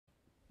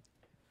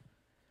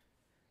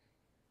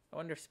I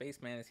wonder if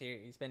Spaceman is here.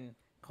 He's been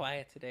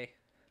quiet today.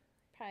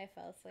 Probably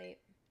fell asleep.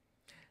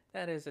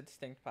 That is a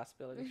distinct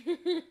possibility.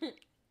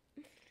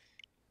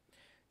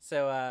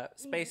 So,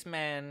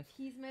 Spaceman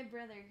He's my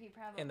brother. He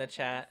probably in the fell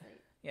chat.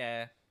 asleep.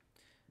 Yeah.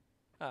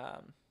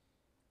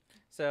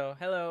 So,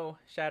 hello,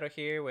 Shadow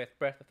here with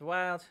Breath of the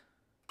Wild.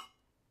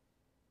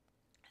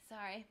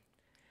 Sorry.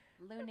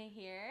 Luna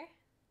here.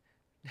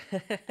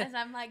 As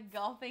I'm like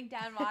gulping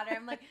down water,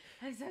 I'm like,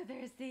 I'm so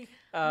thirsty.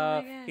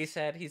 Oh my gosh. He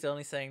said he's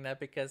only saying that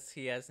because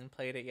he hasn't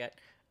played it yet.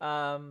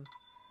 I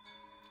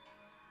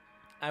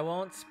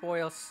won't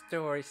spoil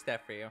story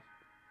stuff for you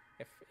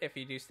if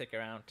you do stick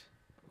around.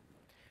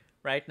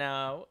 Right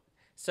now,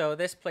 so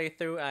this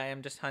playthrough, I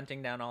am just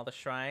hunting down all the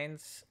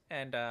shrines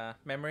and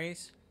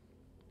memories.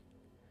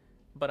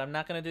 But I'm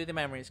not going to do the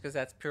memories because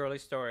that's purely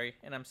story,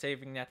 and I'm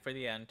saving that for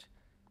the end.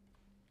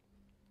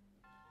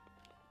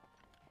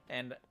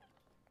 And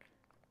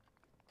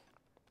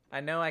I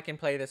know I can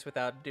play this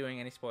without doing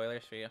any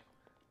spoilers for you.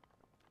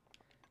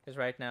 Because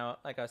right now,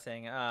 like I was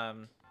saying,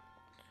 I'm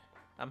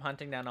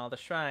hunting down all the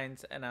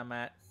shrines, and I'm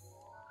at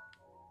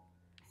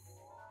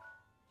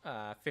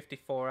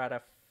 54 out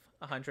of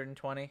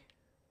 120.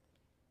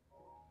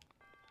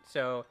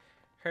 So,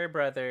 her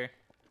brother,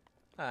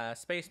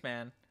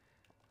 Spaceman,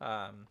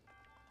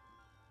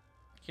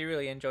 he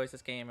really enjoys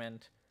this game,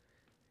 and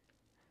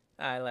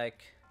I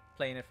like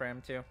playing it for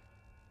him too.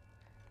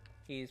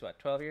 He's what,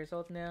 12 years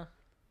old now?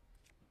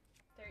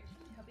 13.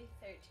 He'll be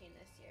 13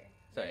 this year.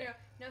 Sorry.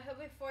 No, he'll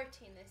be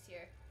 14 this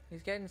year.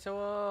 He's getting so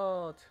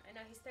old. I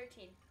know, he's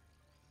 13.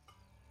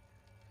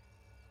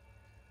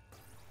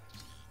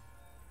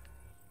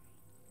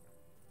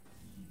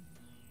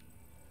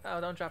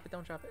 Oh, don't drop it,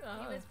 don't drop it.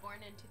 Oh. He was born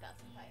in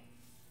 2005.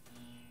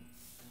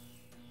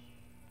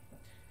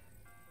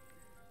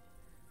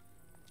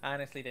 I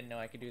honestly didn't know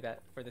I could do that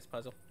for this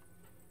puzzle.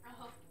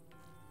 Oh.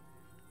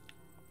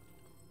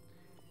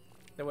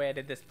 The way I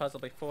did this puzzle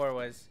before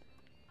was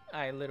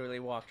I literally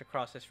walked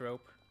across this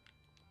rope.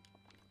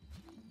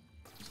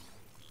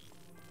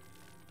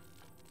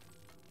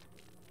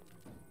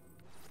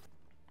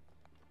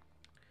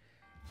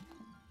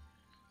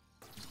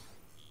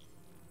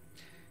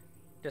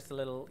 Just a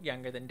little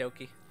younger than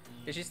Doki.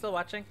 Is she still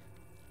watching?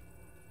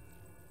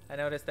 I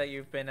noticed that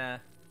you've been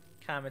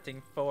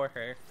commenting for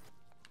her.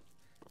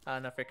 I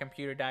don't know if her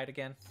computer died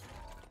again.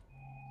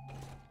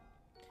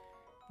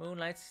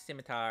 Moonlight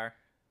Scimitar.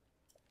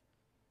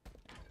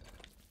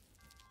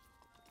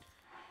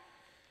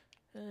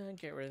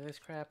 Get rid of this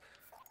crap.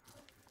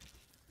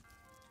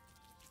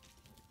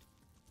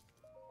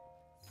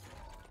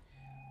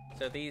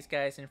 So these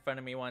guys in front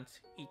of me want to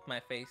eat my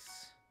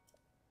face.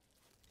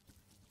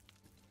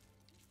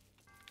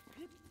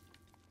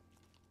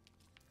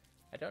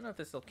 I don't know if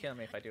this will kill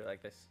me if I do it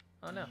like this.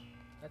 Oh no,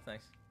 that's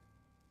nice.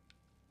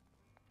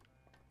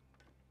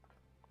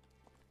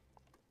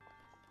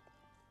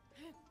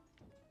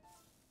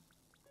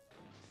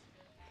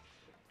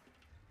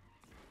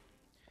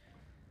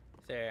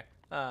 There,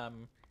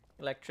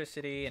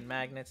 electricity and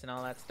magnets and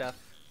all that stuff.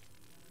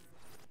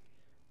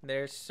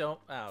 There's so,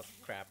 oh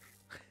crap.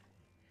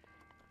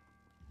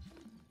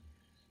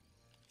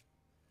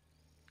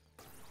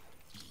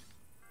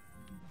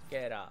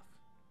 Get off.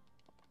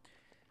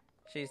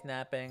 She's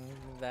napping.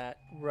 That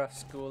rough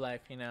school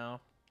life, you know,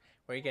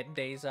 where you get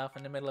days off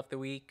in the middle of the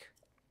week.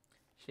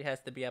 She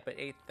has to be up at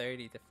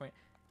 8:30 to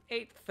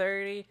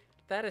 8:30?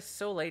 That is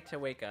so late to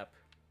wake up.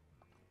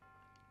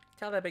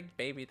 Tell that big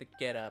baby to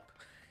get up.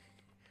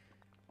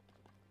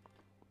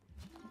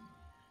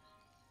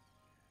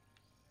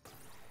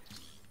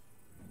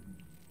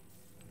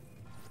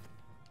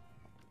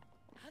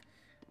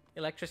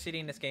 Electricity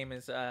in this game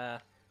is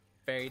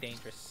very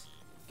dangerous.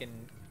 It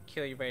can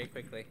kill you very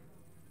quickly.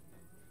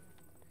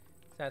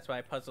 So that's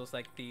why puzzles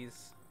like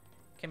these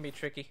can be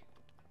tricky.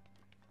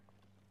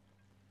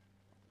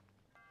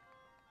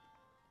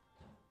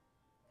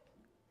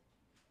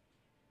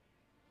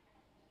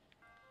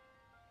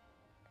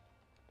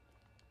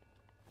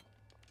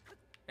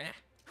 Eh.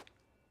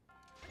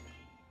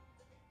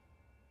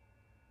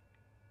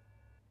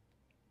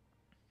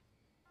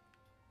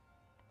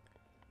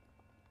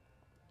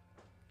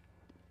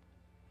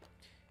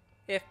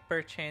 If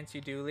perchance you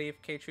do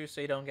leave K-True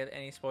so you don't get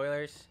any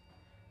spoilers,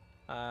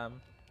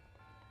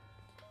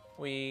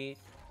 we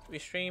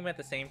stream at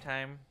the same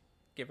time,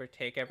 give or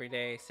take every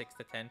day, 6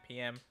 to 10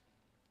 p.m.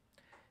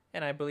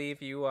 And I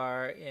believe you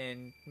are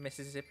in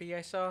Mississippi,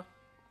 I saw.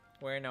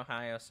 We're in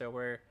Ohio, so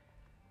we're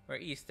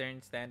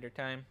Eastern Standard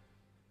Time.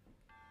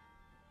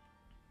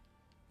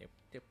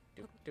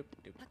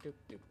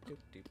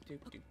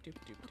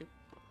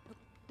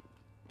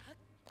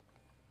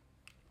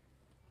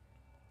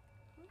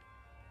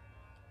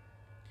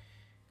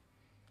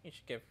 You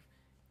should give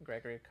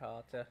Gregory a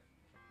call to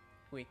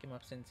wake him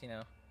up since, you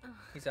know,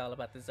 he's all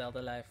about the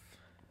Zelda life.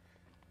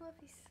 Well, if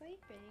he's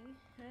sleeping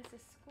and it's a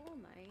school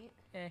night.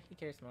 He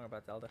cares more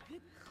about Zelda.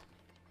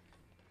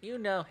 You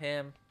know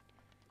him.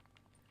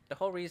 The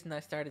whole reason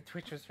I started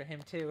Twitch was for him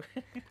too.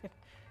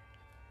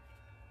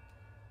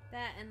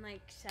 That and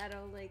like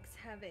Shadow likes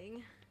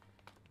having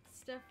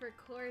stuff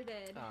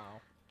recorded.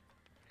 Oh.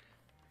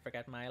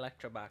 Forgot my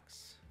electro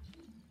box.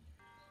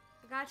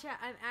 Gotcha.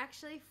 I'm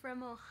actually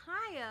from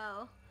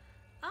Ohio.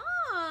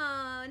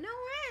 Oh, no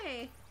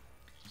way.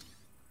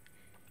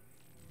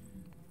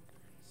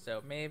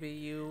 So maybe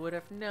you would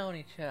have known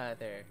each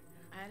other.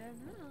 I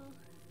don't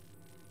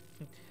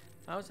know.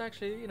 I was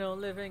actually, you know,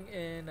 living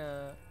in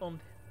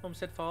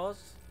Homestead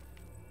Falls.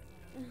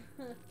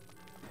 That'd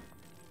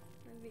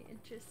be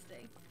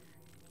interesting.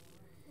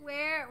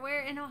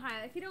 Where in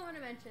Ohio? If you don't want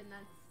to mention,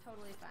 that's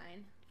totally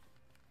fine.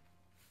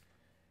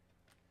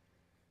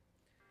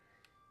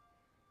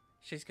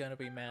 She's gonna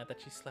be mad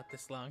that she slept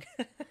this long.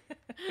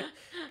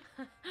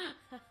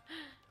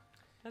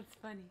 That's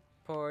funny.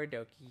 Poor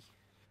Doki.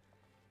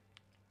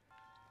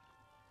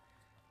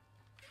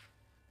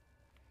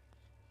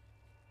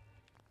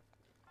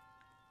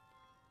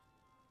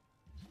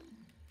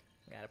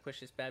 Gotta push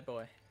this bad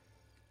boy.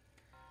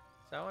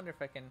 So I wonder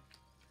if I can...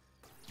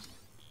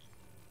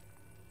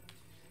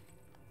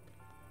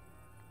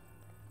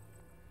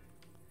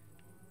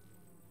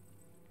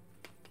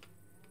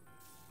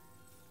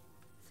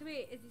 So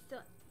wait,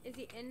 is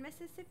he in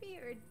Mississippi,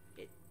 or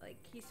like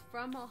he's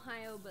from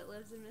Ohio but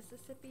lives in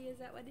Mississippi? Is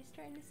that what he's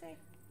trying to say?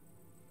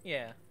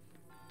 Yeah.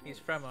 He's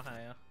from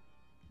Ohio.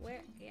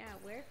 Where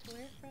from? Where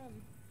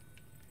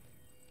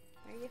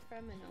are you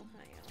from in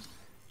Ohio?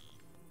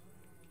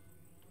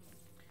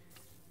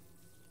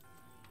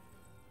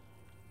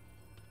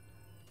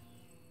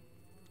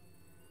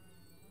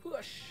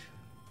 Push!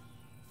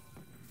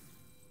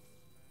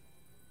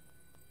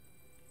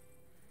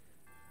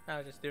 I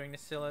was just doing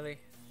this sillily.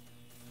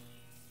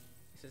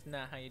 This is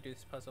not how you do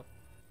this puzzle.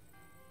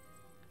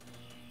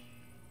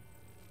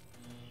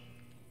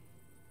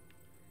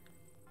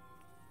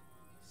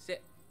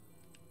 Sit.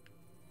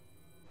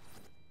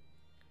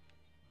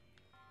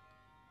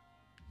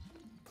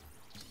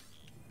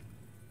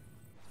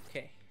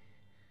 Okay.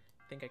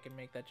 I think I can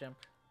make that jump.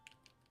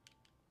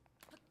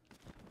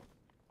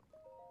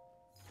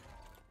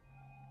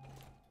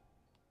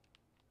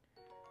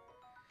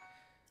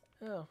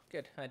 Oh,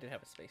 good. I did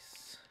have a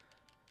space.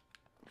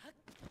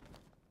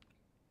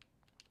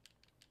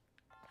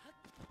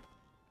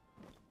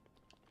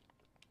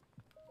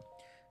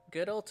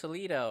 Good old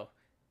Toledo.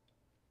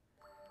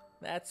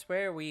 That's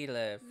where we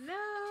live.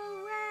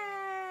 No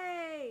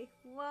way!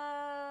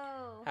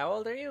 Whoa! How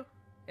old are you?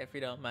 If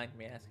you don't mind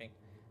me asking.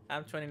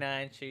 I'm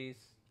 29, she's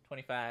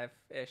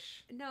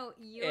 25-ish. No,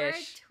 you're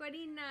Ish.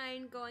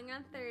 29 going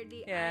on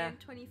 30. Yeah. I am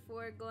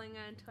 24 going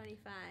on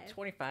 25.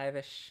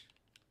 25-ish.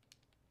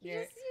 You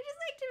just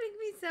like to make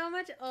me so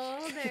much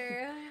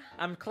older.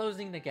 I'm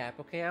closing the gap,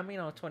 okay? I'm,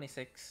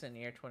 26 and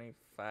you're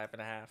 25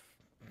 and a half.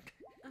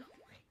 Oh my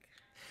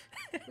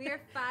god. We are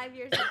 5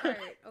 years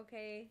apart,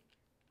 okay?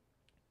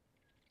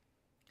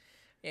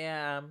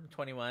 Yeah, I'm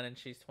 21 and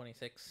she's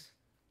 26.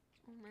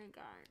 Oh my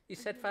god. You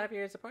said 5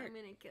 years apart. I'm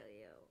gonna kill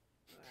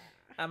you.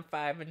 I'm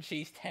 5 and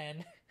she's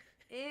 10.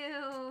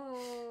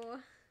 Ew.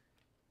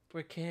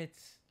 We're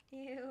kids.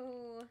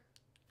 Ew.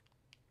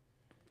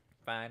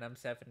 Fine, I'm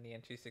 70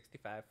 and she's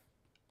 65.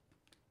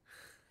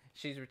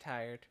 She's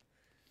retired.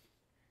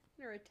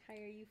 I'm gonna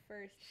retire you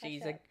first.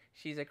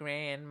 She's a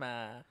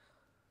grandma.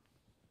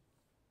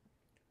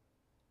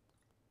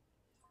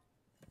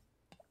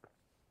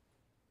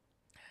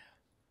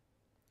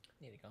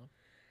 Need it gone.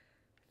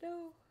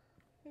 No,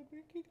 I'm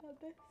working on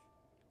this.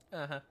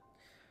 Uh-huh.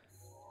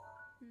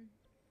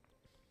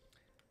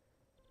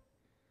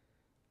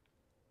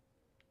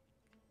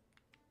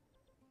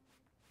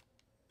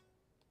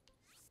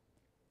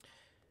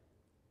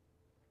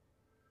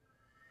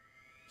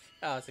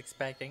 I was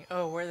expecting.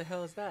 Oh, where the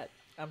hell is that?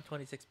 I'm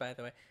 26, by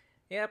the way.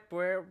 Yep,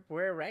 we're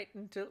right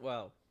into.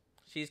 Well,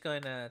 she's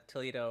going to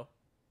Toledo,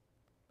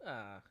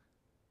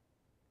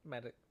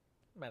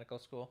 medical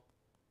school.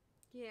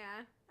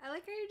 Yeah, I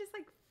like how you're just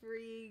like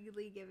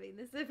freely giving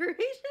this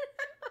information.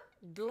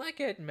 Like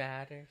it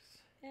matters.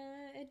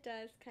 Yeah, it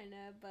does kind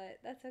of, but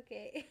that's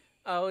okay.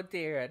 Oh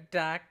dear, a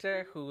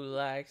doctor who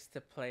likes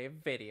to play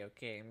video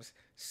games.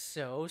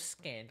 So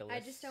scandalous. I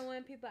just don't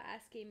want people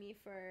asking me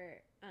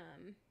for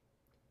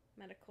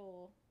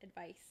medical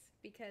advice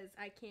because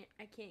I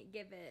can't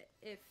give it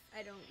if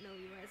I don't know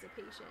you as a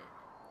patient.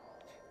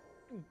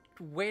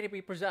 Way to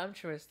be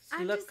presumptuous.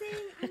 I'm just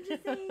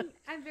saying,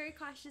 I'm very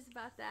cautious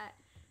about that.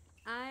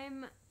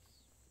 I'm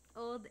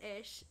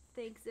old-ish.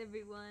 Thanks,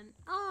 everyone.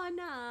 Oh,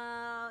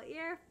 no.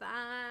 You're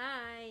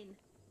fine.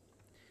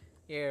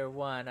 You're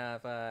one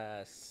of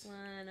us.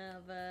 One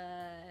of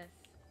us.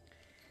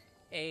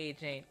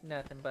 Age ain't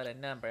nothing but a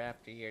number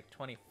after you're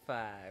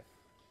 25.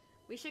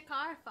 We should call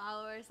our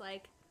followers,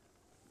 like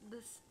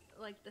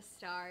the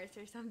stars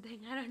or something.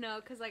 I don't know,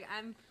 because, like,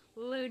 I'm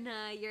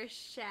Luna, you're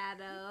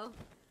Shadow.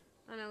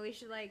 I don't know, we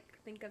should, like,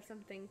 think of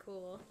something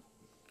cool.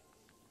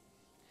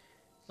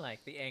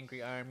 Like the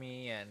Angry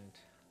Army and...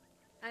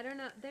 I don't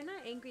know. They're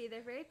not angry.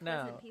 They're very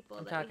pleasant people.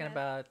 I'm talking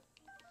about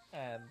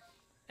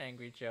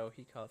Angry Joe.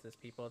 He calls his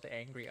people the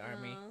Angry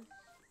Army.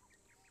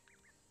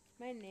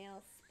 My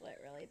nails split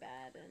really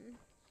bad and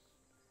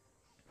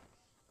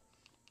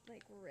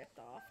like ripped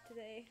off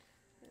today.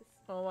 It's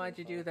Well, why'd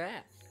you do beautiful.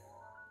 that?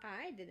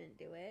 I didn't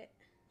do it.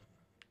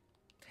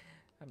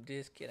 I'm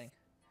just kidding.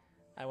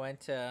 I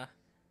went to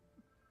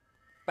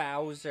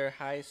Bowser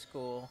High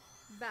School.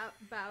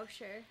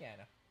 Boucher. Yeah, I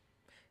know.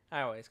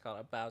 I always call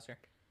it Bowser. Or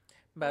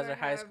Bowser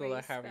High however School, you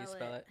or however you spell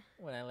spell it.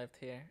 it. When I lived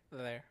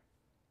there.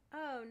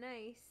 Oh,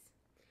 nice.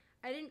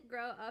 I didn't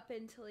grow up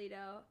in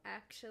Toledo.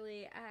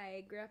 Actually,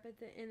 I grew up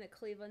in the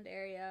Cleveland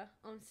area,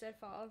 Olmsted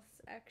Falls.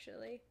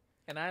 Actually,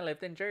 And I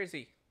lived in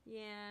Jersey.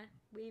 yeah,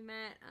 we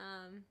met.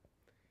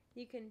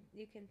 You can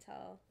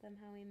tell them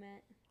how we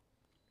met.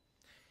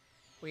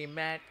 We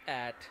met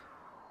at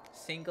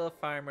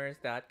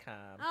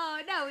singlefarmers.com. Oh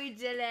no, we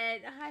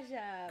didn't. Hush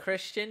up.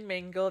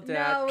 ChristianMingle.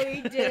 No,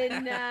 we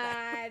did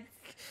not.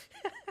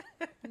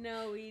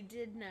 No, we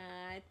did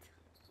not.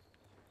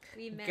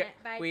 We met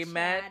by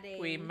chatting.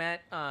 We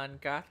met on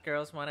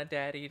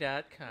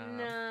gothgirlswantadaddy.com.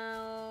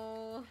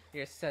 No.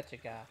 You're such a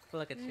goth.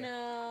 Look at you.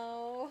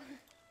 No.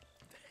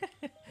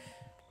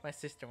 My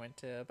sister went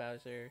to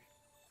Bowser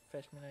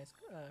freshman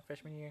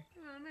year.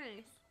 Oh,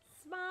 nice.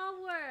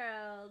 Small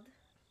world.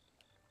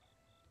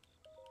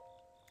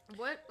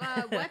 What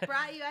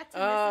brought you out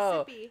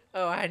to Mississippi?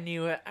 Oh, I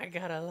knew it. I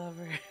gotta love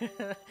her.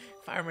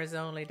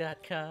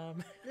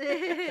 Farmersonly.com.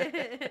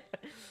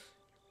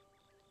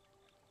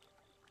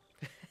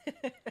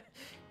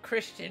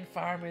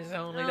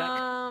 ChristianFarmersOnly.com.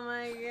 Oh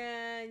my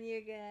god,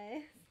 you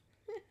guys.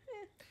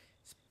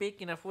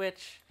 Speaking of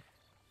which,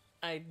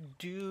 I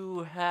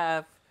do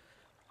have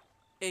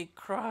a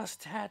cross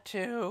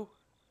tattoo.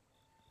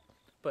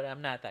 But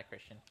I'm not that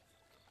Christian.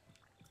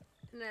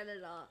 Not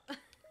at all.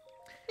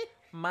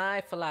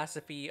 My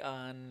philosophy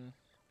on...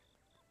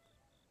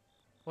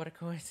 What a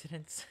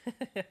coincidence.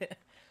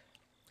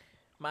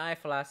 My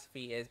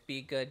philosophy is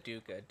be good, do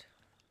good.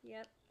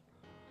 Yep.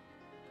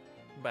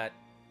 But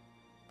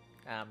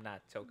I'm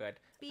not so good.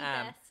 Be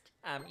best.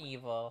 I'm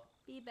evil.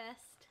 Be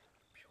best.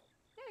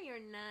 No, you're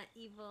not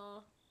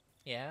evil.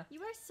 Yeah?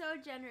 You are so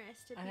generous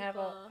to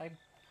people. I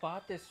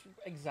bought this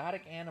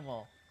exotic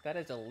animal. That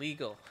is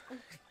illegal.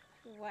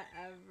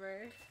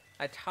 Whatever.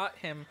 I taught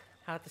him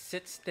how to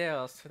sit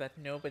still so that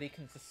nobody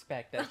can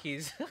suspect that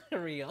he's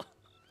real.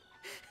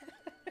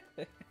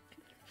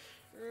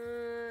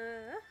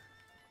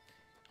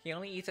 He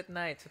only eats at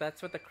night, so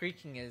that's what the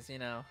creaking is, you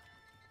know.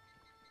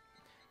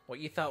 What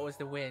you thought was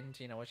the wind,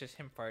 you know, was just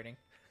him farting.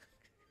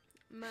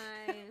 My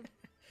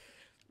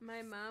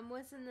mom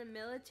was in the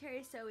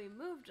military, so we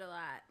moved a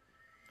lot.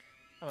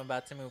 I'm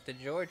about to move to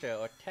Georgia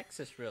or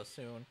Texas real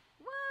soon.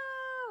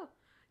 Whoa!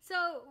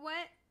 So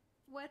what's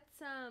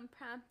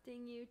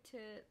prompting you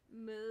to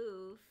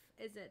move?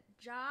 Is it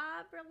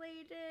job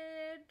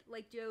related?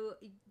 Like do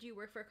you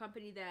work for a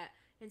company that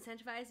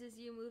incentivizes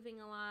you moving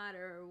a lot,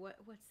 or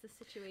what's the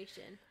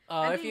situation?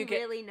 I'm being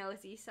really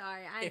nosy,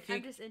 sorry.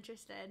 I'm just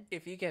interested.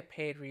 If you get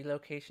paid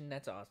relocation,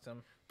 that's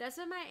awesome. That's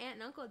what my aunt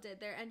and uncle did.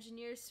 They were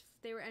engineers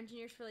for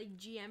like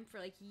GM for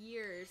like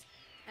years,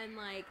 and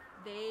like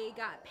they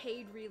got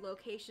paid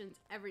relocations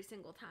every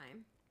single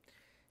time.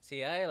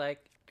 See,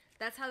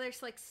 that's how they're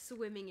like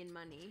swimming in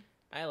money.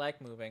 I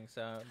like moving,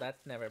 so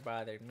that's never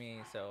bothered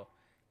me. So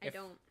I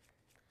don't.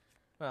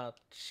 Well,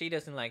 she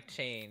doesn't like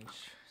change,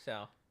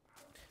 so.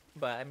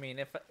 But I mean,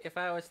 if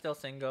I was still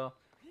single,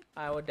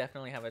 I would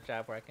definitely have a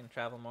job where I can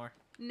travel more.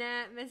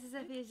 Nah,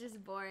 Mississippi is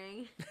just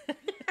boring.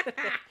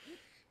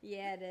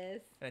 Yeah, it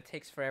is. And it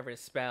takes forever to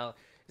spell.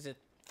 Is it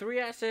 3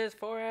 S's,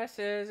 4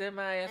 S's,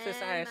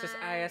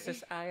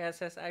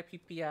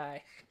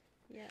 M-I-S-S-I-S-S-I-S-S-I-S-S-I-P-P-I?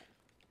 Yeah.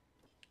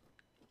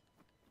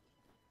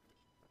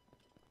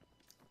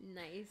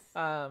 Nice.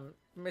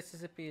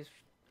 Mississippi is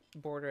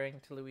bordering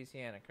to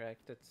Louisiana,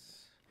 correct?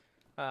 It's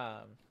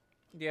do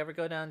you ever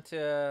go down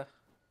to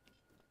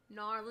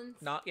New Orleans?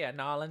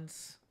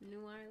 Nolans.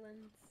 New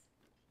Orleans.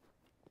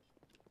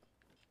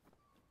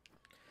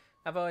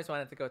 I've always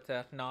wanted to go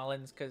to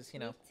Nolans because, you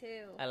know, Me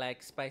too. I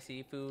like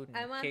spicy food and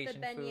I want Cajun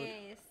the food.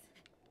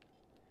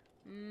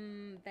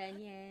 beignets.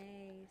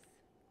 Beignets.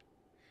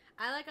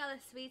 I like all the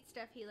sweet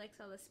stuff. He likes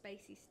all the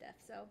spicy stuff.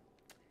 So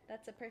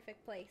that's a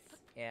perfect place.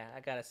 Yeah, I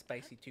got a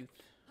spicy tooth.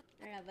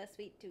 I have a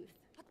sweet tooth.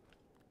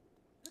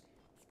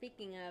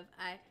 Speaking of,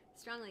 I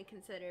strongly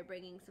consider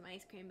bringing some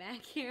ice cream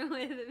back here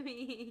with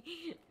me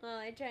while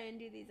I try and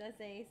do these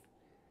essays.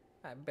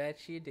 I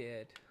bet you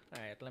did.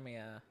 All right, let me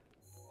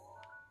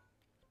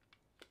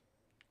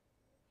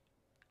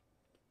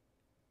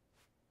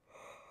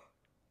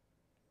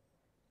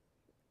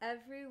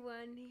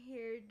Everyone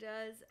here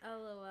does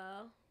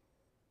LOL.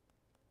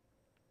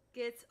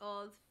 Gets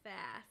old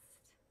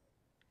fast.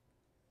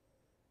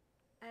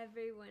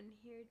 Everyone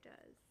here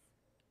does.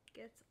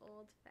 Gets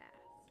old fast.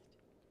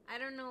 I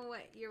don't know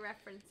what you're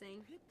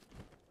referencing.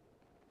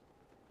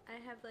 I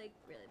have like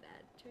really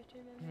bad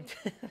short-term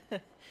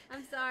memory.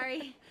 I'm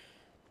sorry.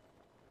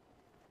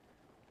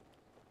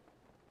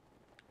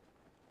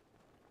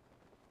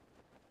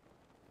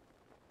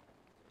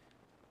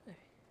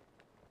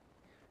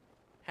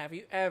 Have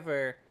you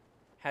ever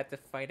had to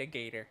fight a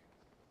gator?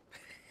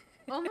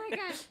 Oh my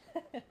gosh.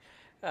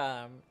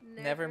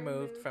 Never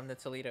moved from the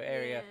Toledo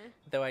area, Yeah.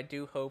 though I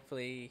do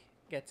hopefully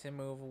get to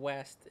move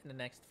west in the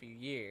next few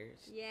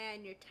years. Yeah,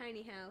 in your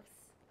tiny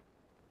house.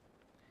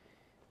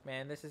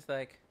 Man, this is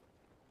the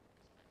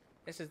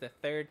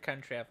third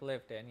country I've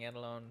lived in, yet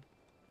alone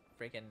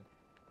freaking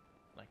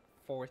like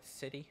fourth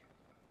city.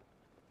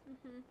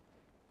 Mhm.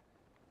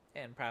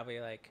 And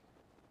probably like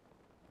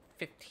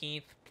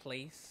 15th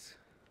place.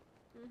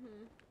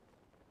 Mhm.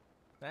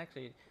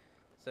 Actually,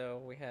 so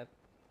we had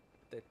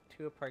the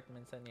 2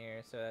 apartments in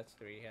here, so that's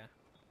 3, yeah.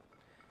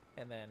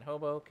 And then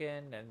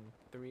Hoboken, and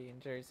 3 in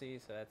Jersey,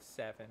 so that's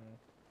 7.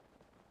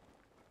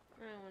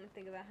 I don't want to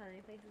think about how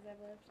many places I've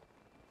lived.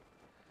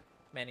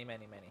 Many,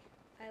 many, many.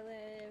 I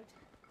lived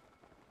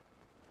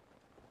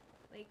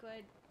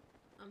Lakewood,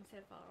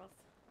 St. Falls,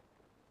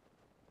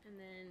 and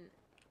then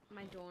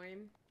my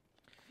dorm,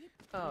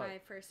 Oh. my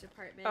first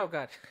apartment. Oh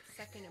God.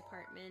 Second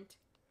apartment,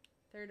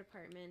 third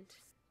apartment.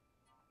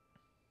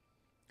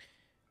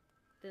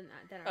 Then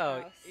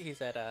our house. He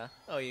said,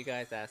 you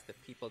guys asked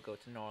if people go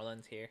to New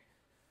Orleans here.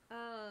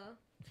 Oh.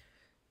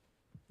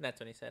 That's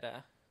when he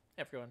said,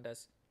 everyone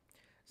does.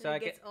 So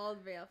it gets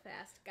old real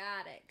fast.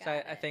 Got it.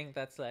 I think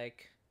that's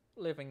like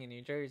living in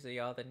New Jersey.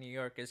 All the New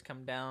Yorkers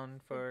come down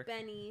for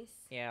Bennies.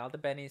 Yeah, all the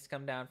Bennies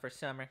come down for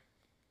summer.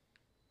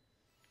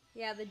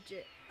 Yeah,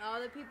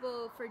 all the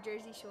people for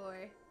Jersey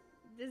Shore.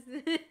 Just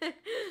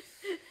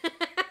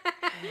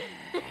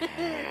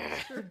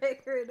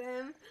triggered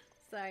him.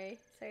 Sorry,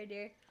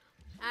 dear.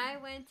 I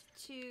went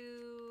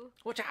to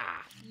Whatcha?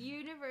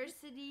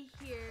 university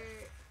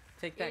here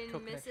Take that, in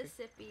coconut tree.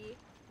 Mississippi.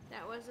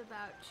 That was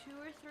about 2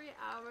 or 3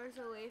 hours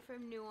away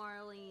from New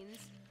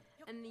Orleans,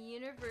 and the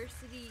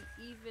university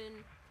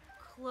even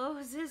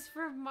closes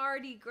for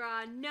Mardi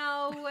Gras.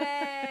 No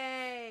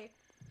way!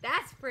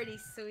 That's pretty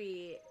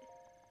sweet.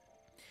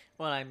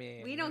 Well, I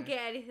mean, We don't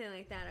get anything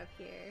like that up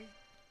here.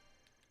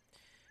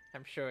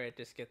 I'm sure it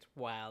just gets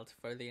wild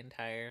for the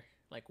entire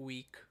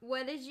week.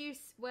 What did you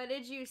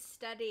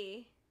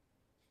study?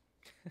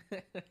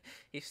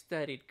 He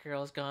studied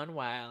Girls Gone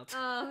Wild.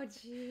 Oh,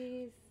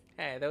 jeez.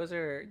 Hey, those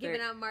are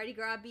Giving out Mardi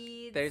Gras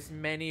beads. There's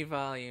many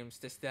volumes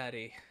to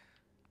study.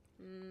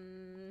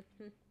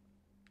 Mm-hmm.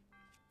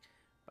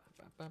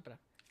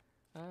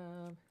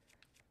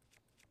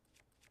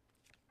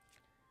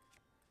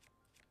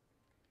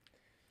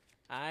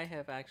 I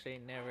have actually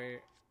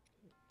never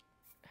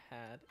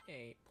had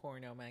a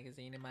porno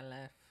magazine in my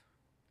life.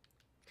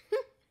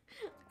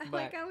 I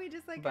like how we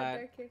just got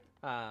dark here.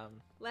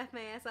 Laugh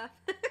my ass off.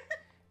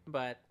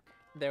 But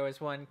there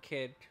was one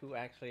kid who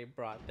actually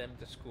brought them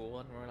to school,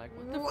 and we're like,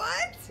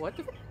 what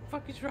the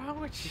fuck is wrong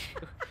with you?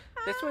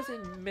 This was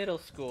in middle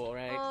school,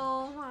 right?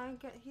 Oh my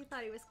god, he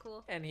thought he was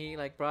cool. And he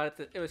brought it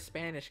to, it was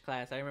Spanish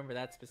class. I remember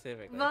that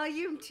specifically.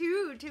 Volume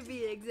 2 to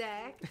be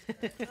exact.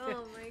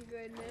 Oh my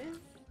goodness.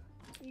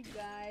 You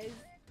guys.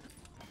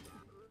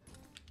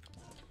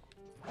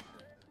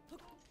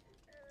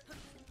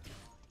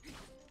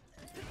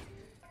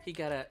 He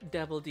got a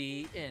double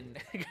D in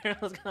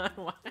Girls Gone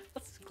Wild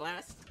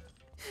class.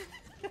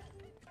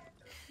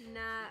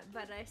 Nah,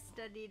 but I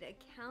studied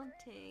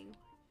accounting.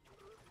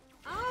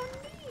 Oh,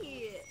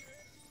 neat.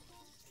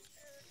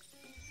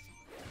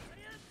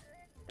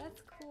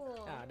 That's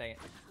cool. Oh, dang it.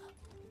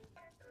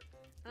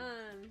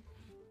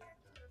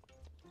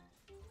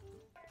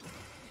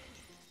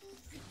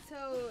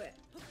 So,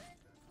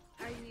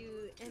 are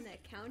you an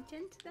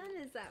accountant then?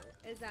 Is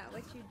that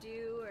what you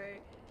do, or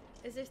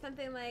is there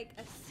something like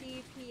a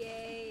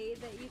CPA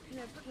that you can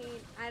obtain?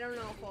 I don't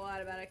know a whole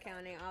lot about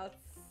accounting. I'll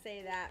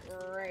say that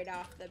right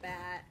off the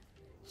bat.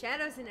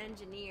 Shadow's an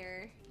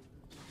engineer.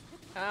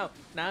 Oh,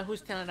 now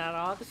who's telling out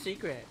all the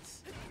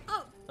secrets?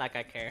 Oh. Like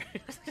I care.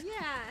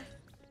 Yeah.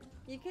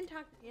 You can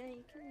talk. Yeah,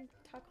 you can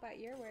talk about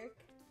your work.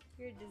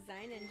 You're a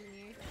design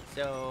engineer.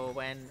 So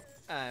when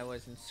I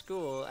was in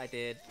school, I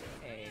did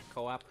a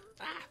co-op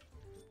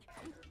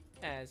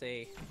as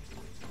a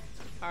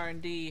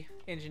R&D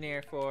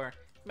engineer for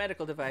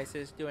medical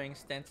devices, doing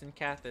stents and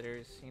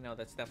catheters. You know,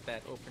 that stuff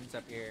that opens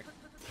up your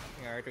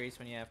arteries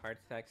when you have heart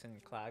attacks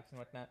and clogs and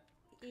whatnot.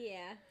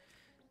 Yeah.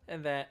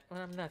 And that,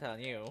 well, I'm not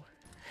telling you.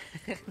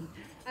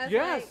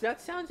 Yes, that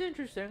sounds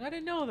interesting. I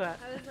didn't know that.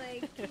 I was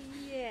like,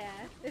 yeah.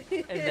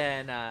 And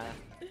then, well,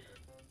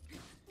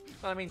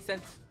 I mean,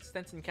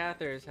 stents and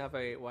catheters have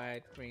a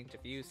wide range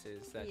of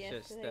uses. That's Yes,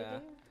 just they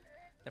do.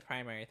 the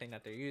primary thing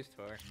that they're used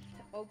for. To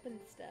open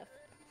stuff.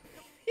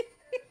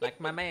 Like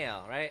my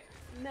mail, right?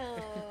 No,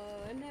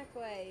 not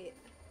quite.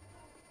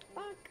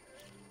 Fuck.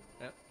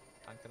 Yep,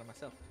 talked it on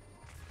myself.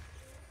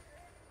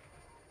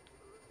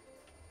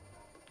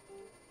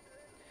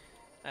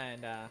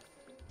 And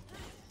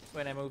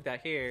when I moved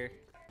out here,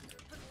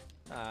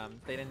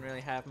 they didn't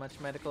really have much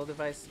medical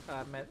device,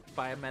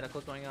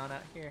 biomedical going on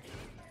out here.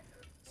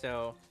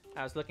 So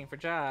I was looking for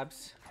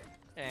jobs,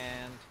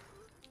 and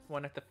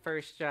one of the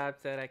first jobs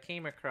that I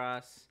came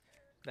across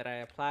that I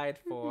applied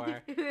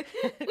for,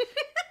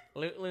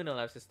 Luna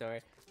loves the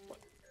story.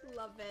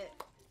 Love it.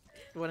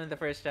 One of the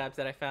first jobs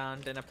that I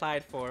found and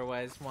applied for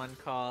was one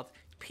called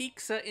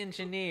Pizza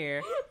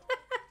Engineer.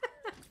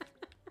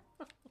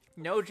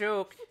 No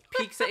joke.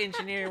 Pizza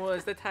Engineer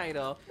was the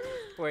title.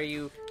 where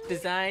you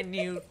design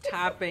new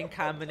topping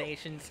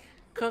combinations,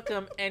 cook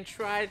them, and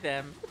try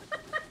them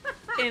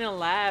in a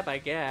lab, I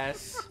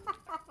guess.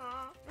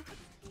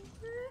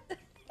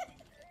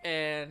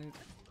 And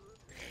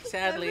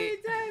sadly, Every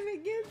time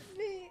it gets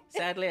me.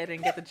 sadly, I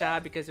didn't get the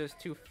job because it was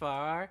too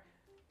far.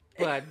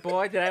 But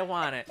boy, did I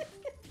want it.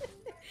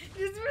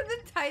 Just for the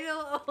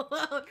title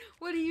alone.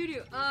 What do you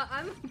do?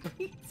 I'm a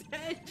pizza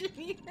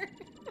engineer.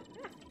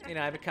 You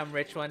know, I become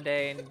rich one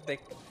day, and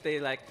they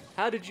like,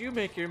 how did you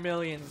make your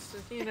millions?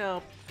 You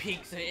know,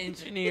 pizza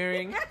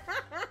engineering.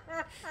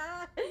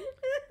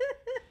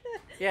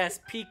 Yes,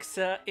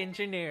 pizza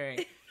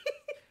engineering.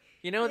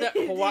 You know that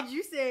Did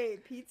you say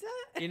pizza?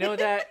 You know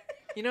that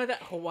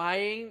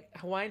Hawaiian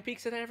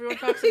pizza that everyone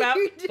talks about?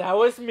 That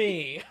was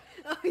me.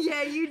 Oh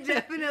yeah, you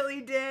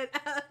definitely did.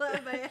 I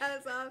love my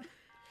ass off.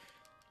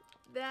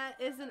 That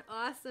is an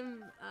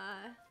awesome.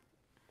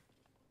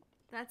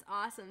 That's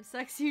awesome.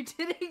 Sucks you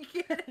didn't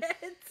get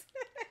it.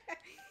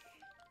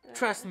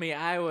 Trust me,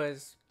 I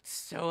was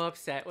so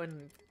upset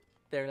when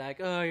they're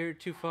like, "Oh, you're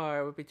too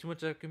far. It would be too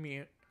much of a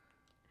commute."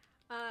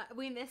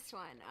 We missed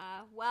one.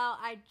 Well,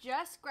 I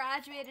just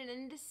graduated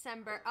in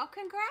December. Oh,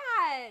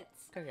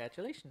 congrats!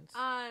 Congratulations.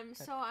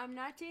 So I'm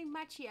not doing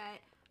much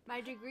yet. My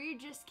degree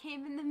just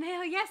came in the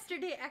mail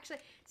yesterday. Actually,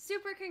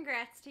 super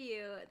congrats to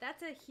you.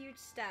 That's a huge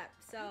step.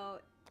 So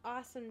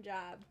awesome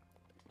job.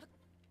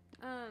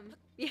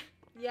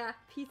 Yeah,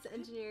 pizza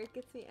engineer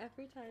gets me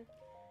every time.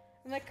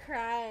 I'm like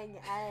crying.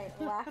 I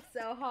laugh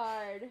so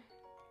hard.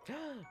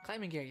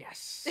 Climbing gear,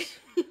 yes.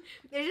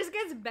 It just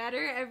gets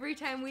better every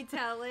time we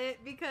tell it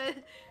because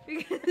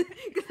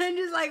I'm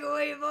just like,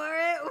 wait for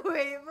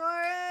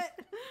it.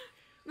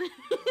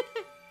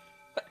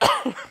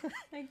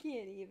 I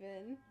can't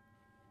even.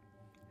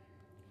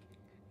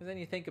 Because then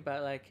you think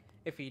about, like,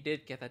 if you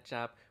did get that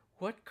job,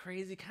 what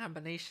crazy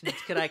combinations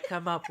could I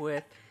come up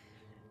with?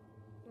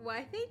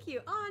 Why, thank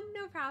you. Oh,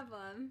 no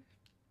problem.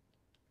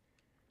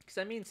 Because,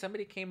 I mean,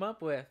 somebody came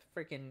up with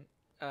freaking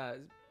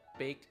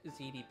baked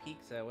ziti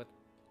pizza with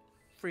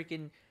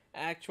freaking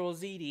actual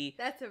ziti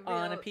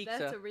on a pizza.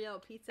 That's a real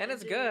pizza. And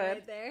it's good.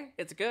 Right there.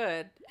 It's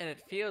good, and it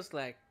feels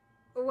like...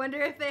 I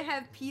wonder if they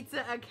have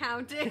pizza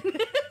accounting.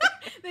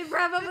 They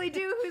probably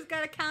do. Who's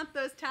got to count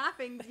those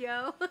toppings,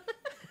 yo?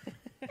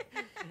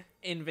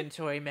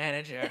 Inventory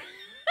manager.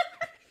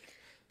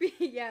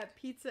 Yeah,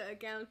 pizza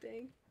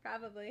accounting.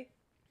 Probably.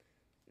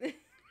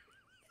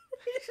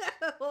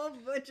 A whole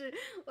bunch of,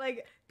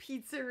 like,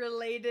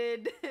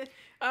 pizza-related...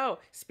 Oh,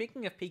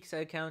 speaking of pizza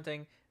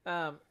accounting,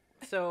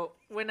 so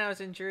when I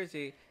was in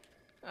Jersey,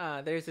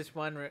 there's this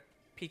one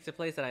pizza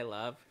place that I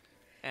love,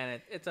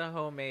 and it's a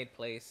homemade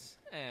place,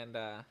 and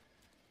I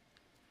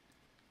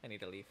need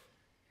to leave.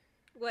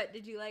 What,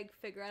 did you, like,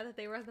 figure out that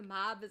they were the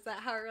mob? Is that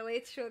how it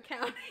relates to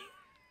accounting?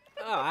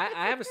 Oh,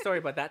 I have a story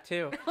about that,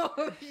 too.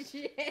 Oh,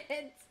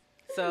 shit.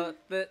 So,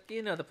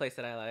 the place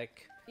that I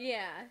like.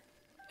 Yeah.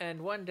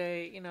 And one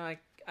day,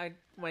 I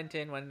went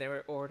in when they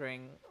were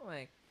ordering,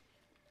 like,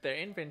 their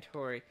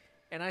inventory,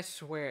 and I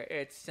swear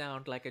it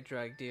sounded like a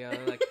drug deal.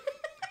 Like,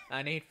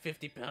 I need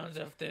 50 pounds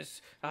of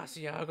this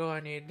Asiago. I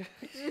need...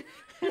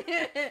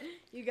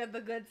 You got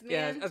the goods, man.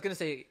 Yeah, I was gonna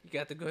say, you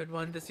got the good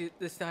one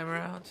this time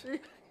around.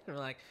 I'm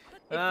like,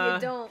 if you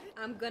don't,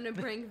 I'm gonna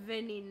bring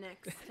Vinny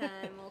next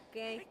time,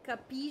 okay?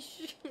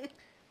 Capiche?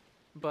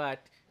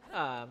 But,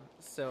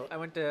 so I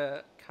went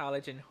to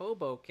college in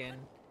Hoboken,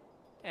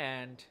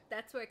 and...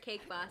 That's where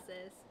Cake Boss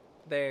is.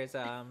 There's,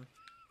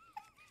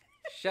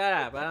 Shut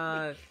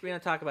up. We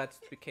don't talk about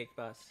stupid Cake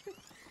Boss.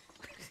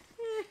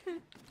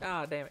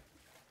 Oh, damn it.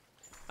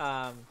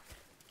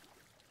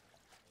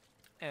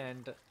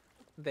 And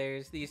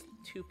there's these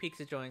two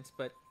pizza joints,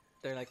 but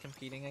they're, like,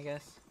 competing, I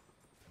guess.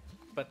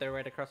 But they're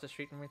right across the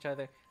street from each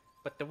other.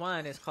 But the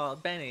one is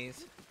called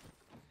Benny's.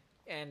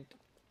 And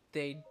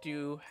they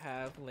do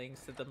have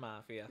links to the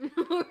mafia.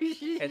 Oh,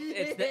 shit.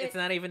 It's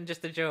not even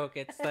just a joke.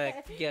 It's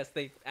like, yes,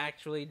 they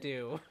actually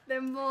do.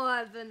 They're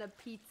more than a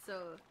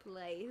pizza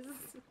place.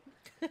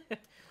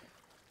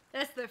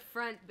 That's the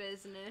front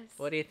business.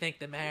 What do you think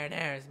the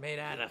marinara is made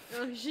out of?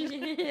 Oh,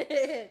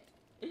 shit.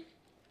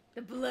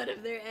 The blood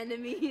of their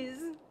enemies.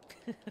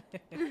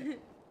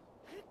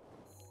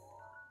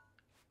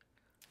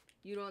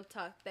 You don't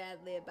talk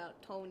badly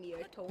about Tony,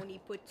 or Tony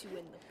puts you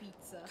in the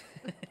pizza.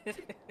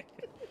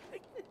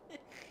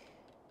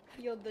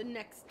 You're the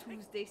next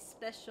Tuesday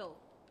special.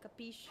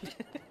 Capiche?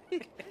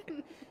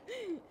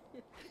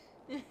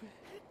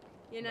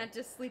 You're not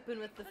just sleeping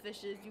with the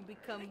fishes, you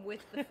become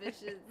with the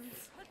fishes.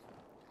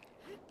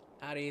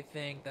 How do you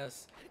think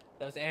those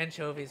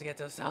anchovies get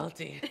so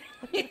salty?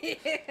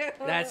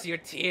 That's your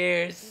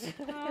tears.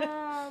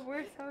 Oh,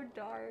 we're so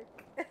dark.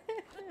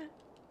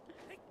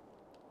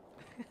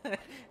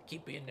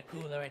 Keep you in the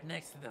cooler right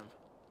next to them.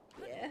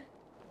 Yeah.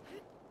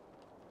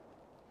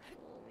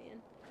 Oh,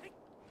 man.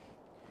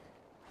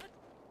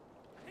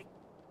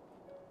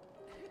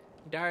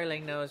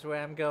 Darling knows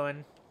where I'm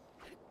going.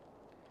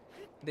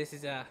 This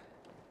is an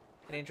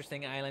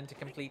interesting island to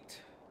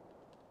complete.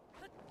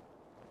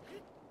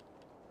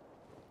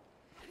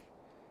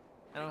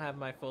 I don't have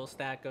my full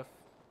stack of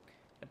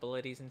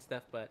abilities and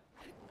stuff, but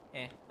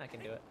I can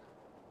do it.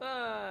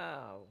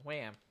 Oh,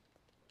 wham.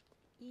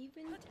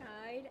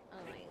 Eventide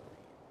Island.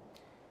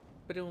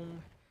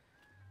 Boom.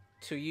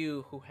 To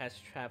you who has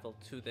traveled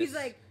to this. He's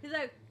like,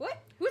 what?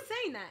 Who's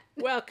saying that?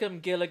 Welcome,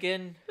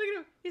 Gilligan. Look at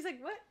him. He's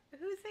like, what?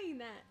 Who's saying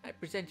that? I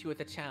present you with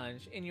a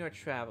challenge. In your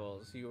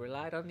travels, you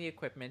relied on the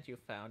equipment you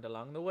found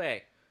along the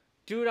way.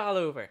 Do it all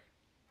over.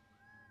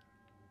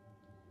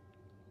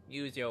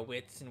 Use your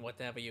wits and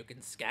whatever you can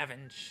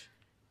scavenge.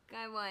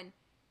 Guy 1,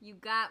 you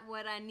got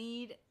what I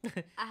need?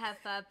 I have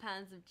 5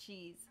 pounds of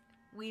cheese.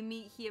 We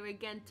meet here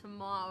again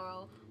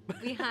tomorrow,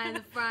 behind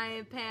the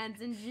frying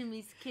pans in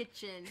Jimmy's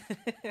kitchen.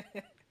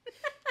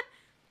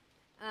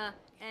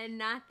 And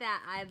not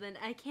that island.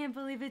 I can't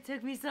believe it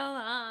took me so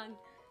long.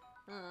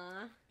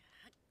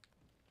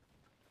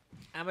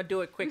 I'm gonna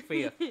do it quick for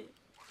you.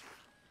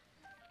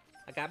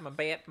 I got my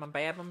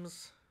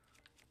babums.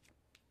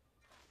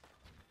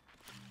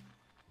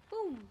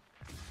 Boom.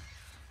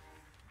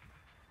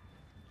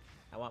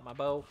 I want my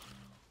bow.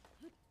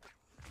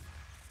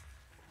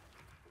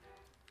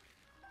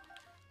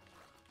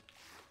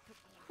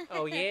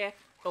 Oh yeah?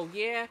 Oh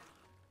yeah?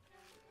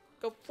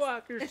 Go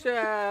fuck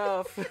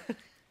yourself!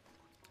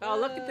 Oh,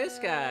 look at this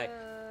guy.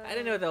 I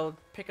didn't know they'll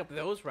pick up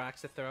those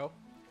rocks to throw.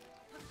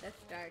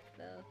 That's dark,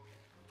 though.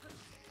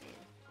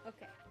 Yeah.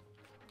 Okay.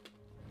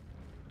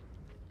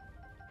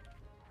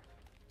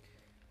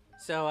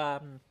 So,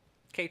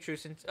 Kate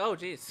Truson. Oh,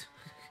 jeez.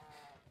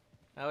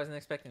 I wasn't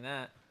expecting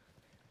that.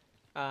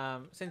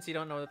 Since you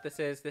don't know what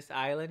this is, this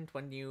island,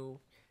 when you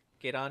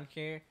get on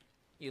here,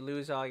 you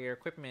lose all your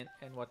equipment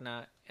and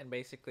whatnot, and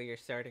basically you're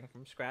starting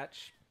from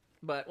scratch.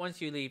 But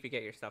once you leave, you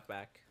get your stuff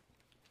back.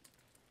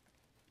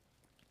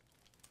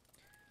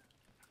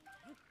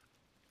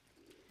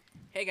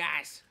 Hey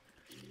guys!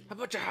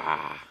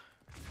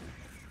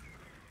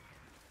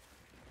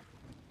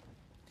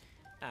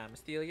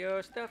 Steal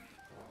your stuff.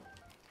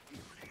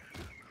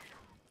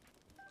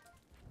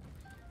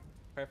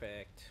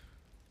 Perfect.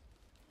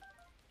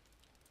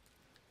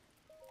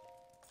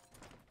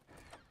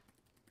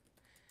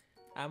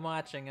 I'm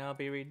watching. I'll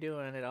be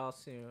redoing it all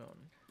soon.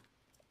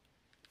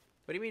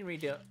 What do you mean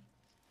redo?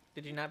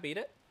 Did you not beat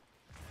it?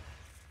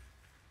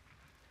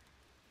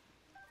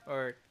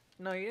 Or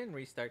no, you didn't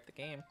restart the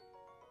game.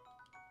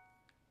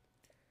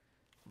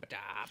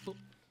 Boop.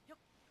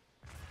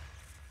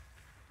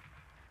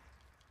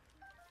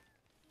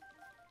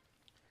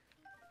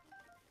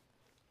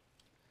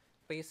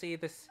 But you see,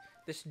 this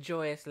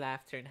joyous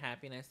laughter and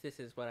happiness, this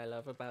is what I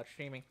love about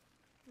streaming.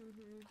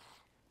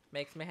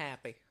 Makes me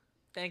happy.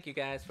 Thank you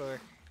guys for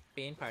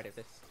being part of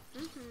this.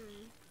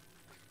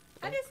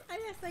 I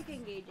just like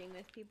engaging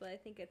with people. I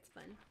think it's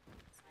fun.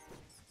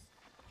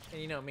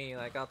 And you know me,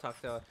 like I'll talk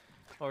to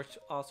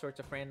all sorts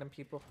of random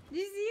people. Did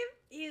you see him?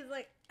 He's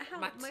like, ow,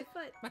 my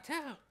foot. My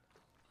toe.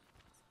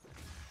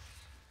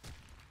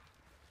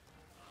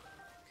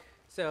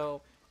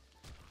 So,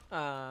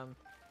 on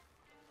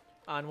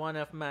one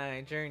of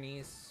my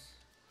journeys,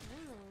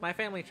 my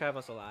family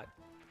travels a lot,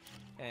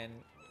 and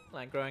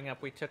like growing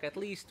up, we took at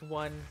least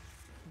one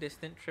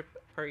distant trip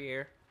per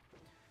year.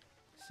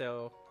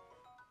 So,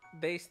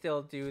 they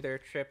still do their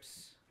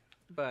trips,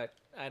 but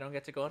I don't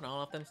get to go on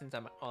all of them since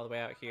I'm all the way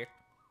out here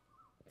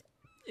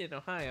in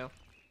Ohio,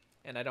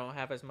 and I don't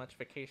have as much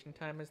vacation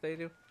time as they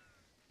do.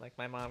 Like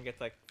my mom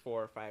gets like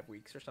 4 or 5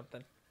 weeks or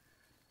something.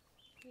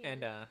 Yeah,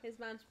 And his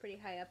mom's pretty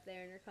high up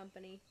there in her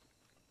company.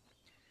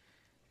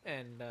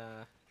 And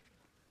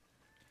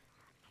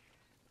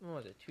what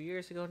was it? 2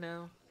 years ago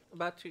now?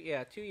 2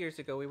 years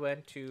ago we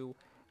went to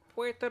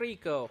Puerto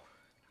Rico.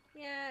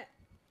 Yeah,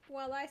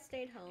 well I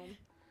stayed home.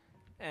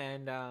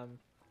 And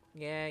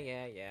yeah.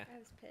 I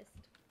was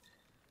pissed.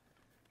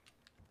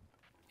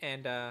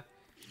 And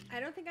I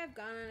don't think I've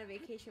gone on a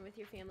vacation with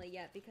your family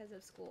yet because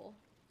of school.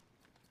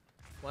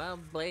 well,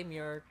 blame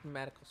your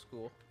medical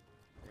school.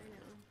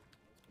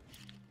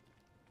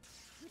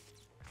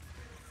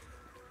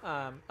 I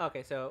know.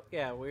 Okay, so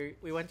yeah, we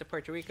went to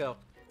Puerto Rico,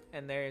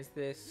 and there's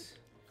a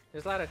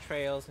lot of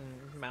trails and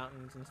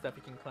mountains and stuff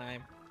you can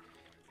climb,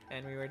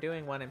 and we were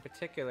doing one in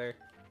particular,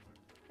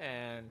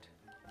 and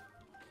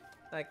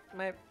like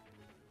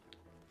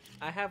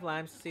I have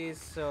Lyme's disease,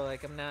 so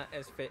like I'm not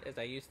as fit as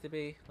I used to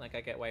be. Like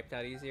I get wiped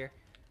out easier,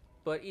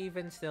 but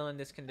even still in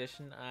this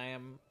condition, I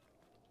am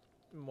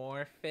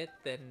more fit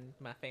than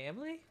my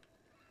family,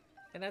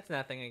 and that's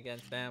nothing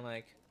against them.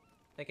 Like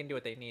they can do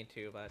what they need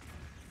to, but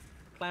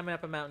climbing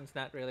up a mountain's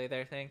not really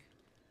their thing.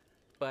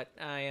 But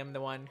I am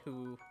the one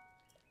who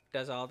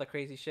does all the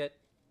crazy shit.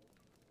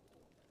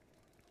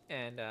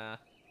 And Yeah,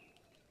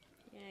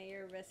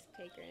 you're a risk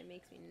taker. It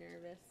makes me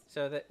nervous.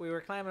 so that we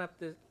were climbing up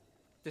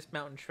this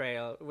mountain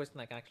trail. It wasn't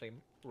like actually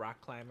rock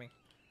climbing.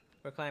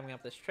 We're climbing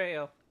up this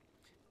trail,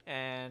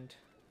 and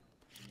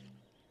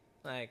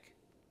like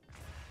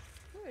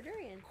Oh, a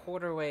durian.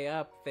 quarter way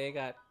up, they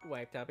got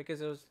wiped out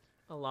because it was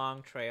a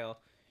long trail,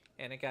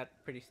 and it got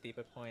pretty steep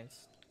at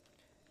points.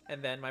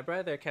 And then my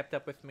brother kept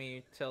up with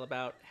me till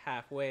about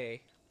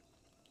halfway.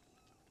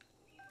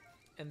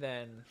 And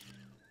then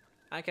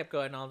I kept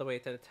going all the way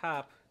to the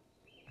top.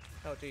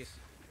 Oh, jeez.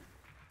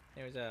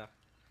 There was a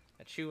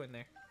chew in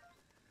there.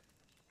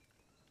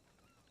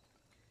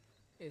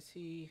 Is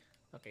he...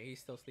 Okay, he's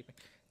still sleeping.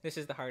 This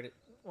is the hardest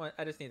one.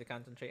 I just need to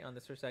concentrate on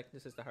this for a sec.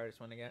 This is the hardest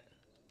one to get.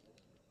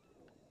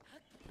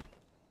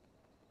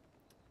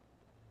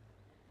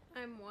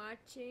 I'm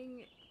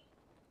watching.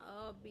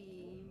 I'll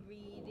be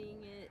reading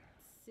it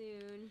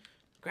soon.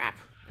 Crap!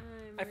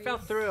 I fell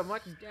through him.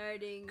 What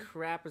Starting.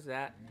 crap is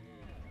that?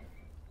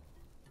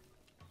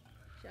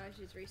 Josh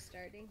is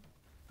restarting.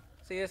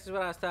 See, this is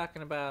what I was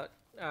talking about,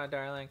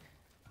 darling.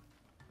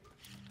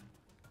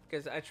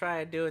 Because I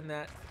tried doing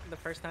that the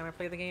first time I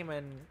played the game,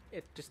 and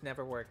it just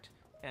never worked.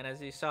 And as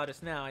you saw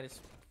just now, I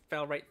just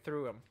fell right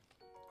through him.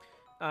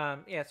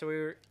 Yeah, so we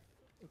were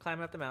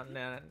climbing up the mountain,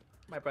 and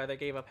my brother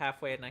gave up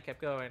halfway, and I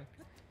kept going.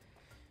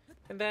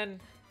 And then,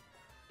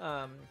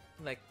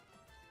 like,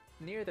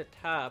 near the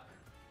top,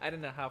 I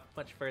didn't know how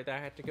much further I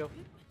had to go.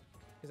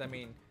 Because, I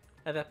mean,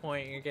 at that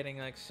point, you're getting,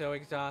 like, so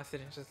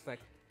exhausted, and it's just like,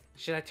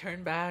 should I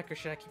turn back, or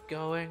should I keep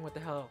going? What the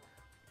hell?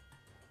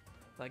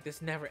 Like,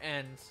 this never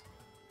ends.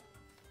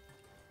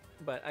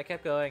 But I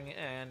kept going,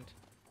 and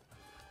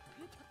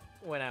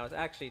when I was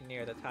actually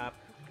near the top,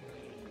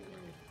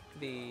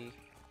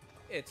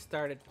 it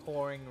started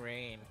pouring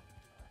rain.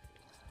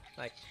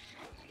 Like,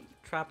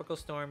 tropical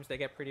storms, they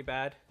get pretty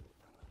bad.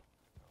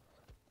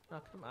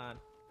 Oh, come on.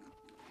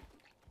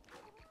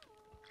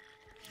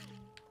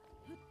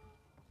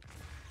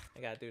 I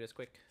gotta do this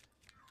quick.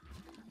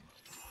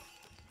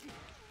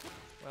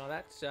 Well,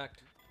 that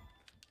sucked.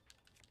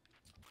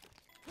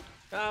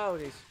 Oh,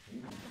 jeez.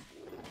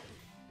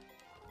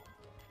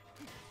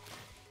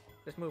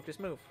 Just move, just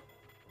move.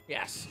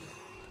 Yes!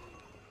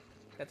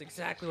 That's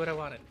exactly what I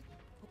wanted.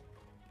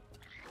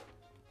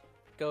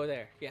 Go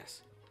there,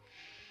 yes.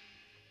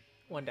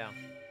 One down.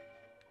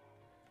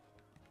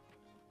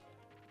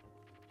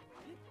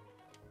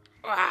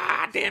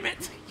 Ah, damn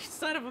it! You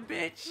son of a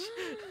bitch!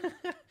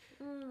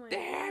 Oh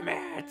Damn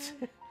it!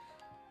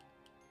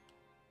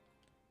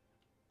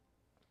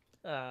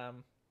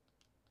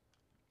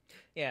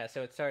 Yeah,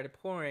 so it started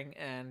pouring,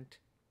 and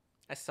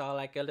I saw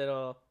like a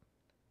little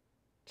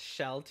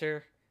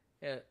shelter.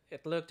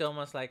 It looked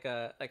almost like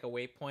a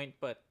waypoint,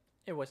 but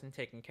it wasn't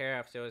taken care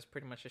of, so it was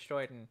pretty much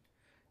destroyed. And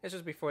this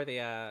was before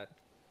the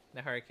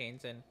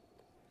hurricanes. And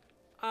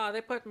oh,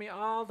 they put me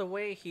all the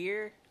way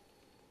here.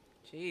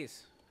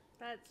 Jeez.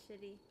 That's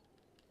shitty.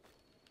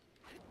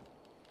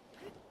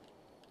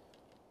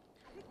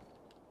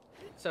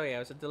 So yeah, it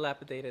was a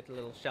dilapidated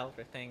little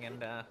shelter thing,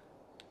 and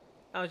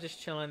I was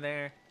just chilling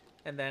there,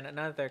 and then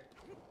another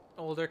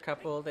older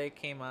couple, they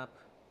came up,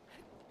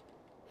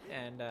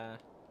 and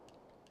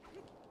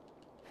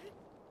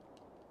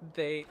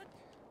they,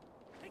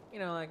 you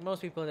know, like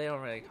most people, they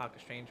don't really talk to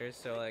strangers,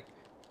 so like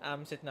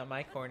I'm sitting on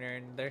my corner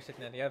and they're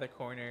sitting at the other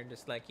corner,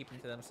 just like keeping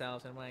to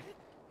themselves, and I'm like,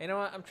 you know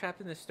what, I'm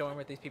trapped in this storm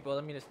with these people,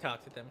 let me just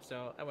talk to them.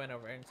 So I went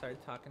over and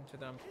started talking to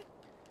them,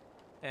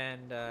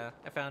 and I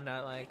found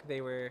out like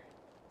they were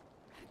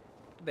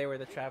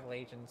the travel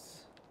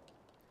agents.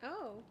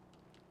 Oh.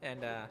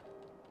 And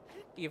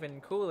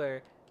even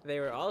cooler, they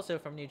were also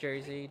from New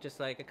Jersey, just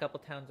like a couple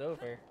towns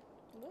over.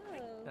 Whoa.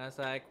 And I was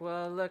like,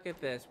 well, look at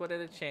this. What are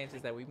the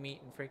chances that we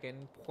meet in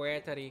freaking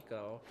Puerto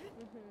Rico?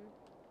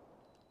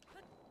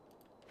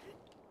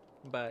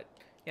 But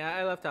yeah,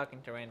 I love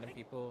talking to random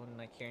people and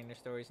like hearing their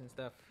stories and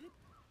stuff,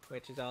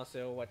 which is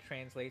also what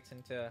translates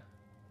into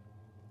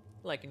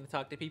liking to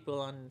talk to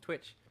people on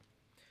Twitch.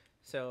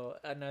 So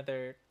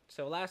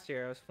last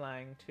year I was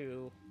flying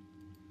to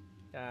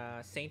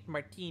Saint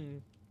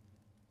Martin,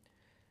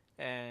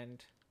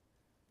 and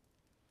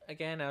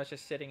again I was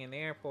just sitting in the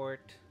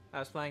airport. I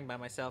was flying by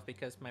myself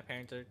because my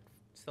parents are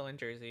still in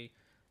Jersey,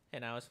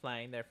 and I was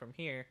flying there from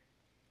here.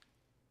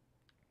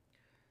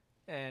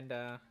 And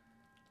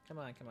come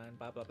on,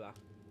 blah blah blah.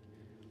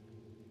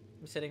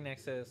 I'm sitting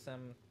next to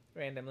some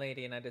random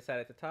lady, and I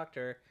decided to talk to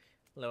her.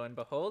 Lo and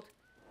behold,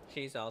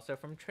 she's also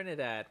from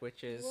Trinidad,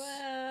 which is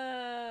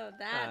Whoa,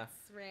 that's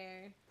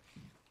rare.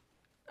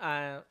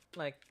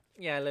 Like,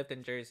 yeah, I lived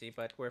in Jersey,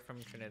 but we're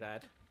from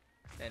Trinidad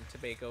and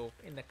Tobago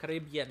in the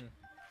Caribbean.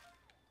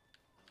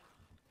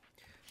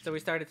 So we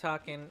started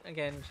talking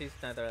again. She's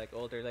another like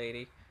older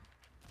lady.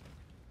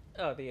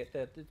 Oh, the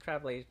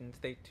travel agents,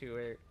 they too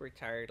are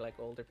retired, like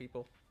older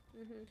people.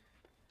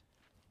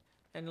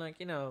 And like,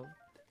 you know,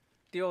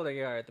 the older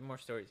you are, the more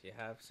stories you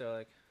have. So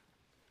like,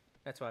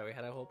 that's why we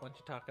had a whole bunch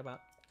to talk about.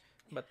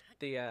 But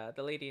the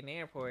lady in the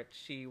airport,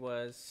 she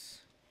was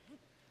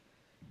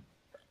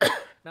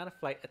not a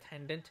flight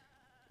attendant,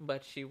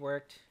 but she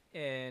worked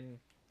in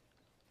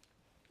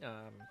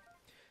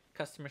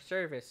customer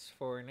service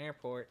for an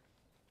airport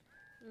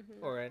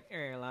or an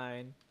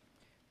airline,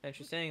 and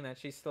she's saying that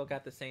she's still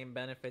got the same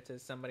benefits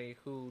as somebody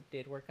who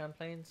did work on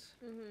planes.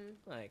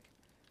 Like,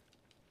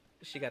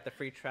 she got the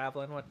free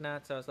travel and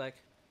whatnot. So I was like,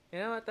 you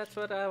know what, that's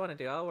what I want to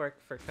do. I'll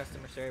work for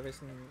customer service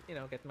and, you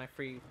know, get my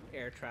free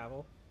air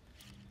travel.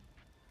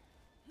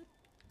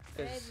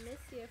 I'd miss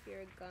you if you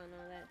were gone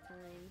all that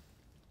time.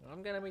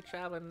 I'm gonna be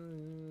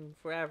traveling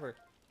forever.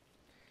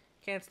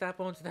 Can't stop,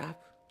 won't stop.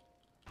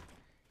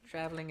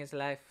 Traveling is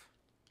life.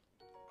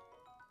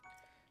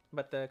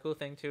 But the cool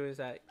thing too is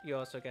that you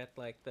also get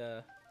like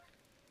the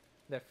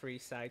free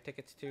side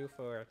tickets too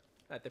for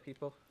other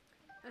people.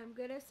 I'm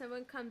good if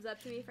someone comes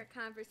up to me for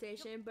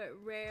conversation, but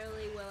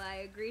rarely will I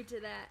agree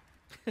to that.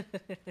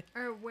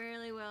 Or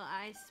rarely will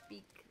I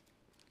speak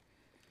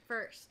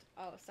first.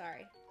 Oh,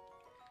 sorry.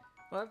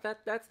 Well,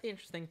 that's the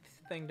interesting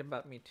thing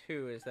about me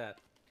too, is that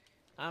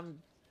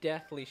I'm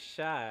deathly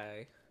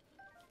shy,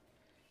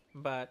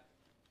 but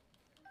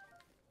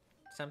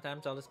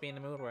sometimes I'll just be in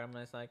the mood where I'm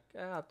just like,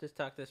 oh, I'll just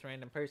talk to this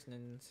random person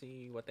and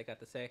see what they got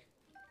to say.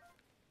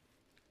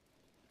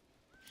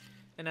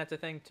 And that's the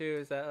thing too,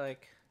 is that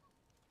like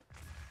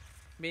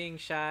being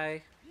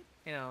shy,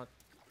 you know,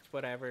 it's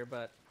whatever,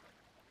 but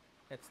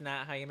it's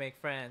not how you make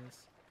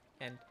friends.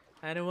 And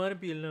I don't want to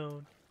be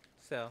alone,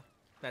 so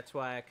that's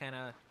why I kind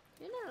of.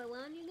 You're not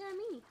alone. You got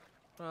me.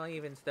 Well,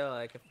 even still,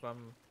 like if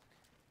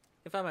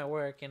I'm at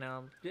work, you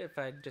know, if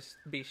I just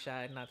be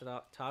shy and not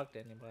to talk to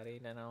anybody,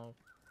 then I'll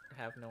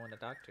have no one to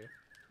talk to.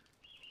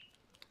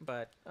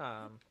 But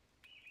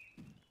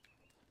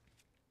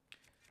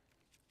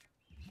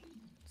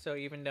so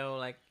even though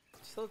like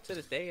still to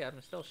this day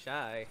I'm still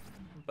shy,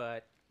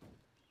 but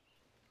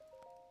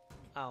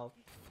I'll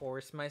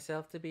force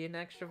myself to be an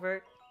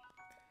extrovert.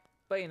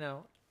 But you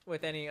know,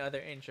 with any other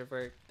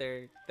introvert,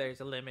 there's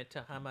a limit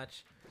to how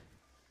much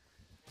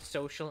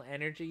social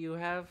energy you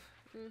have.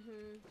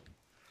 Mm-hmm.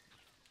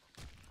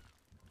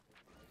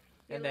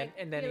 And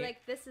then you're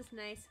like, this is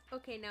nice.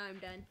 Okay, now I'm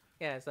done.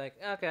 yeah, it's like,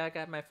 okay, I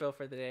got my fill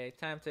for the day.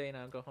 Time to, you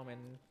know, go home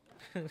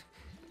and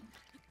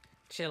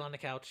chill on the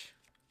couch.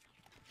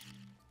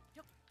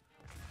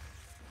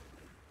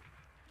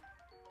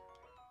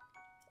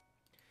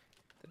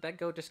 Did that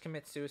goat just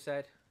commit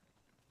suicide?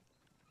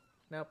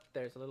 Nope,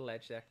 there's a little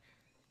edge there.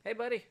 Hey,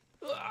 buddy!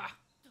 Ugh!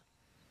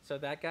 So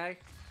that guy,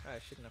 I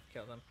shouldn't have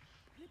killed him.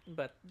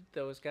 But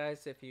those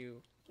guys, if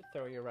you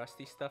throw your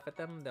rusty stuff at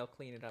them, they'll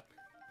clean it up.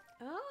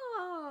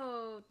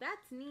 Oh,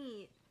 that's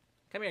neat.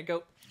 Come here,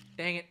 goat.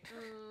 Dang it.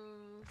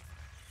 Um,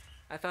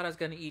 I thought I was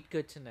gonna eat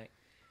good tonight.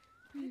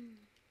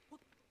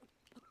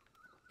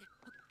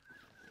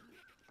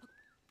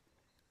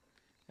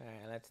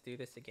 Alright, let's do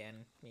this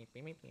again. Meep,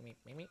 meep, meep, meep,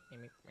 meep, meep,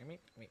 meep, meep, meep,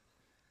 meep.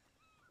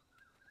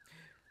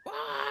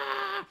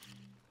 Ah!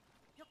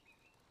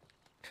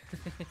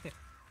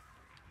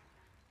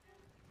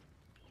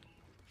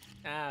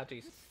 Ah,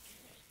 jeez.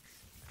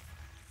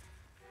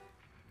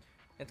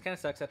 It kind of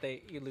sucks that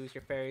you lose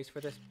your fairies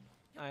for this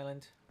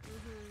island.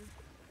 mm-hmm.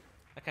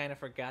 I kind of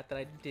forgot that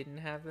I didn't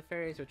have the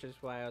fairies, which is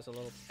why I was a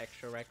little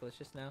extra reckless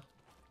just now.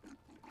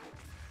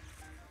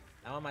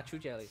 I want my true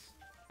jellies.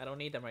 I don't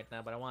need them right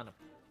now, but I want them.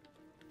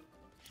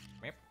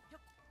 Meep.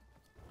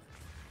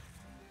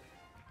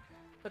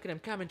 Look at him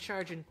coming,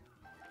 charging.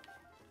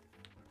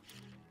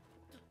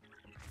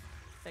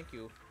 Thank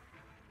you.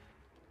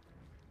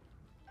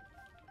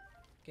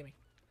 Gimme.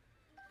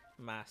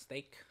 My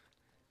steak.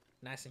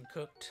 Nice and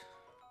cooked.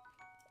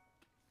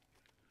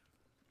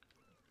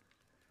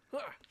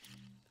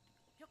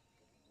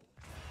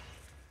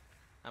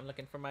 I'm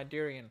looking for my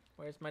durian.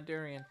 Where's my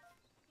durian?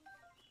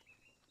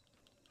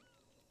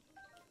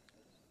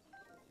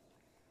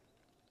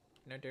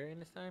 No durian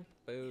this time?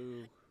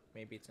 Boo.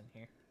 Maybe it's in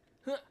here.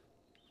 Huh.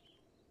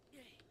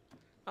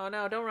 Oh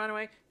no, don't run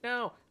away.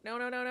 No. No,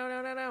 no, no, no,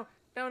 no, no, no.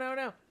 No, no,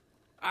 no.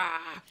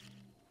 Ah!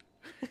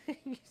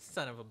 You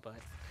son of a butt.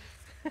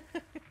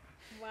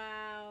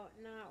 Wow,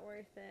 not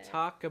worth it.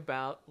 Talk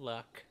about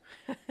luck.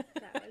 That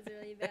was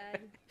really bad.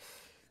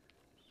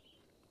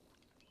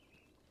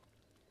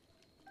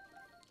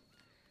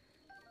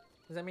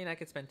 Does that mean I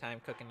could spend time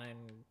cooking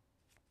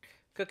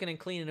and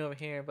cleaning over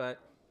here, but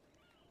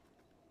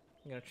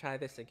I'm gonna try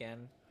this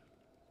again.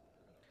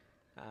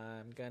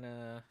 I'm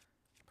gonna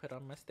put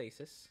on my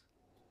stasis.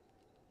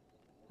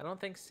 I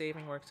don't think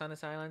saving works on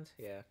this island.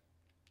 Yeah.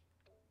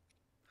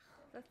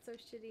 That's so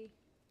shitty.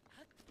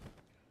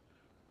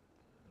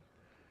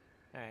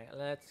 Alright,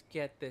 let's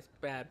get this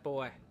bad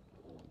boy.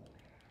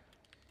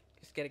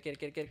 Just get it, get it,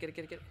 get it, get it, get it,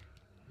 get it, get it.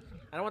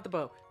 I don't want the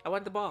bow. I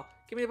want the ball.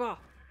 Give me the ball.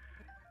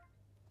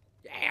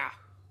 Yeah.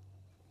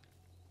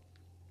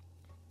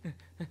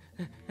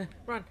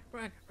 Run,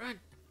 run, run.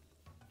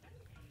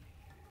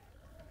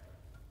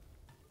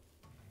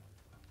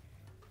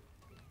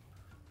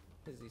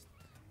 What is these?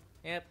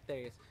 Yep, there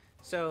he is.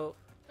 So,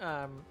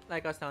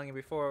 like I was telling you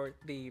before,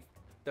 the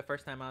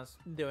first time I was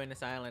doing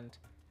this island,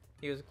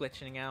 he was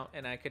glitching out,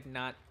 and I could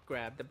not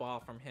grab the ball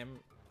from him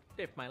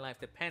if my life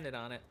depended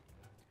on it.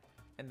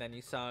 And then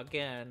you saw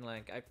again,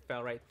 like I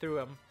fell right through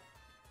him,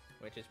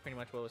 which is pretty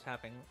much what was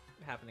happening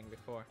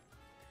before.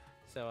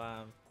 So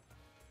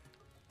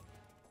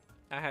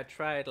I had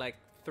tried like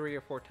 3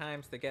 or 4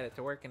 times to get it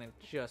to work, and it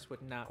just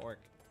would not work.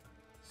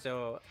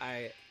 So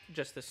I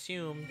just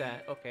assumed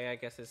that, okay, I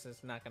guess this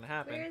is not gonna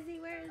happen. Where is he?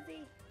 Where is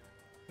he?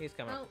 He's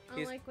coming. I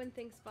don't like when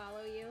things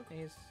follow you.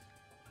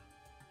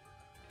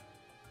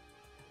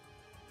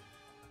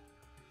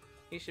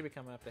 He should be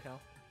coming up the hill.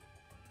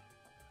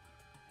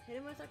 Hit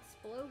him with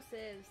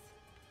explosives.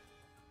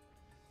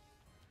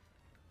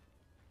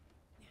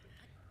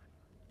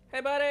 Hey,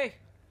 buddy!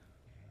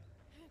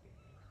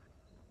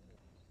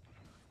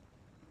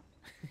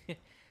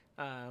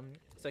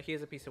 So he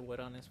has a piece of wood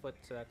on his foot,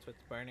 so that's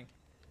what's burning.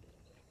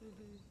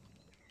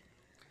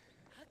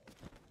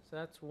 So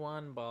that's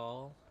one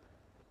ball.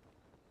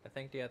 I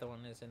think the other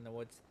one is in the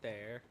woods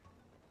there.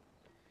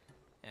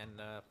 And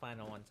the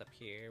final one's up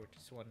here, which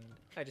is one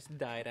I just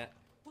died at.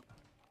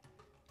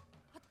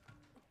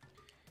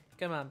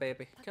 Come on,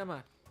 baby. Come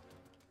on.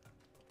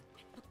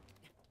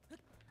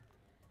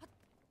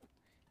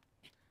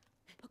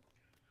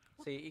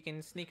 So you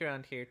can sneak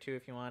around here too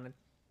if you wanted.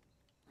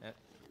 Yep.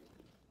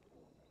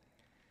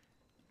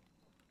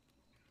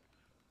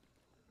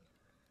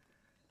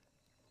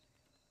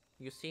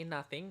 You see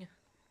nothing.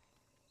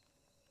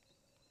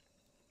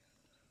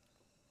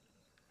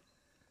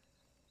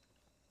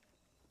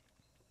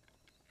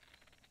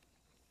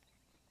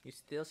 You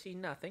still see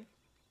nothing.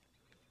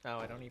 Oh,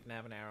 I don't even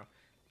have an arrow.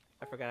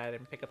 I forgot I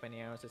didn't pick up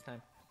any arrows this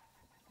time.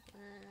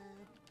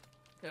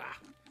 Ah.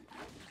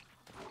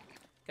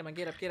 Come on,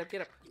 get up, get up,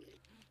 get up.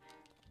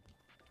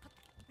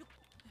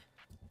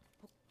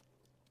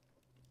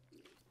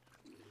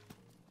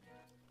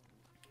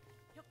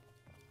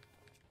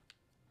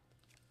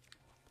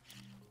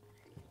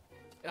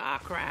 Ah,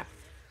 crap.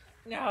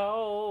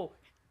 No.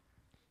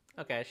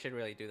 Okay, I should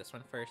really do this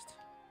one first.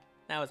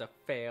 That was a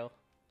fail.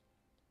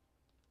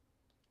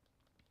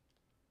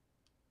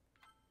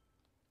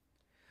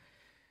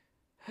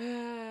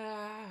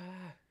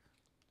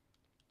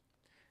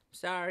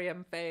 Sorry,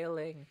 I'm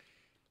failing.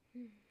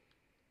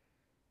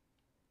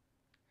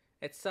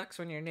 It sucks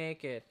when you're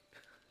naked.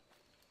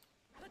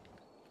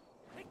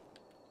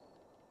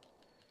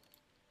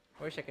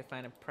 I wish I could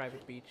find a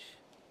private beach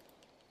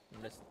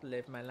and just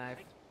live my life.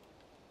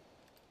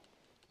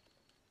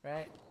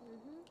 Right?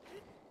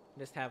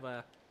 Just have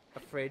a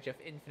fridge of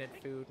infinite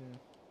food and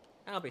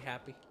I'll be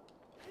happy.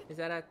 Is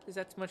that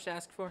too much to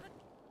ask for?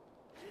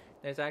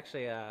 There's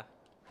actually a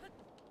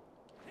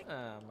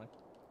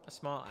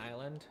small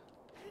island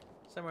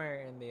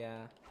somewhere in the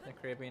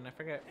Caribbean. I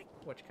forget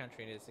which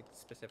country it is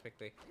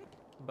specifically,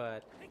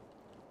 but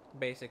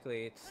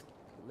basically it's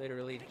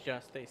literally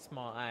just a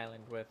small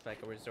island with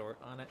like a resort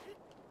on it,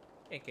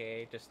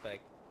 aka just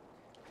like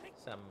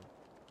some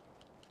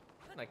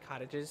like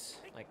cottages,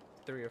 like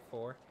 3 or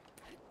 4.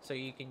 So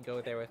you can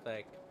go there with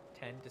like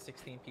 10 to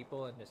 16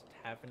 people and just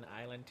have an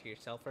island to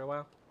yourself for a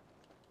while.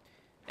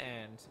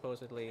 And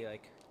supposedly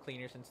like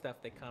cleaners and stuff,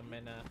 they come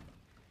and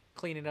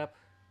clean it up.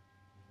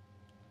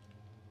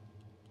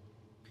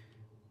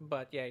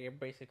 But yeah, you're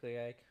basically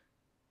like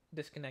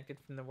disconnected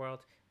from the world,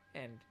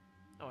 and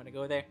I want to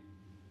go there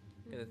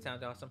because it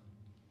sounds awesome.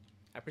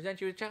 I present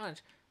you a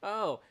challenge.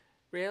 Oh,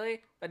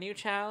 really? A new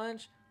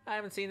challenge? I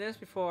haven't seen this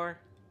before.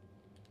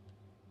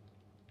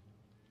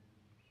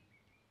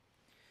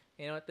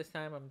 You know what, this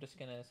time I'm just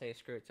gonna say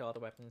screw it to all the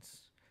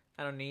weapons.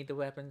 I don't need the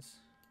weapons.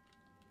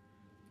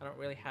 I don't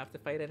really have to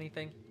fight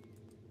anything.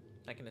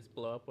 I can just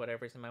blow up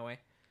whatever's in my way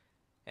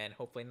and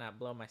hopefully not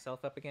blow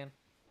myself up again.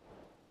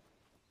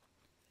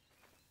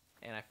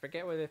 And I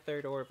forget where the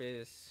third orb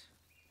is.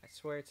 I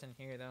swear it's in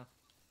here though.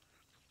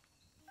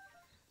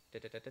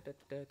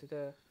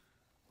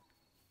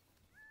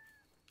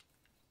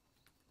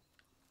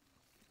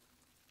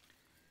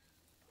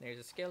 There's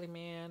a skelly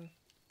man.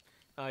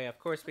 Oh yeah, of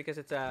course, because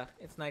it's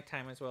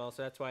nighttime as well,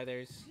 so that's why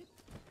there's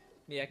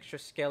the extra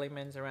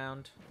skelly-mans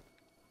around.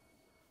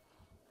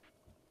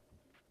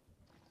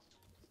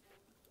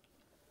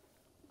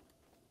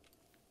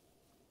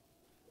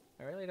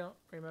 I really don't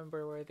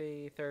remember where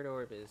the third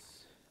orb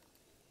is.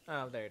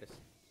 Oh, there it is.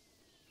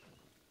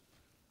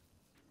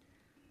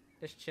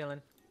 Just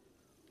chilling.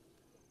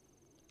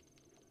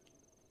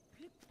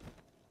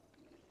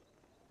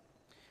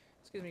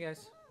 Excuse me,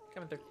 guys.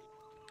 Coming through.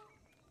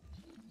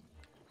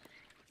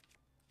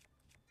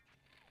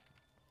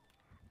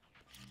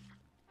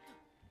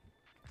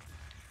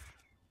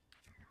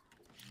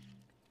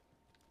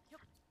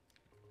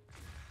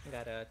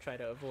 Gotta try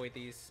to avoid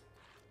these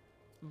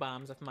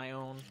bombs of my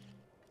own.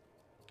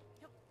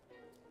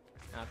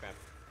 Oh crap.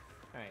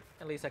 Alright,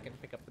 at least I can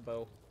pick up the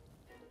bow.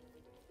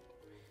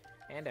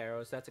 And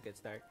arrows, that's a good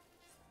start.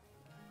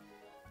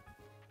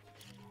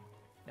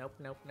 Nope,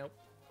 nope, nope.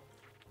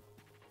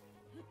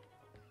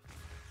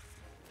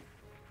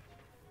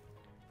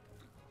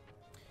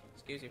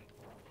 Excuse you.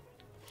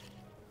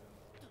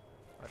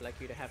 I'd like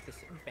you to have this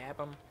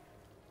babum.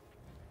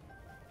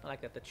 I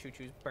like that the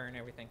choo-choos burn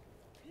everything.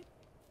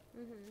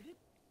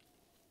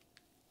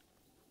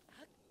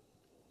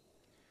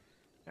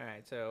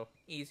 Alright, so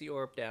easy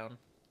orb down.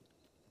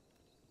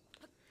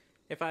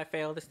 If I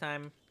fail this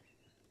time,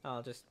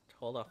 I'll just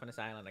hold off on this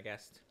island, I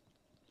guess.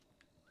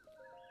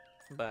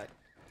 But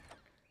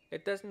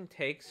it doesn't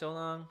take so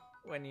long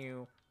when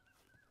you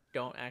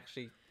don't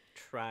actually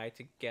try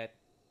to get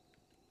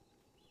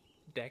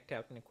decked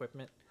out in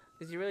equipment.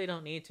 Because you really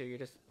don't need to. You're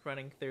just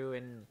running through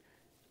and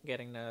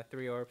getting the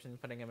 3 orbs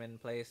and putting them in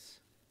place.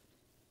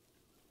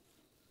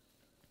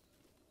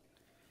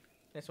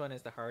 This one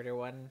is the harder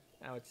one,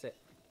 I would say.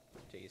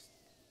 Jeez.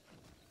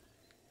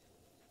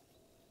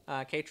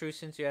 K-True,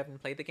 since you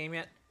haven't played the game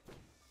yet,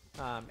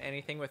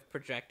 anything with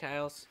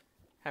projectiles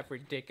have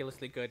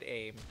ridiculously good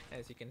aim,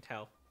 as you can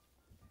tell.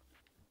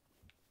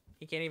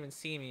 He can't even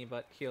see me,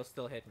 but he'll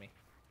still hit me.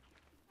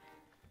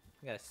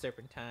 I got a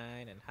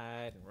serpentine and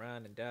hide and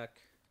run and duck.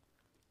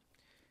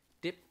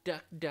 Dip,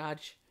 duck,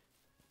 dodge.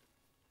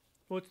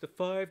 What's the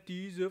 5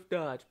 Ds of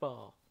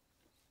dodgeball?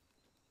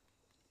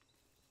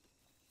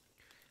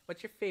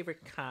 What's your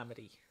favorite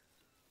comedy?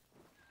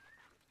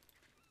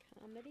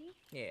 Comedy?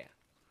 Yeah.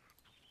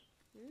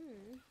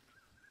 Hmm.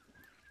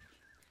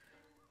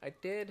 I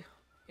did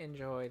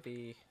enjoy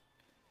the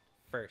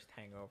first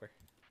Hangover.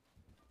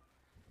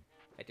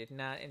 I did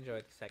not enjoy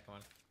the second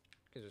one,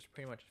 because it was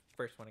pretty much the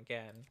first one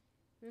again.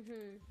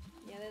 Mhm.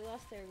 Yeah, they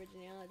lost their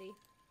originality.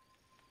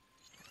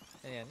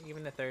 And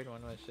even the third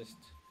one was just...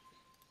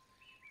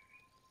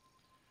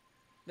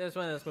 That was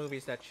one of those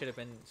movies that should have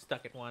been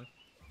stuck at one.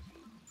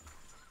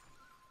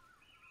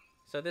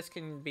 So this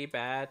can be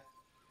bad,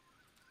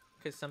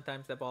 because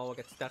sometimes the ball will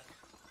get stuck.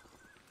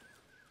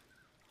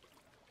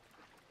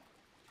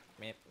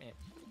 Meh, meh.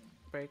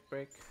 Break,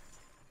 break.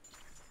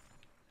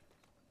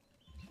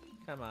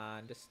 Come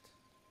on, just...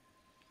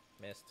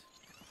 Missed.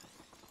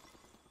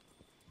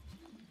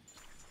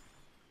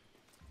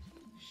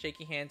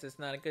 Shaky hands is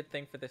not a good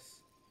thing for this.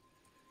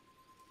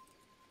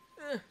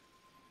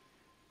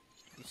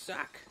 You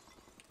suck.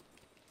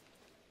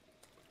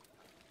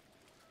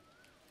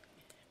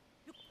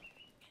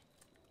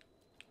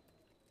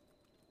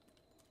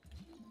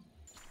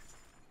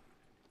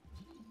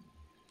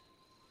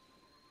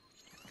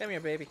 Come here,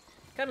 baby.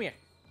 Come here.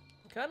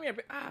 Come here,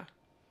 ah!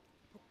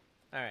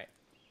 Alright.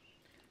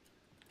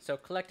 So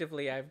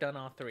collectively, I've done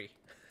all 3.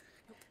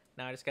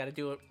 Now I just gotta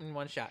do it in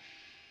one shot.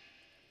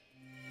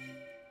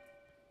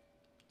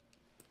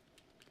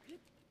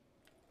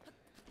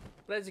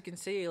 But as you can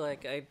see,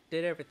 like, I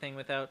did everything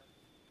without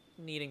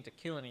needing to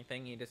kill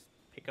anything. You just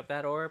pick up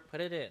that ore,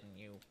 put it in.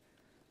 You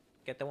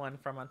get the one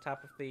from on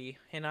top of the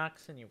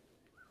hinox, and you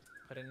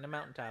put it in the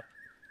mountaintop.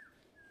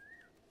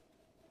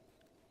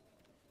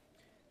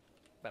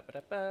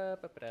 Ba-ba-da-ba,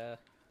 ba-ba-da.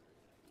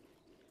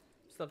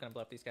 Still gonna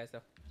blow up these guys,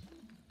 though.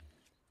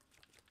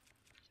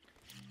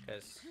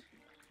 Because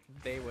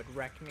they would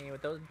wreck me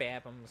with those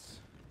babums.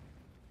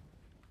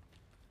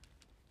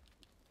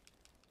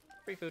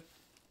 Free food.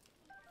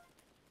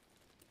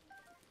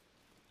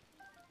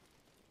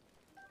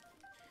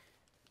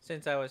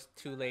 Since I was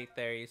too late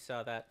there, you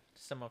saw that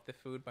some of the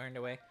food burned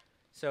away.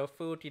 So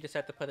food, you just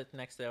have to put it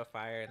next to a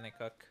fire and they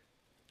cook.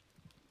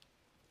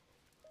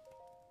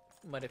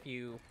 But if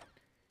you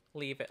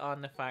leave it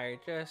on the fire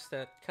just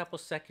a couple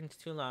seconds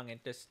too long,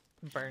 it just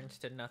burns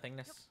to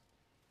nothingness.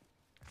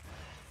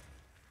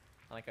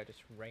 I like how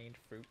just rained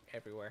fruit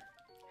everywhere.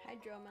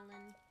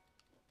 Hydromelon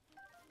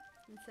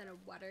instead of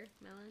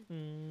watermelon.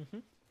 Mm-hmm.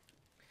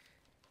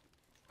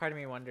 Part of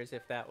me wonders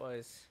if that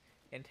was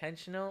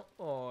intentional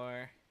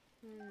or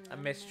a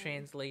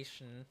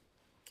mistranslation.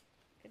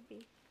 Could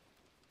be.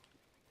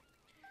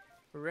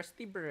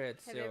 Rusty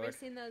bread sword. Have you ever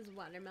seen those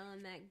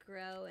watermelon that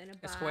grow in a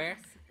box? A square?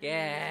 And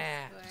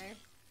Yeah. square?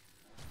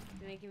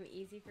 To make them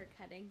easy for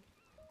cutting.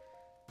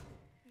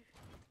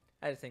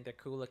 I just think they're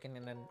cool looking,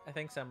 and then I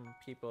think some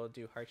people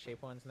do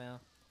heart-shaped ones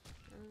now.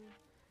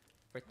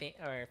 I was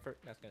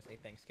gonna say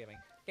Thanksgiving.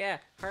 Yeah,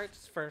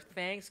 hearts for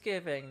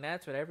Thanksgiving.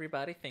 That's what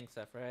everybody thinks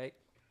of, right?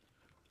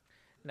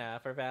 Nah,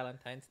 for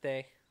Valentine's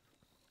Day.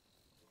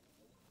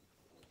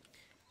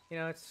 You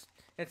know,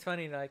 it's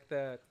funny, like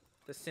the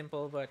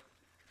simple but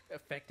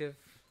effective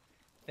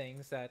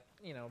things that,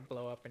 you know,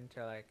 blow up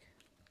into like,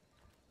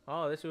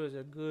 oh, this was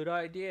a good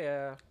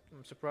idea.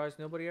 I'm surprised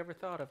nobody ever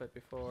thought of it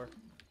before.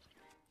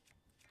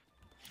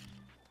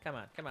 Come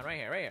on, right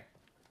here, right here.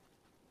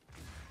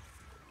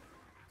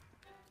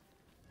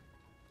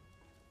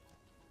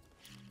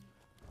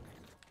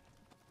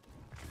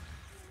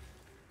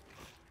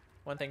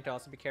 One thing to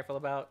also be careful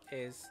about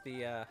is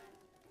the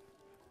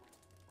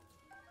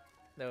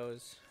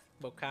those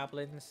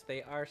bokoblins.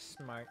 They are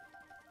smart,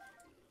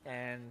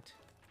 and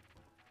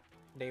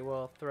they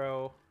will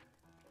throw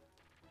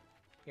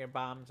your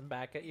bombs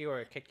back at you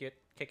or kick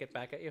it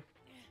back at you.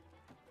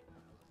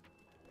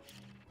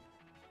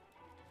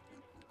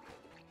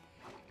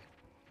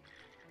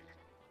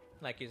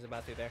 Like he's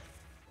about to there.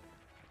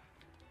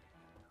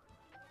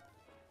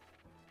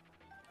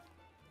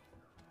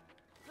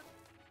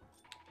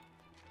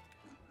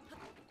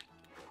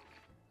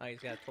 Oh, he's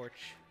got a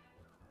torch.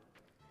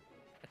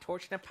 A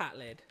torch and a pot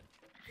lid.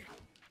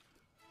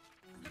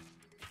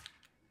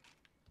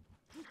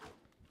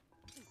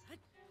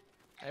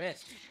 I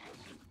missed.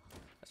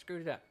 I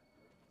screwed it up.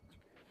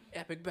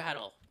 Epic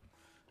battle.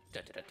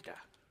 Da da da da da.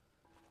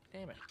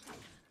 Damn it.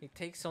 He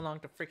takes so long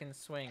to freaking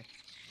swing.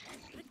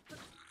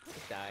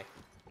 Just die.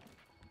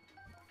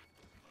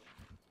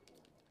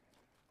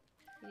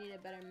 You need a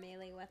better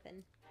melee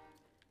weapon.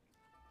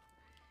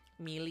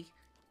 Mealy.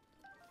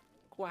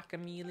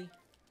 Guacamole.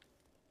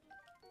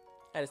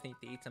 I just need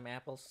to eat some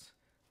apples.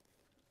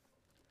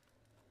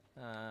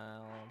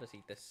 I'll just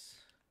eat this.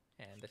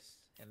 And this.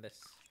 And this.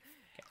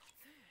 Okay.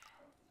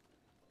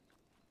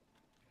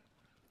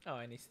 Oh,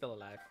 and he's still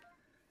alive.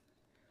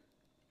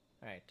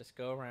 Alright, just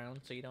go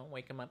around so you don't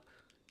wake him up.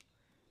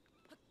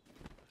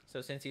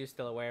 So since he was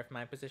still aware of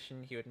my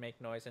position, he would make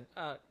noise and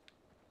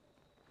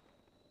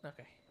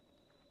okay.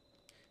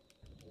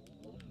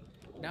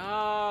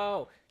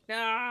 No!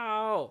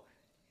 No!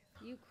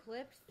 You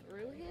clipped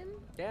through him?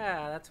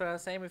 Yeah, that's what I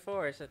was saying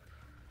before. I said,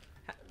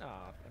 oh,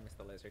 I missed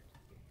the lizard.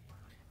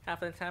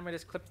 Half of the time I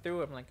just clipped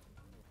through him like,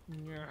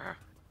 "Nyah."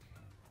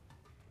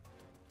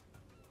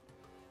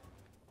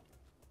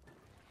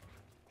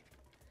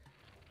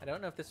 I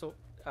don't know if this will.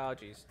 Oh,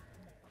 jeez.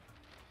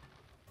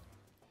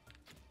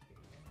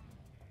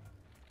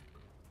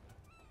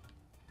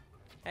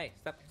 Hey,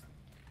 stop.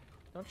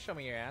 Don't show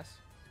me your ass.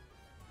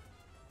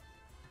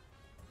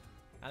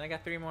 And I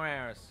got 3 more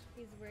arrows.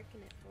 He's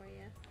working it for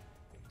you.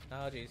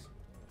 Oh, jeez.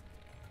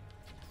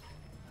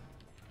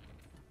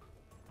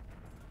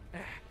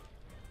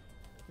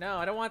 No,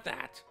 I don't want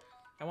that.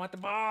 I want the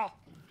ball.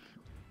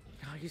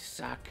 Oh, you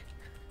suck.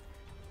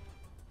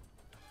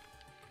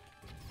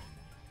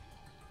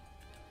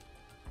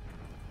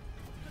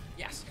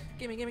 Yes.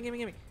 Gimme, gimme, gimme,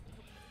 gimme.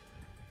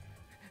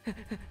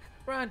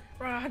 Run,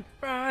 run,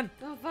 run.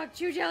 Oh fuck,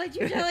 chew jelly,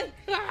 chew jelly.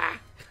 Ah!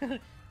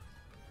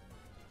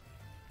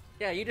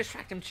 Yeah, you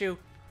distract him, Chew.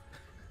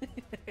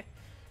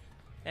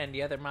 And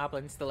the other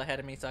moblin's still ahead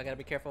of me, so I gotta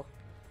be careful.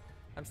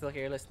 I'm still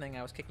here listening.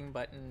 I was kicking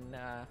butt in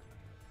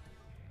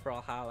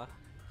Brawlhalla.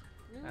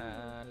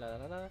 La,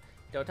 la, la.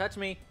 Don't touch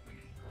me.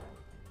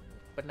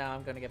 But now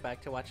I'm gonna get back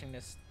to watching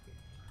this.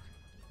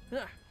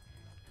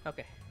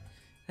 Okay.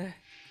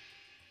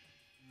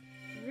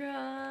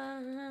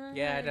 Run.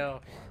 Yeah, I know.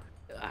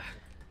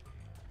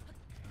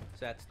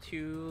 So that's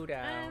 2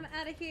 down. I'm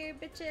out of here,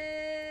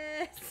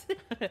 bitches.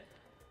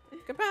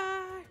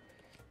 Goodbye.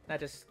 That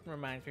just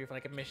reminds me of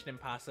like a Mission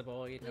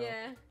Impossible, you know.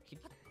 Yeah.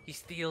 He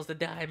steals the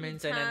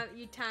diamonds You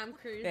and Tom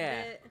Cruise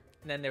then it.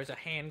 and then there's a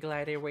hand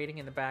glider waiting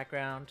in the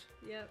background.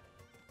 Yep.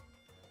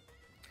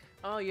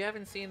 Oh, you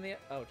haven't seen the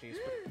jeez,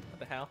 what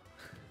the hell?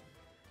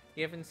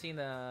 You haven't seen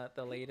the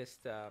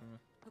latest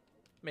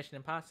Mission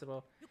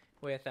Impossible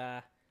with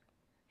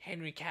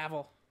Henry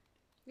Cavill.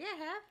 Yeah,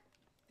 I have.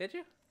 Did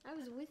you? I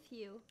was with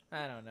you.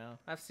 I don't know.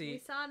 I've seen. We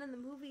saw it in the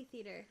movie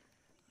theater.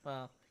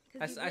 Well,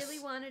 Because you really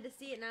wanted to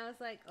see it, and I was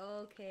like,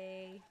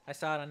 okay. I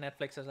saw it on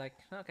Netflix. I was like,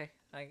 okay,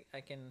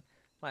 I can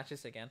watch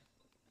this again.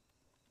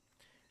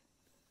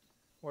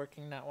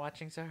 Working, not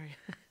watching. Sorry.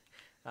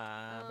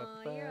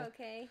 Oh, you're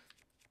okay.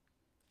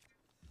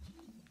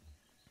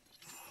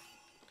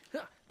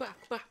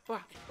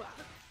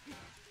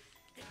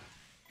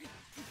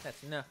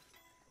 That's enough.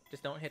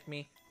 Just don't hit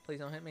me. Please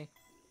don't hit me.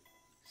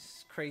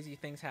 Crazy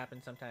things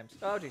happen sometimes.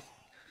 Oh, jeez.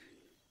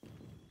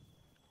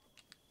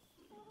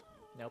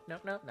 Nope,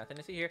 nope, nope. Nothing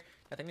to see here.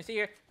 Nothing to see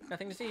here.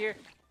 Nothing to see here.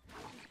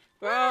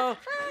 Whoa!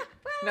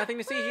 Nothing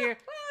to see here.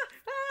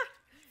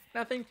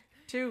 Nothing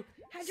to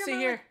see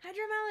here.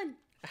 Hydromelon.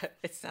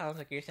 It sounds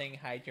like you're saying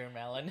hide your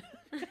melon.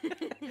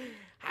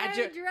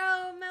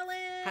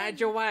 Hydromelon. Hide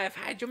your wife.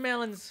 Hide your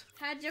melons.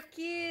 Hide your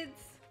kids.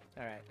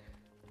 Alright.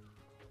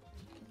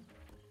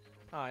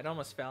 Oh, it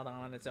almost fell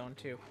down on its own,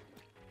 too.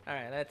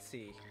 Alright, let's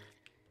see.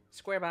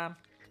 Square bomb.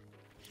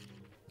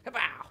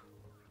 Kapow!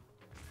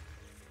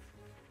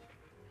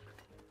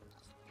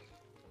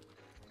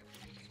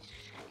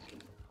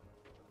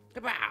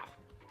 Kapow!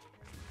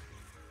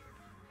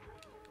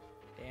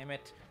 Damn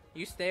it.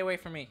 You stay away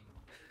from me.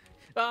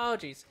 Oh,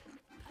 jeez.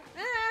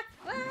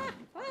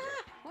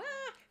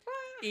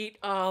 Eat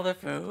all the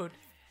food.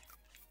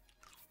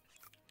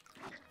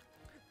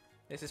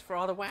 This is for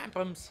all the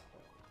wampums.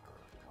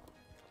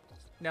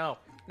 No,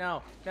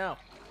 no, no,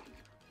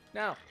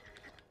 no.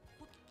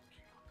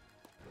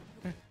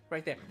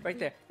 Right there, right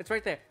there. It's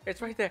right there.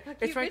 It's right there.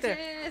 It's right there.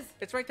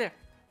 It's right there.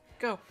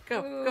 Go,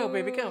 go, go,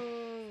 baby, go.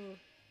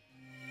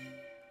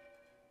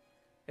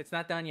 It's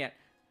not done yet.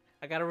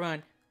 I gotta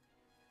run.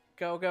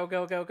 Go, go,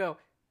 go, go, go.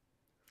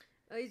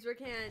 Oh, he's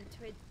working on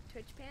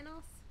Twitch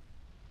panels?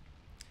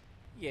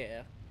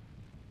 Yeah.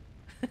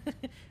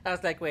 I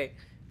was like, wait,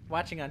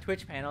 watching on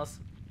Twitch panels?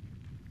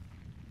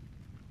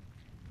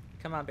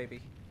 Come on, baby.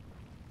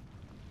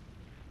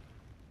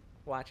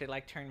 Watch it,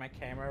 like, turn my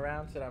camera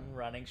around so that I'm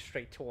running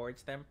straight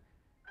towards them.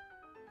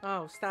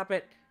 Oh, stop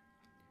it.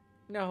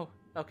 No.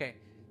 Okay.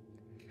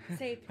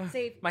 Save,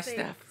 save, my save,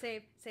 stuff.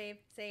 Save, save,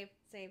 save,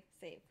 save,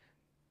 save.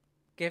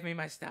 Give me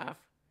my stuff.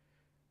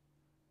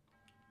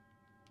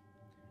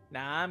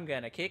 Now I'm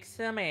gonna kick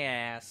some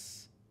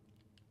ass.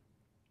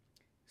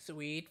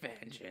 Sweet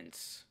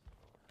vengeance.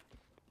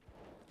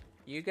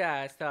 You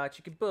guys thought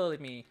you could bully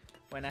me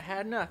when I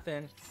had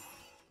nothing.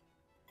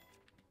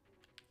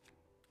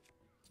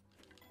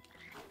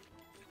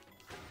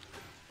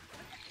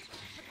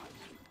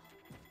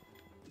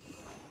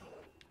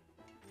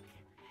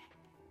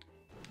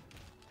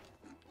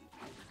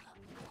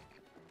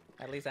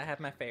 At least I have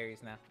my fairies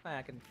now.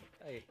 I can.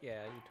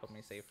 Yeah, you told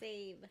me to save.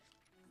 Save.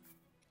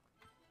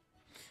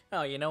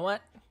 Oh, you know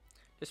what?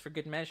 Just for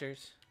good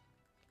measures.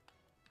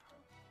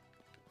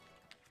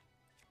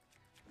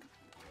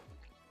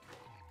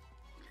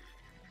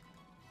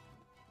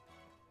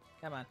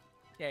 Come on.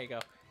 There you go.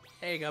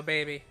 There you go,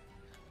 baby.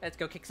 Let's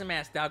go kick some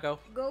ass, doggo.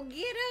 Go get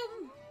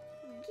him!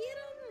 Get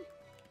him!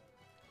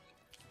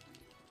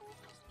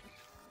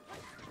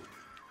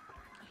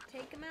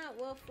 out,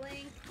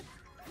 Wolfling.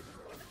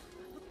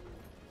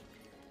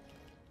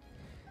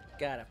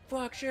 Gotta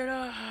fuck shit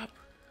up.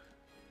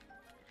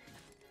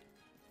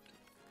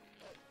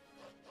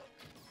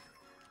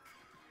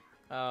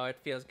 Oh, it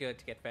feels good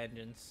to get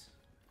vengeance.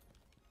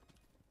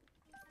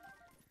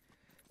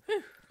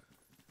 Whew.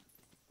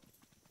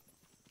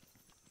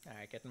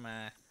 Alright, getting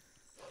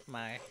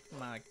my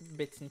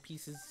bits and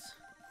pieces.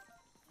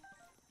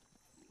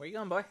 Where you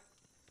going, boy?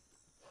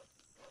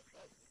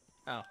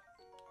 Oh.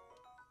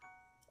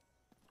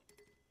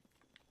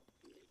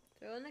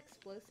 Throw an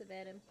explosive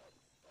at him.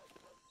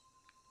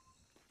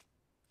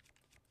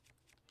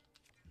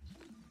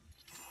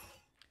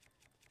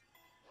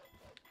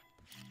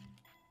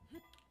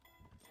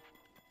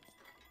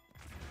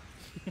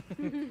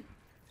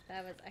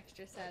 That was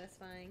extra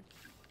satisfying.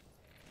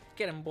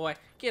 Get him, boy.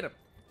 Get him.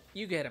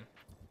 You get him.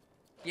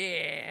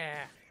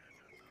 Yeah.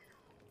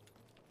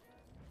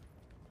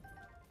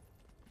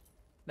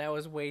 That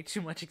was way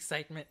too much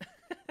excitement.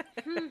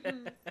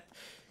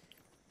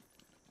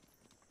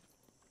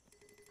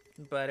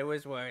 But it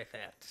was worth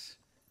it.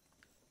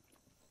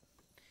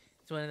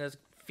 It's one of those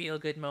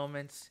feel-good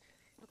moments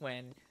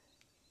when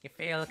you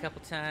fail a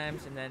couple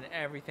times and then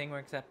everything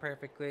works out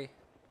perfectly.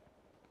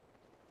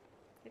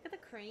 Look at the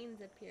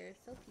cranes up here.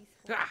 So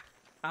peaceful. Ah!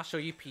 I'll show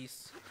you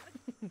peace.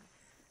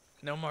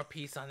 No more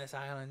peace on this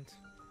island.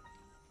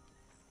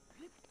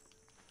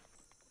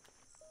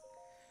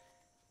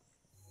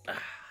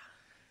 Ah.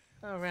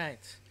 All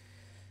right.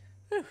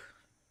 Whew.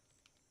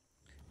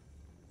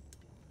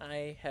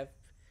 I have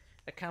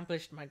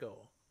accomplished my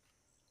goal.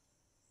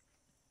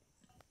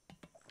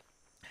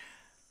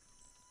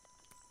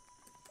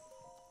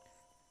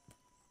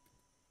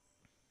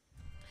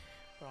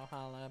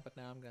 Brawlhalla, but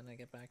now I'm gonna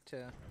get back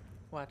to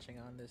watching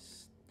on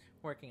this,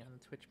 working on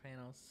the Twitch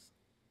panels.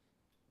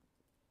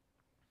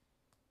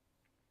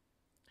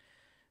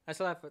 I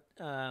still have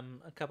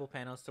a couple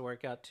panels to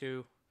work out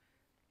too.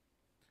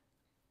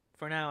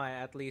 For now, I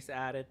at least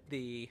added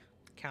the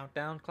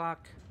countdown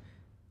clock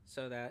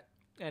so that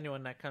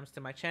anyone that comes to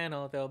my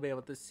channel, they'll be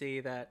able to see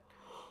that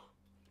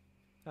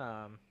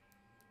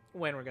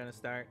when we're gonna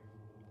start,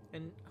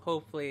 and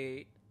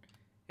hopefully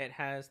it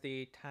has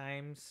the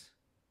times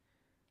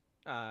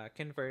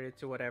converted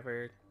to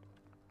whatever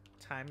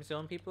time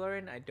zone people are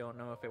in. I don't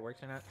know if it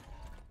works or not,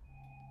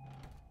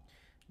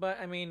 but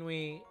I mean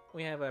we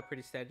have a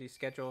pretty steady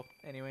schedule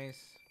anyways.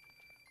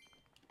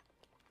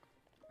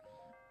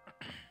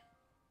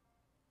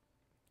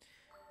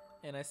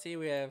 And I see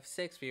we have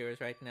 6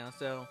 viewers right now,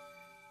 so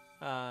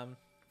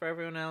for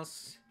everyone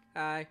else,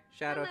 hi,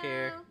 Shadow. Hello,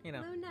 here, you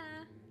know,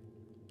 Luna.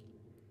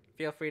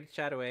 feel free to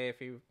chat away if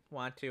you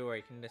want to, or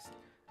you can just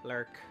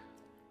lurk.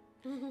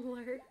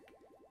 Lurk.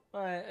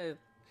 Well,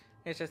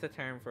 it's just a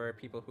term for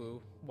people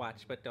who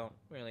watch but don't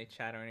really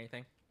chat or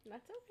anything.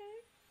 That's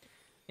okay.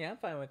 Yeah, I'm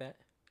fine with it.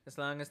 As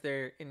long as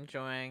they're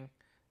enjoying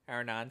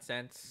our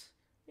nonsense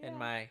and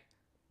my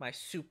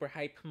super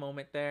hype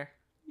moment there.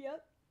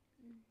 Yep.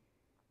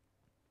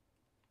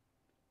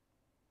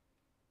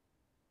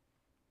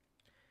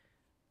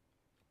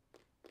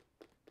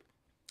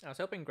 I was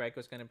hoping Greg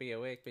was going to be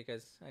awake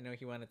because I know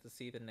he wanted to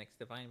see the next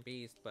Divine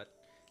Beast, but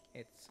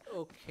it's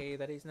okay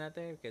that he's not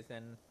there because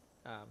then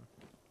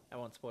I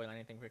won't spoil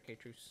anything for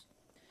K-Truce.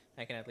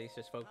 I can at least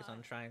just focus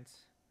on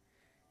shrines.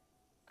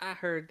 I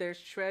heard there's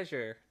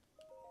treasure.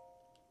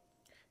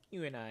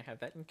 You and I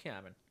have that in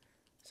common.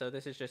 So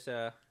this is just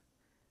a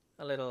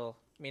little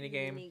mini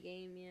game. Mini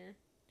game, yeah.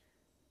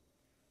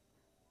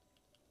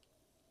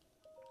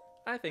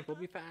 I think we'll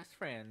be fast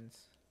friends.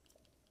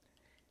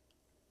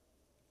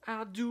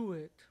 I'll do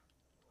it.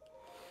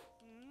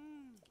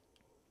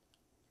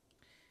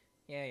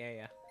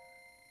 Yeah.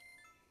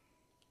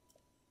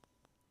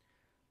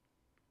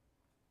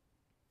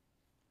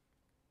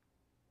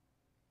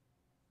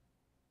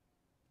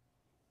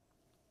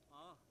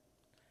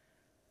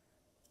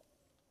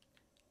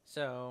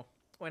 So,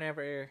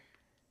 whenever,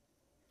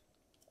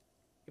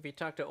 if you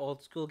talk to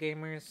old school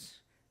gamers,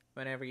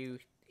 whenever you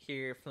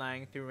hear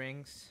flying through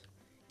rings,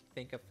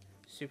 think of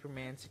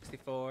Superman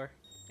 64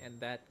 and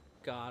that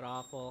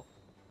god-awful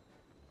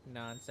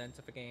nonsense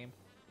of a game.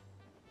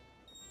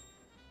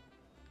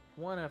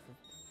 One of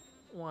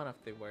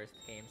the worst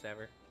games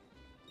ever.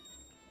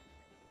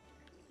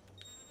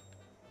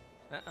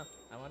 Uh-oh,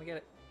 I want to get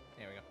it.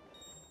 There we go.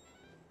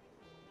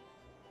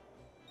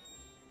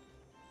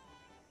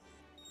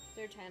 Is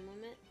there a time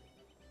limit?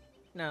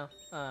 No,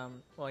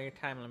 well, your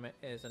time limit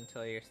is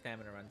until your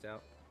stamina runs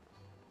out.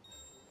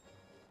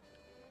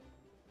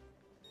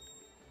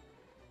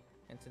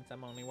 And since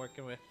I'm only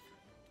working with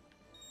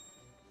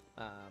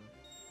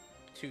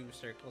 2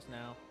 circles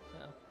now,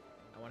 well,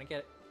 I want to get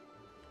it.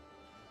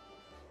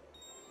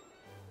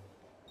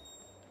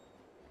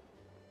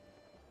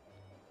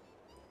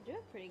 You're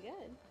doing pretty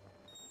good.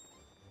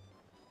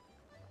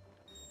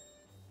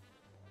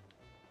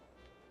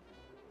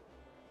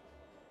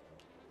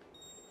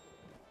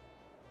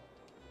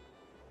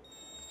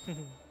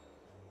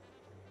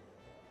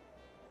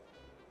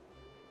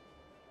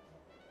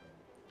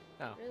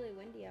 Oh, Really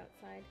windy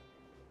outside.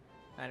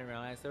 I didn't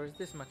realize there was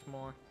this much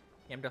more.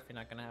 Yeah, I'm definitely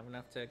not gonna have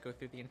enough to go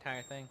through the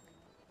entire thing.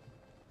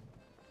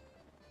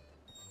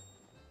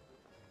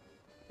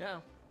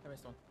 Oh, I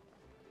missed one.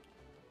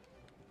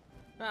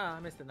 Oh, I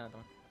missed another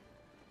one.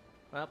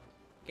 Well,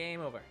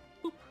 game over.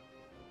 Boop.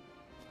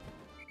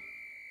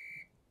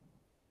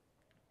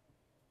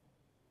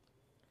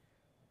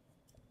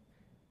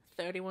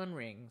 "31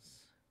 rings.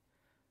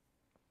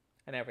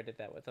 I never did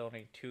that with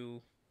only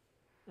 2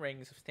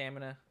 rings of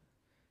stamina.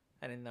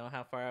 I didn't know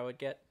how far I would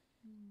get.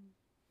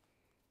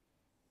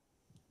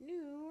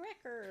 New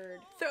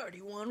record.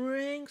 31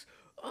 rings?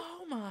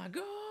 Oh my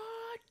god!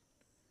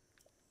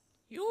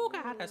 You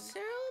got a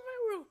silver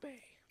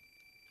rupee.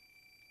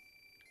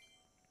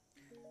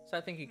 So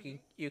I think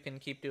you can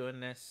keep doing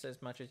this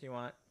as much as you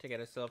want to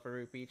get a silver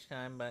rupee each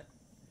time, but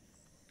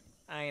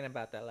I ain't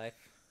about that life.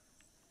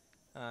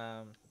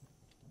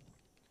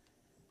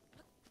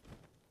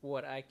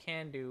 What I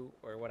can do,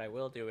 or what I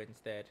will do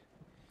instead,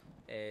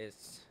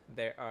 is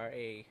there are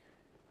a...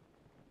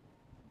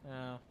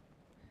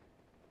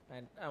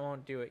 I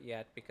won't do it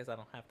yet because I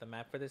don't have the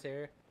map for this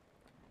area.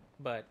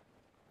 But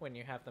when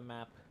you have the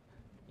map,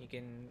 you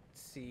can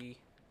see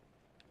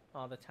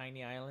all the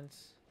tiny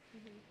islands.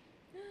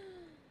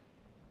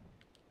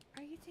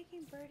 Are you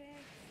taking bird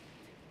eggs?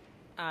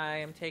 I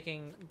am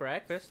taking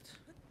breakfast.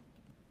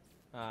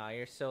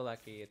 You're so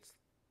lucky it's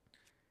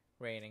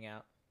raining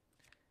out.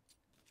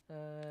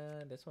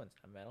 This one's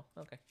not metal.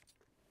 Okay.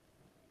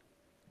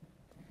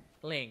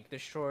 Link,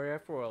 destroyer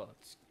of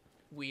worlds,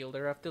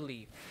 wielder of the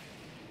leaf.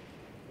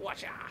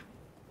 Watcha!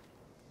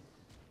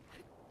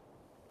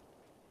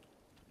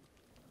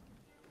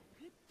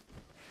 I'm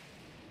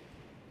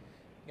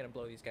gonna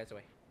blow these guys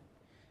away.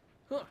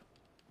 Huh.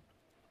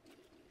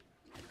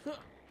 Huh.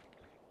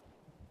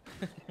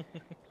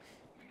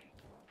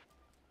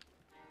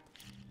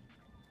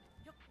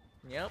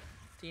 Yep,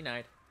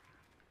 denied.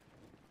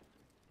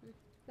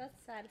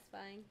 That's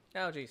satisfying.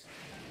 Oh, jeez.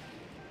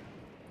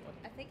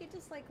 I think it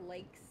just like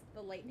likes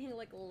the lightning,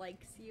 like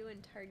likes you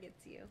and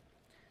targets you.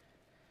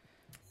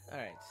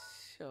 Alright,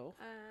 so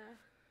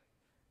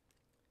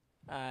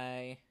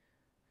I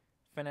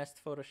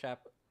finessed Photoshop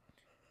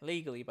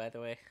legally, by the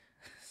way,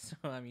 so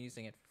I'm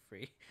using it for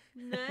free.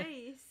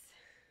 Nice.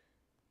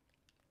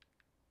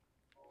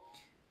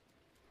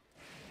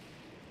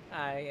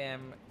 I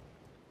am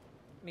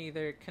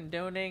neither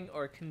condoning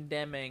or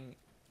condemning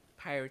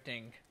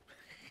pirating.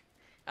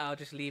 I'll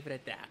just leave it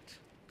at that.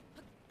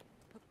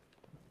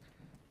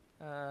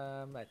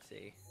 Let's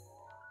see.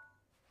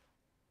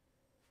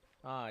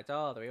 Oh, it's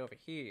all the way over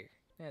here.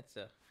 That's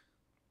a...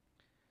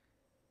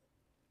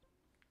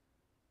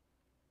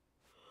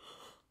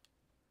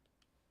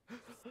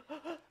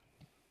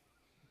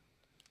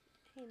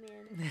 Hey,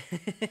 man.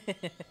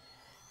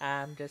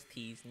 I'm just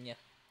teasing you.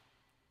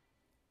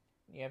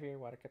 You have your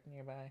water cup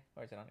nearby?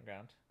 Or is it on the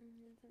ground?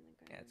 It's on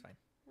the ground. Yeah, it's fine.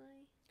 Why?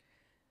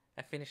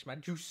 I finished my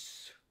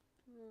juice.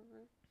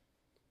 Aww.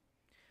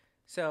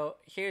 So,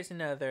 here's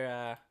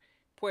another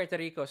Puerto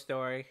Rico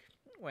story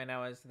when I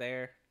was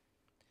there.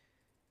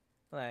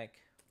 Like,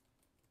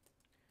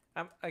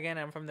 I'm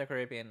from the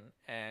Caribbean,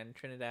 and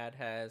Trinidad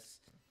has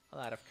a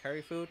lot of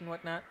curry food and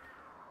whatnot.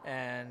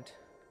 And,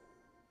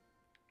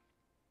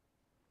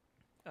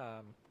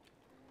 I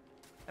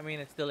mean,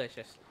 it's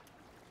delicious.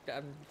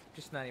 I'm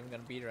just not even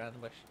going to beat around the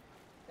bush.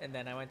 And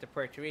then I went to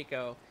Puerto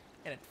Rico,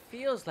 and it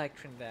feels like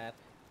Trinidad.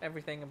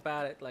 Everything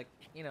about it, like,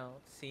 you know,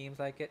 seems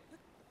like it.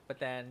 But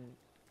then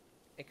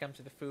it comes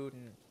to the food,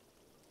 and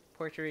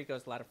Puerto Rico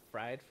is a lot of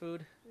fried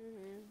food.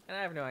 And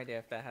I have no idea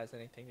if that has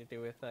anything to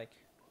do with, like,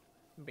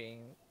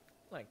 being,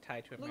 like,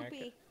 tied to America.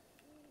 Loopy.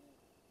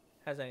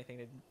 Has anything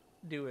to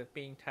do with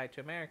being tied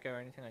to America or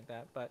anything like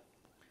that. But,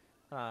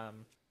 I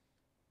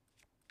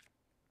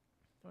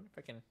wonder if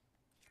I can...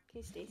 Can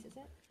you stasis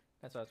it?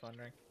 That's what I was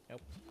wondering.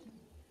 Nope.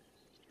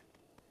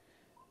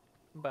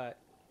 But,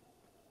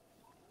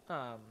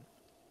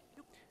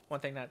 one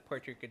thing that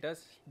Puerto Rico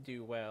does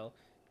do well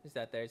is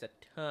that there's a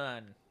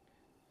ton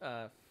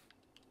of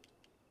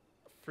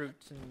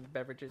fruits and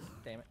beverages.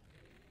 Damn it.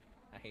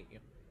 I hate you.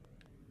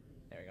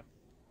 There we go.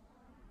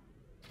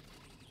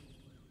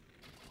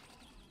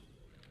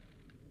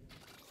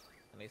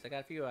 At least I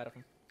got a few out of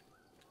them.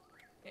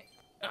 Yeah.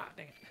 Ah,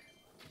 dang it.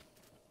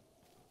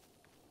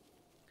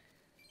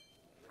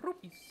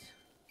 Rupees.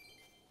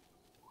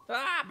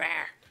 Ah,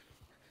 bear!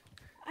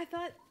 I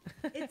thought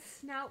its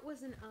snout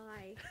was an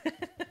eye.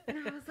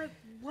 And I was like,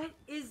 what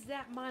is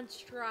that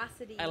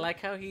monstrosity? I like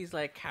how he's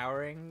like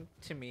cowering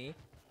to me.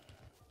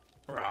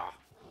 Raw.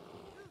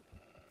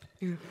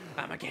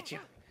 I'ma get you.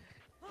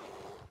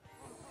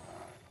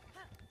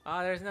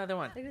 Oh, there's another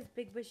one. Look at his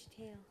big bushy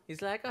tail.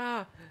 He's like,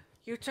 ah, oh,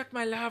 you took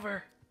my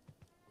lover.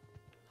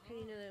 How do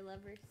you know they're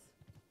lovers?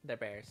 They're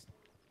bears.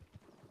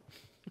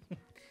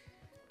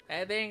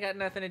 They ain't got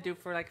nothing to do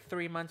for like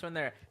 3 months when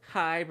they're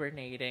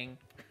hibernating.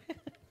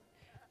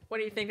 What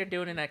do you think they're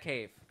doing in that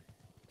cave?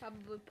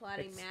 Probably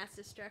plotting mass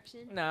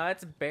destruction. No,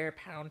 it's Bear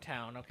Pound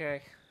Town,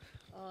 okay?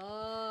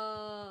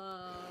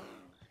 Oh,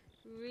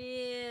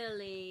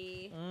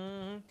 really?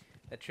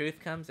 The truth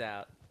comes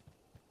out.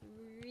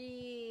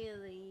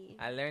 Really?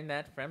 I learned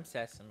that from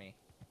Sesame.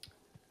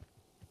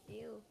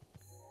 Ew.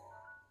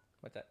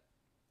 What's that?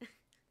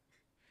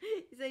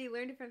 You said you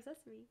learned it from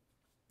Sesame.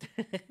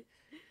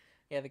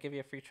 Yeah, they give you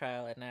a free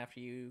trial, and after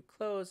you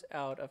close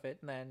out of it,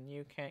 then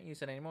you can't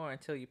use it anymore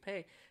until you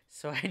pay.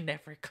 So I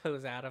never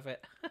close out of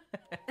it.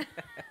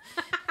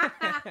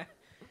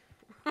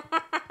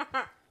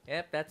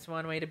 Yep, that's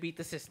one way to beat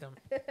the system.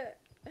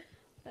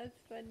 That's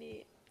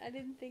funny. I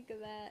didn't think of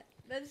that.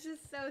 That's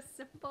just so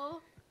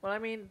simple. Well, I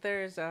mean,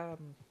 there's I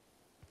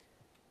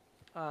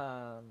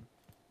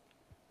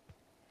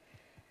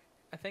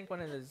think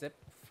one of the zip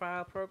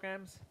file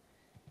programs,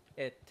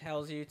 it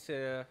tells you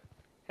to,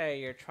 hey,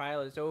 your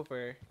trial is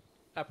over,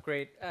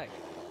 upgrade. Are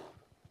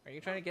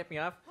you trying to get me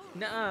off?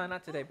 Nuh-uh,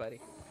 not today,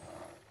 buddy.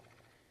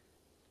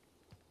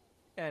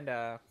 And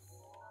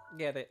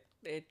yeah,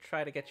 they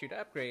try to get you to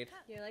upgrade,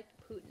 You're like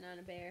Putin on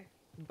a bear.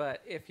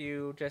 but if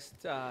you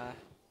just Here,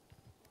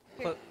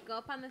 go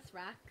up on this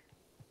rack.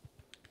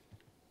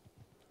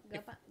 Go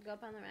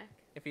up on the rack.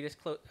 if you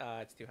just close,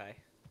 it's too high.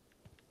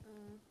 I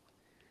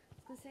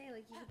was gonna say,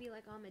 like, you could be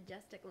like all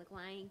majestic, like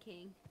Lion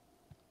King.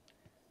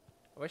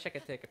 I wish I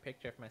could take a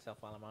picture of myself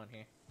while I'm on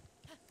here.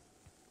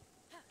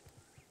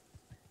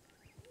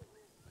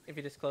 If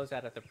you just close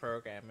out of the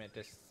program, it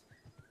just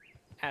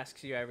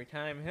asks you every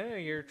time,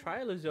 hey, your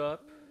trial is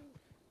up.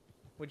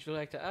 Would you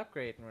like to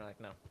upgrade? And we're like,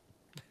 no.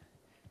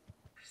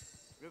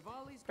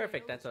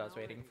 Perfect, that's what I was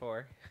waiting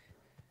for.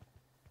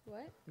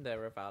 What? The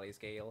Rivali's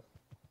Gale.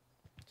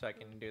 So I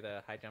can do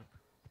the high jump.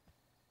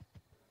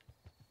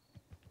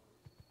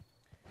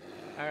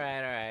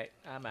 Alright,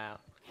 I'm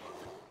out.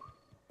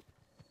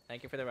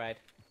 Thank you for the ride.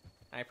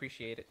 I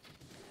appreciate it.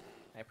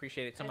 I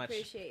appreciate it so much. I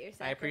appreciate your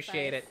sacrifice. I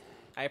appreciate it.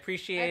 I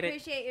appreciate it. I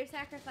appreciate your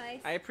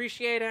sacrifice. I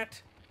appreciate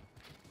it.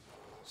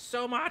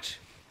 So much.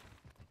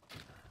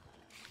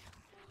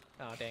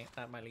 Oh, dang.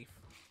 Not my leaf.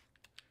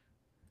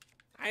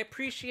 I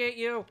appreciate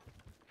you.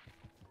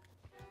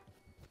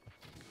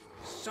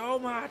 So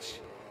much.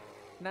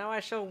 Now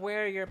I shall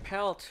wear your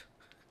pelt.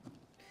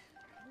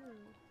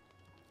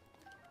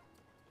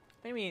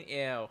 What do you mean,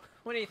 ew?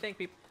 What do you think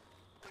people...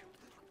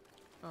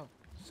 Oh,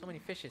 so many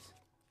fishes.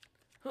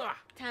 Huh.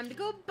 Time to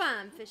go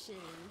bomb fishing.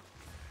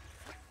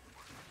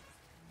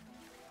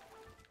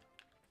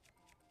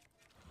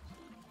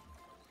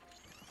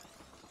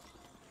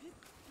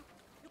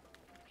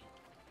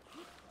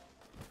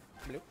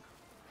 Bloop.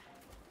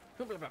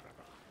 Blah, blah, blah, blah.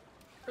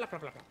 Blah, blah,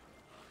 blah, blah.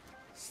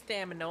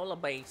 Staminola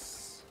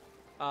base.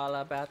 All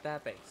about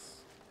that base.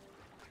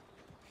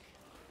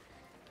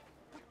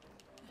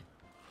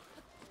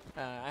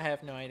 I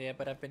have no idea,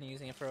 but I've been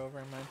using it for over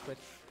a month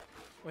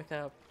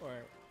without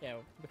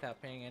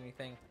paying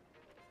anything.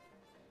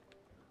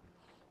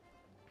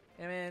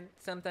 I mean,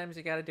 sometimes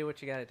you gotta do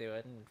what you gotta do,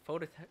 and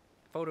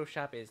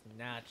Photoshop is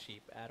not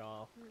cheap at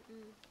all.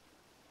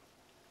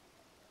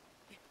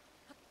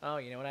 Oh,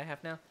 you know what I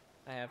have now?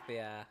 I have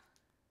the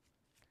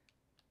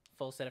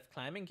full set of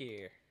climbing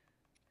gear.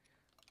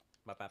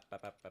 Bop, bop,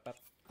 bop, bop, bop, bop.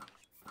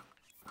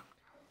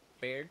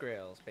 Bear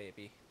Grylls,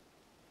 baby.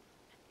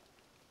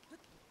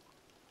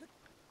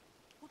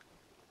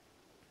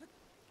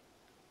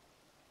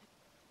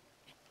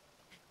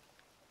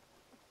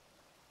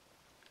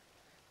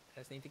 I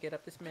just need to get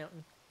up this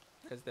mountain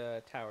because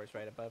the tower's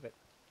right above it,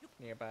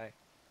 nearby.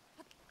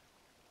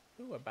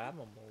 Ooh, a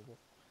Babble-mobile.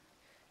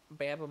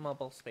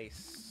 Babble-mobile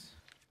space.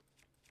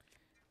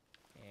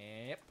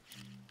 Yep.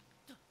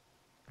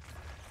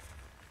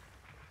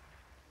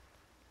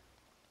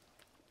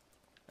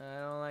 I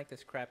don't like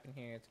this crap in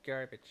here. It's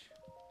garbage.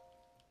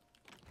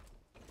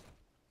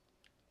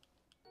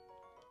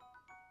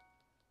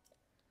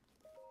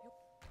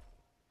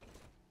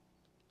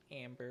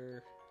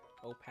 Amber,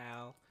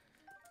 opal,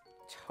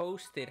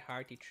 toasted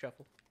hearty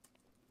truffle.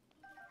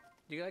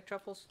 Do you like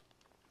truffles?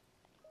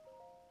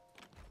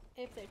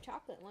 If they're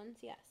chocolate ones,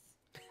 yes.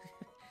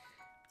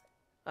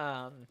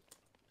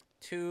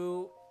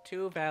 Two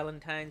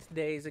Valentine's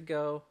days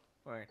ago,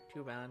 or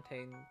two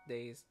Valentine's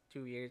days,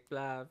 2 years,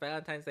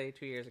 Valentine's Day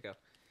 2 years ago,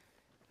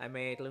 I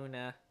made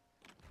Luna,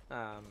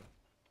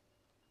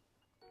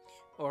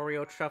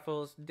 Oreo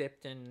truffles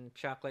dipped in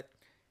chocolate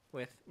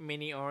with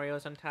mini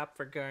Oreos on top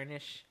for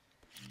garnish,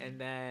 and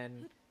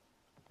then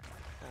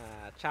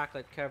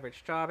chocolate covered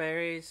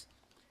strawberries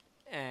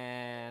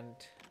and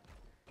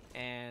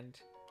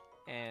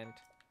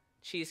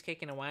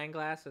cheesecake in a wine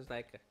glass.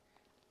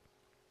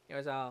 It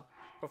was all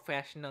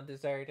professional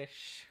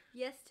dessertish.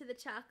 Yes to the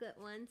chocolate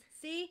ones.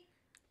 See?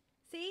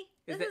 See?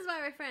 Is This is why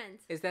we're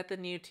friends. Is that the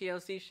new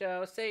TLC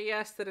show? Say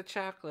yes to the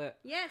chocolate.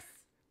 Yes.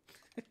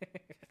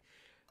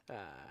 Drop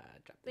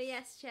But this.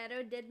 yes,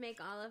 Shadow did make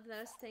all of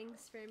those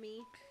things for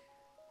me.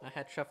 I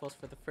had truffles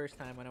for the first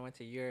time when I went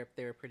to Europe.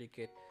 They were pretty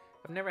good.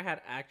 I've never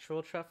had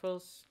actual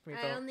truffles.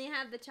 I only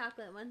have the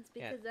chocolate ones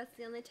because that's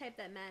the only type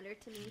that matter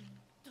to me.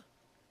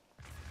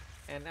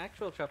 And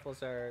actual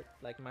truffles are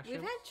like mushrooms.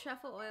 We've had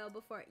truffle oil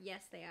before.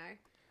 Yes, they are.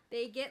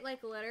 They get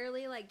like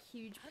literally like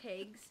huge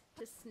pigs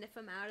to sniff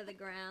them out of the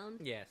ground.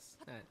 Yes,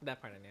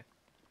 that part I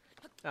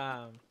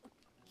knew.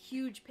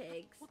 Huge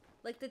pigs,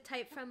 like the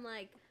type from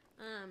like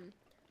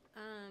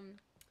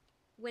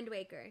Wind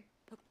Waker.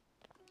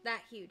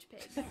 That huge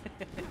pig.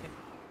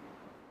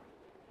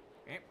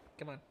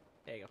 Come on.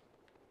 There you go.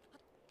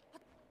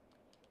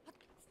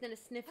 Instead of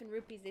sniffing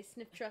rupees, they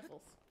sniff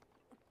truffles.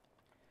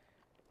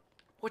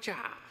 Whatcha?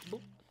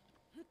 Boop.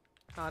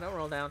 Oh, don't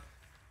roll down.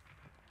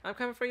 I'm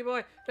coming for you,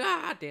 boy.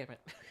 Ah, damn it.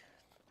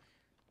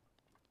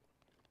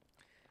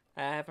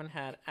 I haven't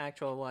had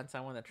actual ones.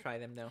 I want to try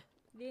them, though.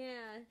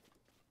 Yeah.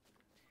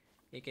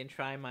 You can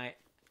try my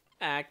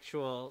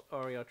actual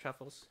Oreo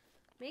truffles.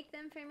 Make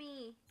them for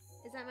me.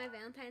 Is that my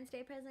Valentine's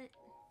Day present?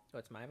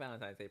 What's my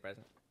Valentine's Day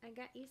present? I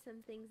got you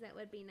some things that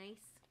would be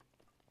nice.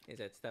 Is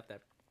it stuff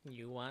that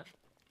you want?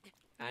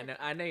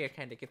 I know you're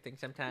kind of gifting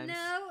sometimes.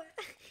 No.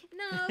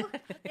 No.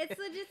 It's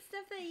legit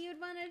stuff that you'd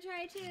want to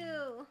try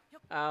too.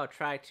 Oh,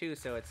 try too,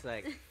 so it's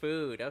like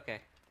food. Okay.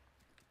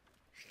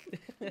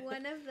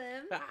 One of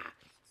them. Ah.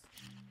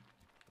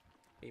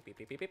 Beep, beep,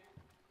 beep, beep, beep.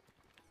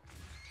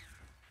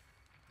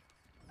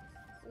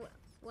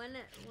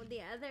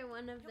 The other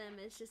one of them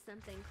is just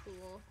something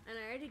cool. And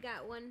I already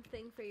got one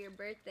thing for your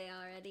birthday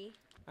already.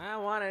 I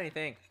don't want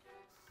anything.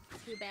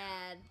 Too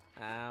bad.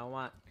 I don't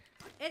want.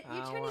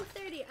 You're turning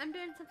 30. I'm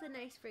doing something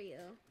nice for you.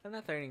 I'm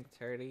not turning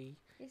 30.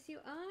 Yes, you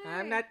are.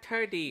 I'm not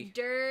 30.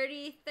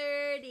 Dirty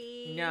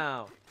 30.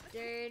 No.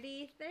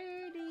 Dirty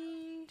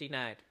 30.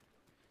 Denied.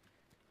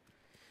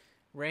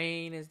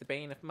 Rain is the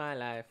bane of my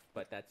life,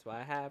 but that's why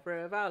I have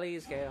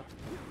Rivali scale.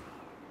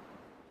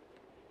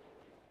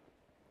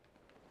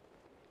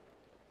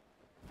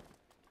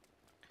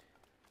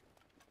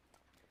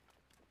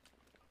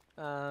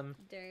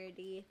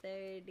 Dirty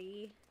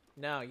 30.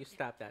 No, you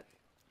stop that.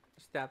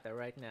 Stop that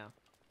right now.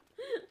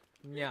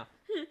 No.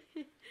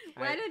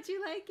 Why don't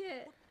you like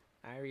it?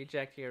 I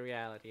reject your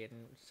reality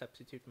and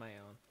substitute my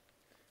own.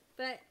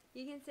 But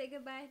you can say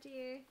goodbye to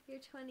your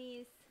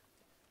 20s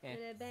in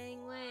a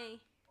bang way.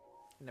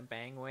 In a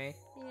bang way?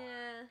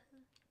 Yeah.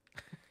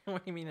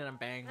 What do you mean in a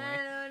bang way?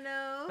 I don't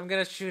know. I'm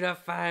gonna shoot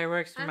up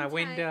fireworks from my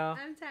window.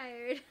 I'm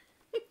tired.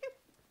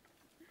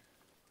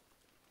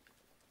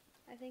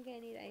 I think I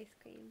need ice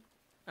cream.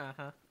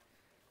 Uh-huh.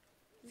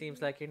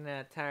 Seems like you're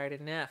not tired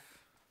enough.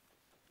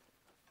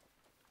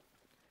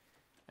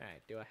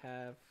 Alright, do I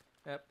have...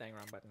 Oh, dang,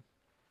 wrong button.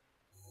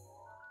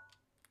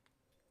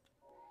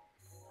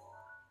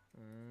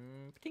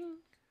 Ting.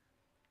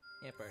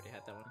 Yep, I already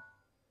had that one.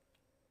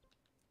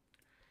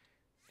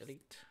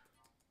 Delete.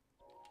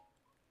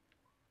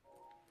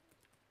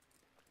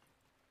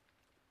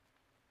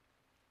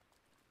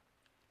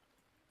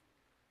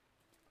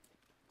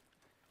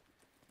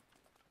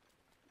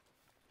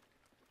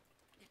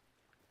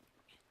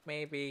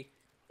 Maybe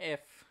if...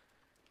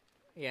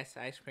 Yes,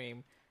 ice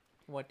cream.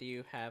 What do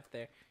you have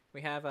there?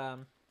 We have,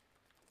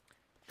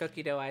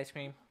 cookie dough ice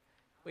cream.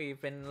 We've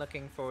been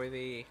looking for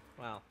the,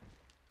 well,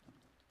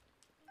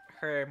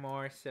 her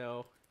more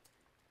so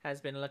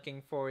has been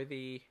looking for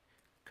the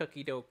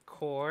cookie dough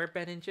core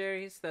Ben &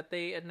 Jerry's that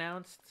they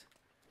announced,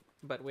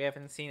 but we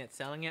haven't seen it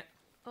selling yet.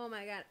 Oh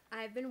my god,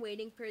 I've been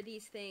waiting for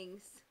these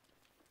things.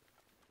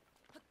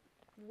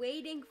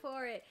 Waiting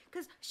for it.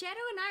 Because Shadow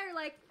and I are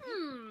like,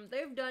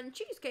 they've done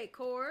cheesecake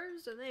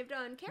cores, and they've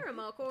done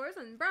caramel cores,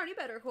 and brownie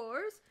butter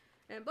cores,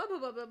 and blah, blah,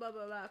 blah, blah, blah,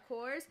 blah, blah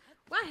cores.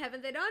 Why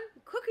haven't they done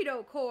cookie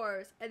dough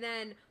cores? And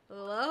then,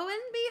 lo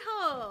and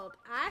behold,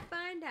 I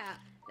find out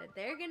that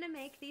they're going to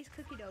make these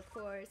cookie dough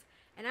cores,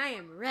 and I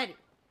am ready.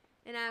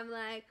 And I'm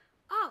like,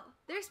 oh,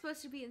 they're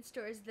supposed to be in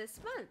stores this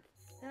month.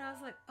 And I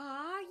was like,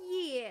 oh,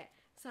 yeah.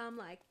 So I'm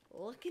like,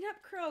 looking up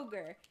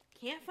Kroger.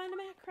 Can't find them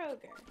at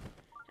Kroger.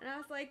 And I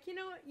was like, you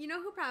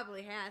know who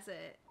probably has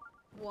it?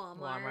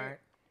 Walmart.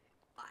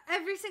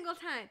 Every single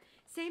time.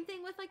 Same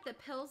thing with like the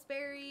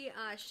Pillsbury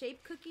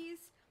shape cookies.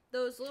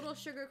 Those little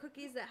sugar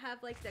cookies that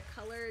have like the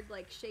colored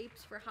like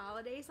shapes for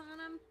holidays on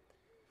them.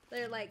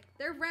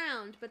 They're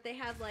round, but they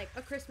have like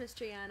a Christmas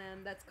tree on them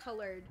that's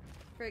colored,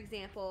 for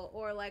example.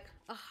 Or like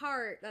a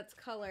heart that's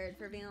colored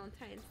for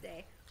Valentine's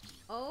Day.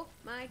 Oh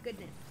my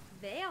goodness.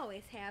 They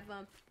always have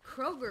them.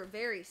 Kroger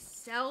very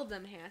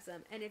seldom has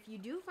them. And if you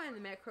do find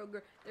them at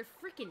Kroger, they're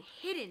freaking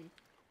hidden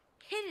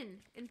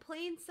in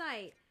plain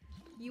sight.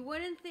 You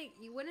wouldn't think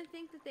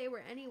that they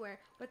were anywhere,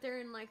 but they're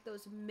in like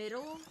those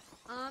middle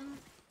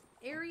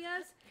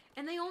areas,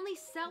 and they only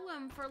sell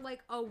them for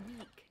like a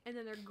week and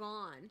then they're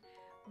gone.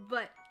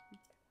 But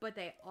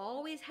they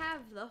always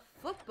have the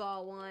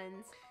football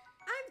ones.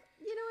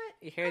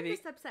 I'm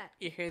just upset.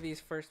 You hear these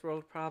first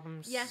world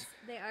problems? Yes,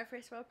 they are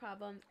first world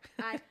problems.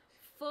 I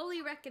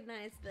fully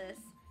recognize this.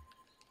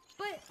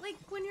 But, like,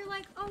 when you're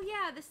like, oh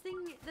yeah, this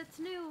thing that's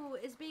new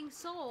is being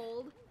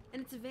sold,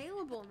 and it's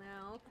available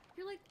now,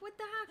 you're like, what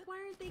the heck? Why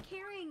aren't they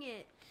carrying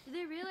it? Do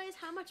they realize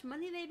how much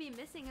money they'd be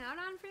missing out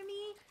on for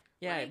me?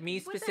 Yeah, like, me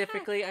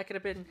specifically, I could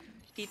have been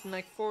eating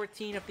like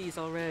 14 of these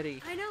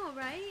already. I know,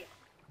 right?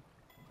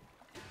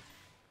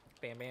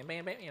 Bam, bam,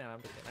 bam, bam. You know,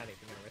 I'm just not even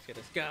gonna risk it.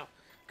 Just go,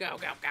 go,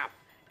 go, go.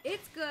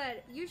 It's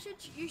good. You should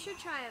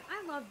try it.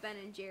 I love Ben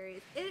 &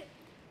 Jerry's.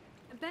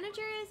 Ben &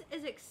 Jerry's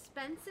is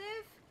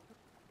expensive,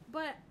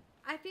 but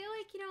I feel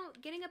like, you know,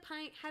 getting a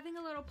pint, having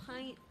a little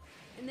pint,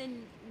 and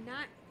then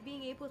not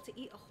being able to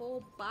eat a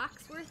whole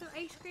box worth of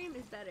ice cream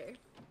is better.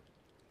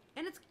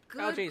 And it's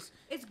good. Oh, jeez.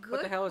 It's good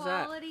What the hell is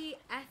that? quality,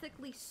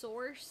 ethically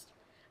sourced.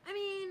 I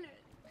mean,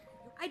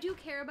 I do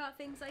care about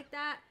things like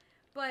that,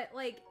 but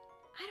like,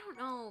 I don't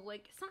know,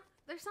 like,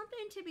 there's something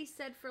to be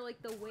said for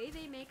like the way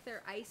they make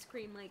their ice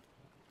cream. Like,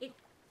 it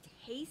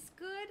tastes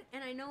good,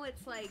 and I know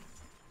it's like,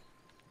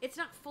 it's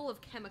not full of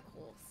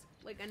chemicals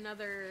like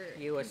another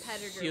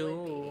competitor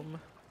would be.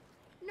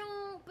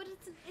 No, but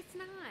it's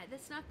not.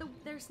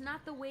 There's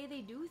not the way they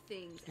do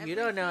things. You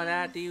don't know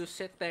that. Do you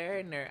sit there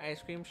in their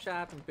ice cream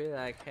shop and be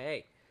like,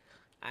 hey,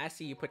 I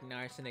see you putting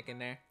arsenic in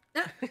there?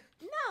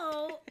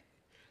 No.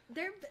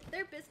 Their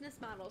business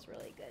model's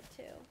really good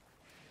too.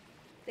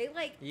 They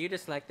like. You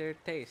just like their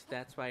taste.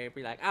 That's why you'd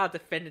be like, I'll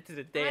defend it to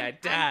the day I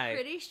die. I'm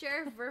pretty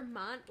sure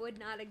Vermont would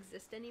not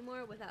exist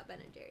anymore without Ben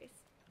and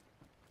Jerry's.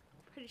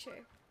 Pretty sure.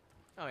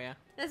 Oh yeah.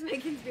 That's my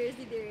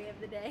conspiracy theory of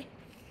the day.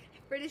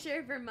 Pretty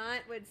sure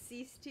Vermont would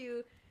cease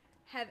to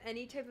have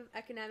any type of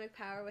economic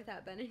power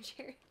without Ben and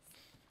Jerry's.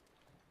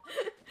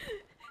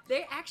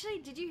 They actually,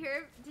 did you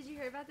hear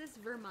about this?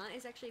 Vermont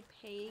is actually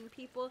paying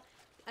people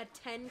a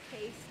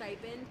 $10K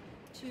stipend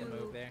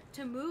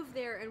to move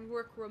there and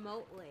work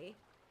remotely.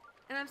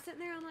 And I'm sitting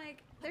there, I'm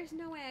like, there's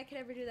no way I could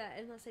ever do that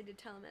unless I did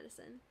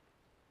telemedicine.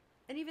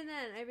 And even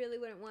then, I really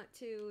wouldn't want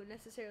to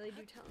necessarily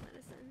do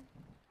telemedicine.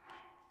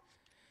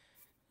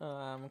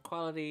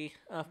 Quality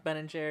of Ben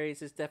and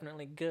Jerry's is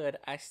definitely good.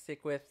 I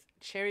stick with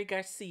Cherry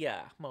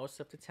Garcia most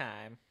of the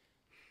time.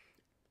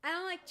 I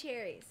don't like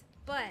cherries,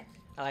 but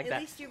I like at that.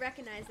 least you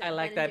recognize that. I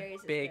like Ben that and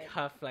Jerry's big is good.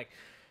 huff, like,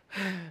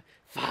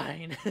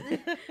 fine.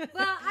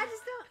 Well,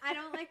 I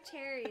don't like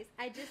cherries.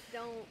 I just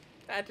don't.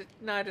 I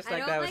just I like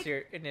don't that was like- your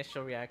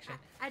initial reaction.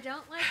 I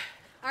don't like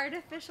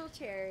artificial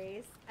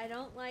cherries. I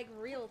don't like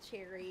real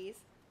cherries.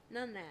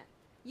 None of that.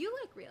 You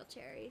like real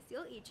cherries.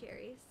 You'll eat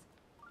cherries.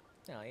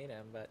 I'll eat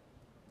them, but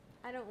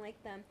I don't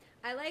like them.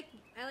 I like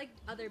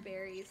other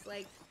berries,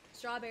 like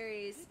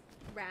strawberries,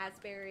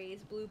 raspberries,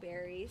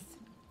 blueberries.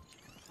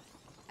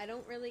 I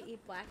don't really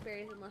eat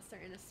blackberries unless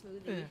they're in a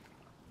smoothie.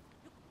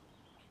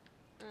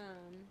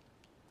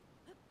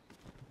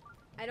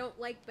 I don't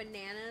like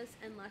bananas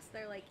unless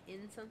they're like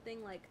in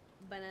something like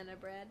banana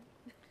bread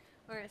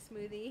or a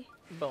smoothie.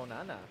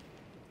 banana.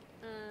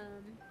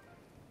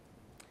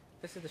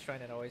 This is the shrine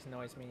that always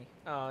annoys me.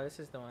 Oh, this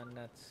is the one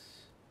that's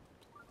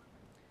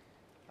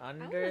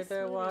under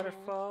the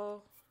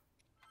waterfall.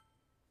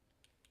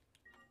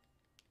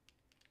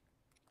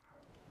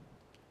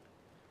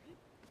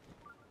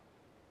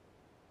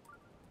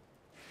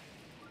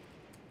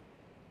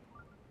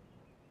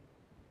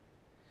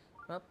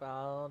 Well,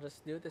 I'll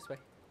just do it this way.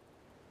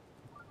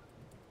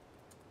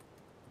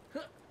 Huh.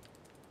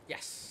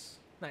 Yes!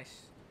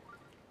 Nice.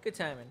 Good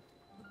timing.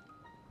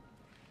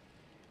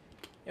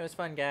 It was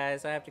fun,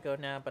 guys. I have to go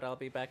now, but I'll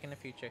be back in the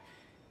future.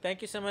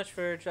 Thank you so much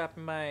for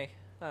dropping by.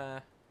 Yeah,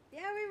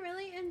 we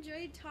really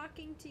enjoyed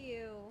talking to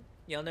you.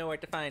 You'll know where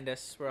to find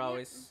us. We're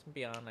always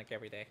be on, like,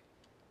 every day.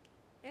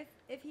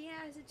 If he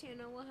has a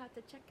channel, we'll have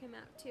to check him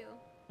out, too.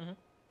 Mm-hmm.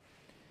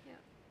 Yeah.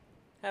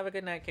 Have a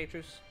good night,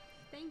 K-Truce.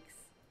 Thanks.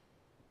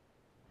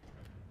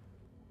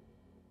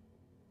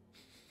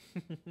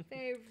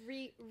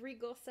 Very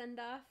regal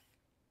send-off.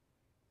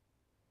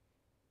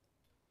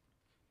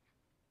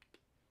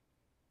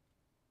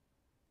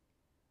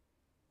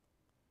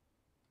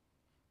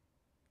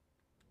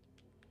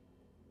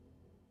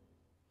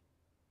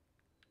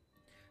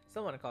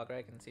 Still want to call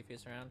Greg and see if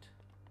he's around.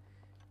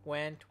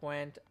 Went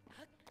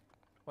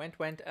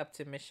up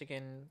to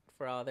Michigan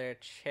for all their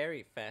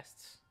cherry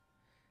fests.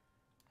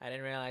 I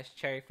didn't realize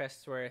cherry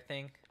fests were a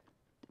thing.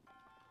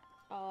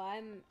 Oh,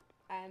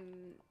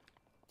 I'm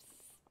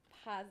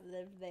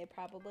positive they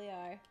probably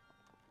are.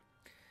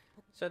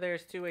 So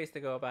there's two ways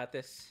to go about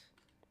this.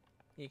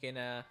 You can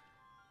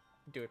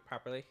do it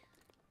properly,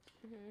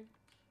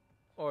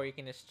 or you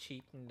can just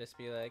cheat and just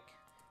be like,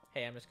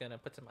 "Hey, I'm just gonna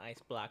put some ice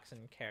blocks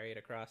and carry it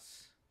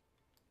across."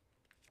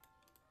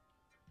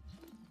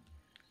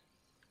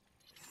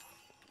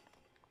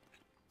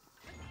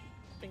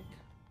 Bink.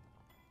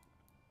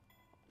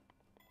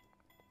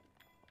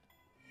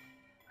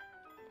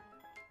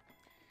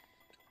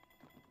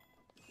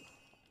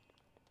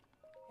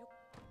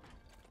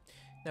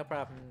 No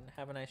problem.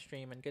 Have a nice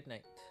stream and good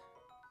night.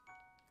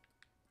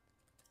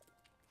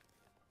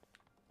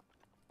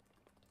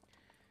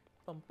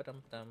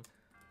 Bum-ba-dum-dum.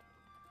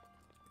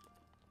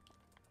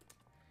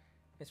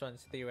 This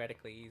one's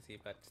theoretically easy,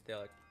 but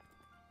still it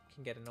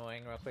can get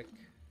annoying real quick.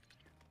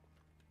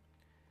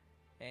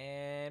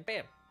 And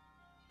bam!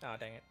 Oh,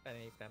 dang it. I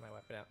didn't even have my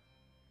weapon out.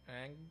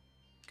 And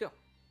go.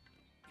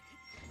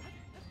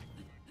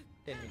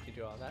 Didn't mean to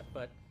do all that,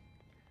 but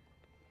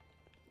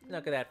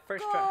look at that.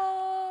 First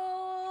try.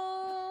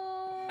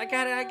 I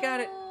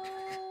got it!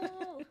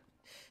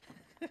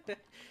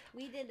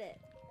 We did it.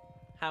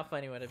 How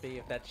funny would it be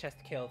if that chest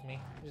killed me?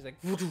 Just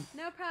like, voodoo.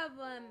 No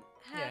problem.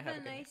 Yeah, Have have a a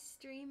good night. nice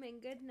stream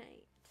and good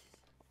night.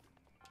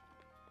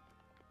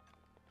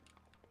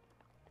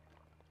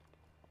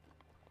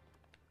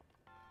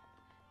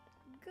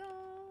 go.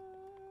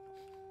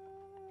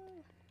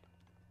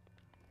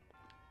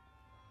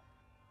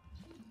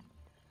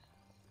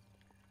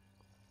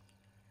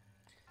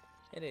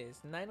 It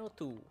is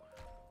 9:02.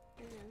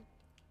 I know.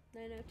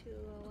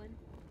 90201.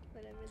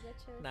 Whatever that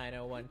shows.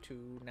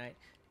 90129.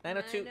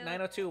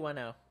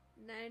 90210.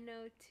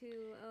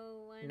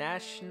 90201.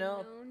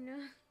 National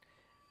No.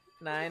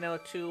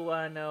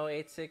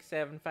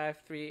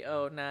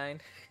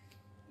 9021086753009.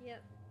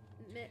 Yep.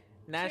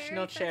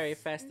 National Cherry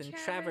Fest in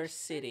Traverse Traverse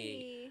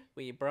City.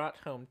 We brought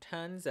home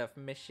tons of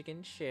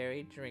Michigan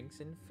cherry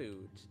drinks and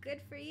foods.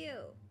 Good for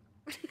you.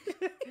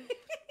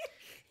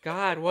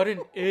 God, what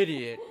an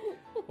idiot.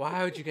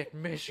 Why would you get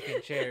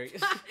Michigan cherries?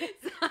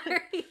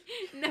 Sorry.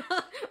 No,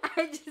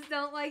 I just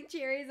don't like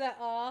cherries at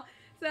all.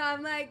 So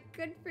I'm like,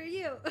 good for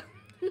you.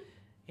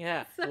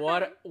 Yeah, Sorry.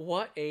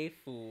 what a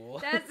fool.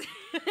 That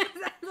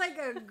sounds like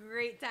a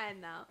great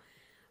time though.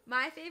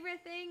 My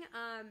favorite thing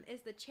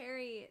is the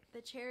cherry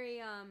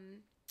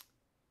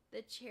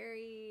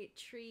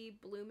tree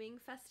blooming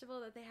festival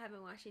that they have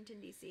in Washington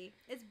D.C.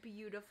 It's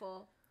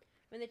beautiful.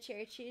 When the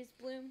cherry trees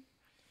bloom,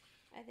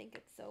 I think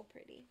it's so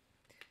pretty.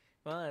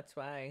 Well, that's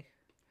why.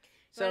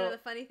 So, you know, the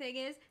funny thing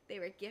is, they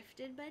were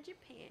gifted by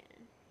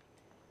Japan.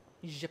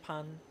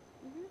 Japan.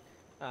 Mhm.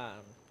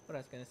 What I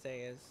was gonna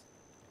say is,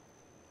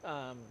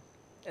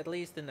 at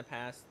least in the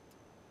past,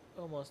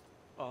 almost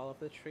all of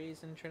the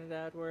trees in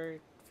Trinidad were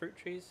fruit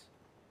trees.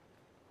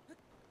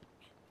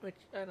 Which,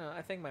 I don't know,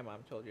 I think my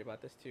mom told you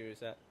about this too, is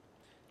that,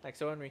 like,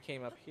 so when we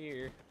came up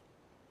here,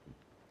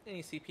 and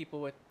you see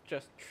people with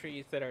just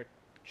trees that are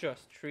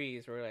just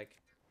trees, we're like,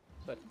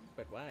 but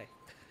why?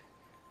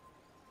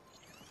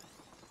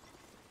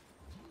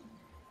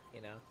 You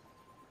know?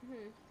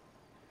 Mhm.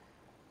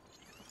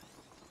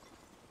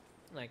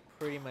 Like,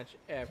 pretty much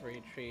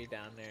every tree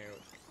down there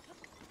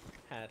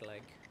had,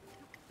 like,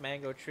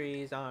 mango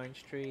trees,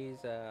 orange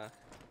trees, I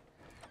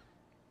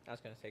was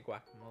gonna say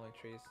guacamole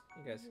trees.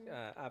 You guys,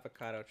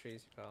 avocado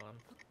trees, you call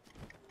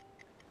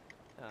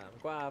them.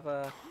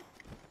 Guava.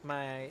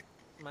 My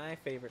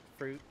favorite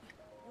fruit,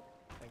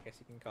 I guess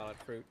you can call it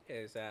fruit,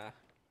 is,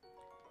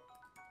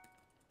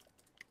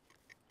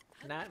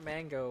 not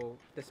mango,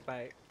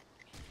 despite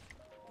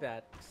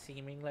that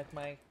seeming like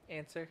my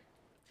answer.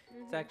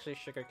 It's actually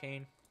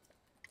sugarcane.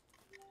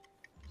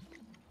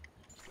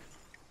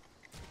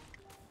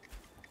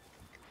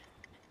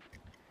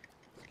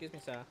 Excuse me,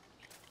 sir.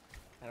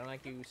 I don't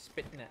like you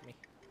spitting at me.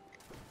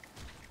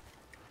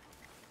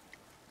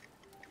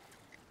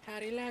 How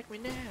do you like me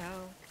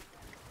now?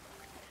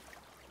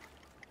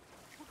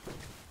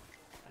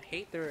 I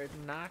hate their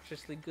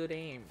obnoxiously good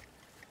aim.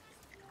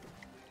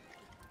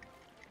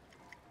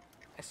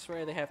 I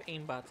swear they have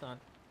aimbots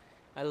on.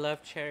 I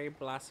love cherry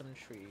blossom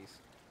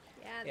trees.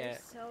 Yeah, they're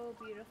so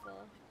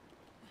beautiful.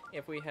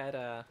 If we had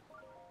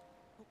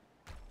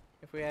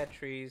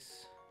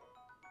trees,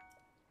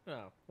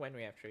 well, when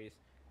we have trees,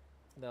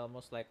 they'll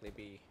most likely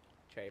be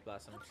cherry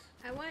blossoms.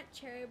 I want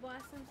cherry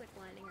blossoms like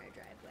lining our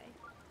driveway.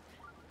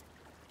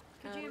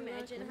 Could you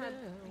imagine how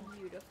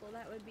beautiful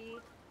that would be?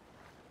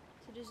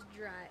 To just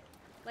drive,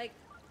 like,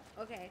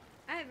 okay,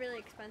 I have really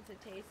expensive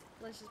taste.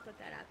 Let's just put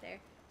that out there.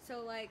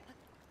 So like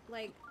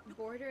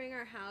bordering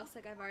our house,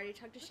 like I've already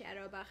talked to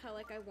Shadow about how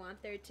like I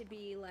want there to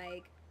be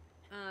like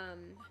a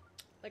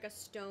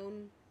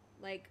stone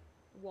like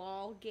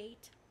wall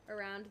gate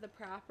around the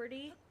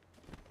property,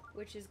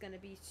 which is gonna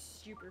be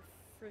super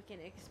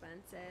freaking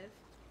expensive.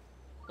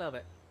 Love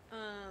it.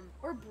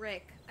 Or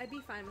brick. I'd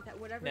be fine with that.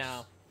 Whatever.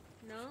 No.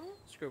 No?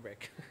 Screw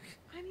brick.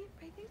 I mean,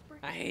 I think brick.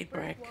 I hate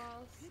brick.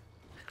 Walls.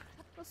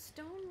 Well,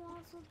 stone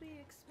walls will be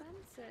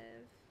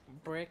expensive.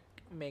 Brick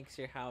makes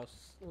your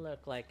house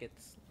look like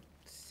it's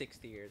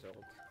 60 years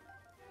old.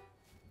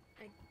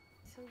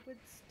 So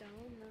would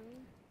stone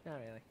though? Not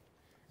really.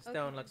 Stone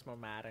Okay. looks more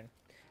modern,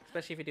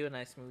 especially if you do a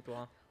nice smooth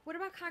wall. What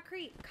about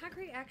concrete?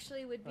 Concrete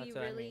actually would be That's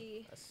what I mean.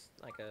 really.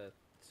 Like a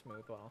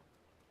smooth wall.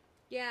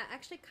 Yeah,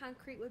 actually,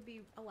 concrete would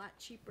be a lot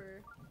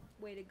cheaper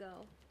way to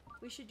go.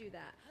 We should do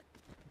that.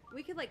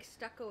 We could like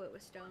stucco it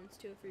with stones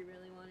too if we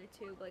really wanted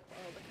to, but, like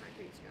all the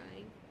concrete's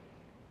drying.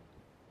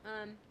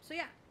 So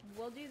yeah,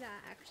 we'll do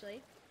that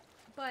actually.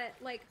 But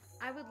like,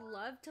 I would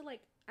love to like,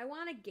 I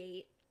want a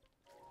gate.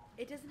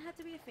 It doesn't have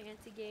to be a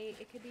fancy gate.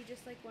 It could be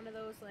just like one of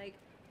those like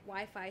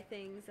Wi-Fi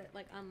things that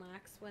like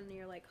unlocks when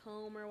you're like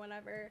home or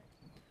whatever.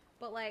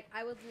 But like,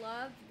 I would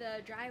love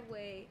the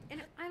driveway,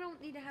 and I don't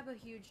need to have a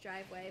huge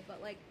driveway,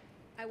 but like,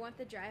 I want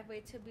the driveway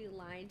to be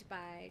lined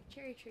by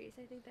cherry trees.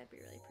 I think that'd be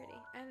really pretty.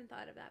 I haven't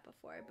thought of that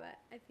before, but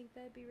I think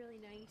that'd be really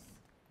nice.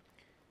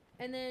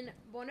 And then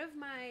one of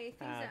my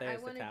things that I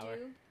want to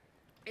do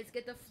is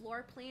get the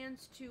floor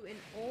plans to an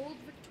old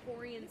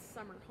Victorian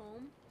summer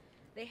home.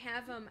 They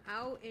have them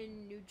out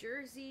in New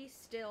Jersey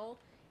still,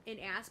 in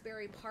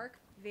Asbury Park.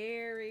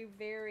 Very,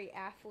 very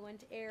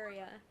affluent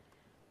area.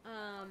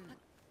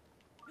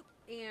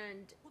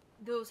 And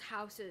those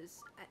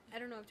houses, I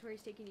don't know if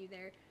Tori's taking you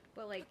there,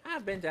 but like,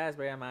 I've been to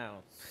Asbury on my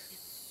own.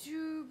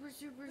 super,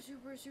 super,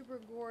 super, super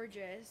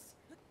gorgeous.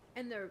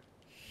 And they're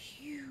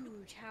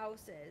huge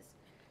houses.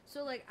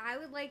 So, like, I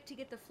would like to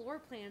get the floor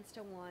plans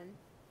to one,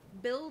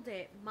 build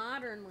it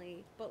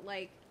modernly, but,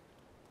 like,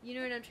 you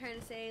know what I'm trying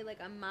to say? Like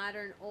a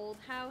modern old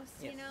house,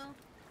 Yes. you know?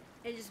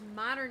 And just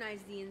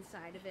modernize the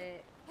inside of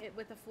it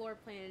with a floor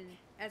plan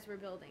as we're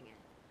building it.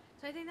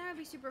 So I think that would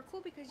be super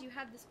cool because you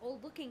have this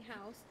old looking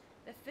house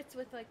that fits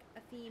with, like,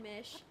 a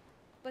theme-ish,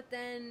 but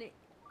then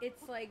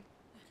it's, like,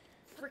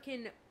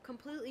 freaking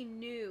completely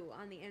new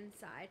on the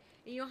inside.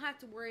 And you don't have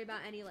to worry about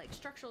any, like,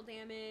 structural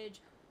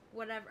damage,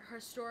 whatever,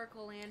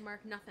 historical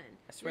landmark, nothing.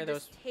 I swear You're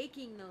just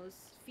taking those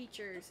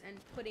features and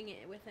putting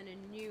it within a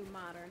new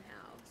modern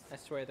house. I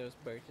swear those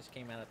birds just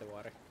came out of the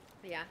water.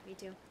 Yeah, me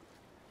too.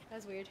 That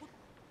was weird.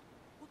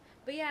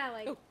 But yeah,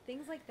 like,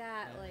 things like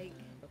that, like,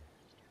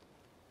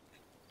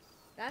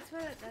 that's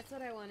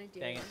what I want to do.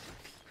 Dang it.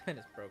 I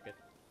just broke it.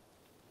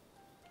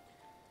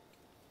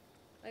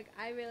 Like,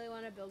 I really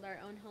want to build our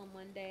own home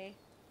one day.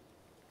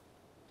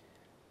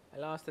 I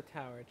lost the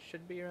tower. It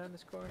should be around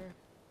this corner.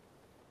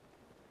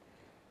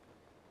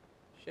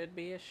 Should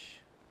be-ish.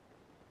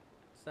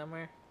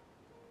 Somewhere.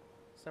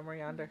 Somewhere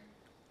yonder.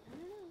 I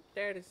don't know.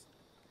 There it is.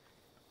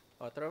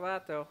 Otro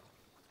vato.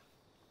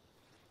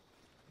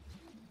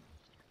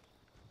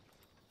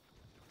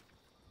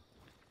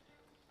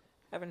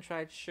 Haven't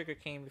tried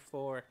sugarcane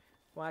before.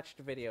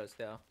 Watched videos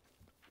though.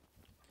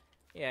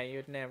 Yeah,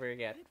 you'd never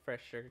get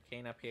fresh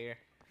sugarcane up here.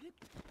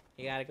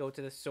 You gotta go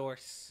to the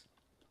source.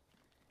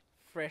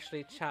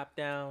 Freshly chopped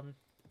down.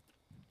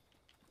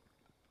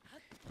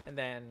 And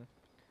then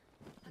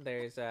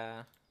there's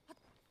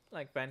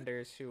like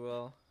vendors who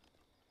will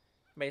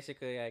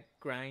basically like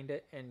grind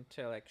it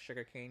into like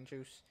sugarcane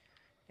juice,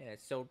 and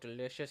it's so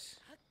delicious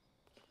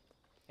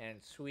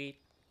and sweet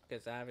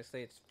because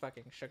obviously it's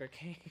fucking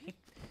sugarcane.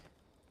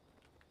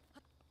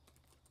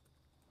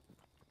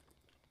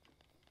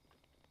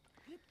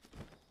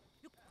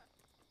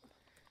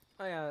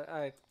 Oh yeah,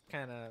 I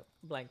kind of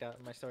blanked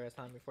out my story I was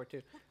telling before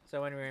too.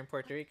 So when we were in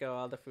Puerto Rico,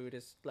 all the food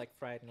is like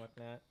fried and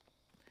whatnot.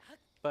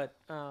 But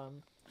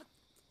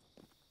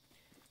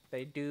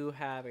they do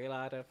have a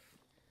lot of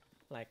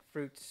like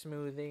fruit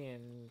smoothie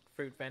and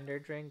fruit vendor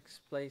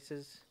drinks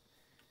places,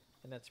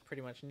 and that's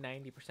pretty much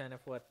 90% of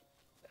what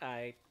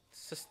I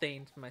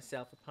sustained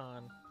myself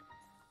upon.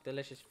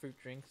 Delicious fruit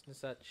drinks and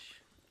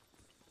such.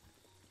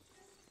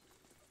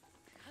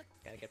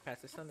 Gotta get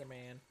past the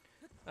Thunderman.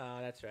 Oh,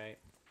 that's right.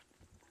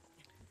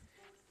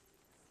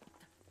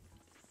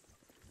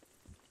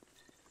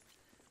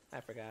 I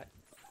forgot.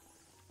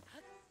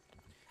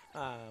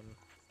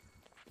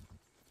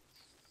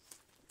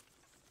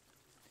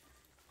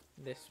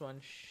 This one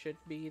should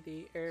be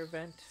the air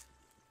vent.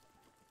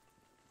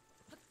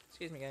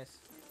 Excuse me, guys.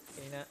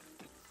 Can you not?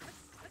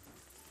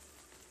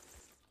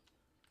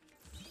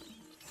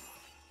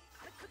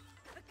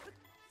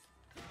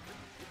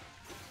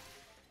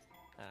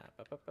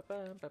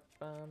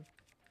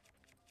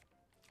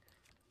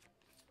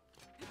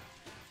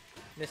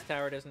 This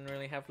tower doesn't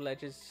really have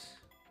ledges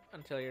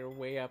until you're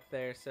way up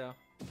there, so...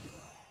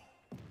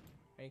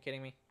 Are you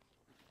kidding me?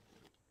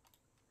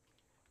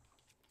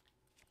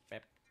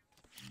 Bep.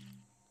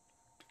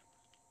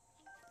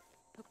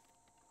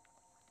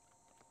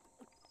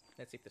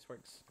 Let's see if this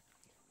works.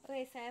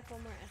 Okay, so I have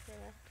one more essay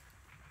left.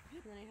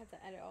 And then I have to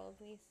edit all of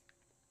these.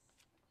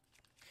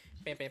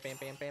 Bam, bam, bam,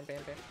 bam, bam,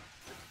 bam, bam.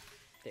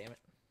 Damn it.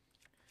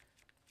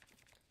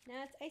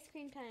 Now it's ice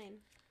cream time.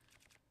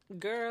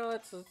 Girl,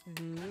 it's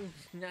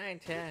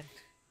 9:10.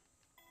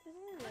 There's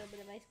a little bit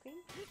of ice cream.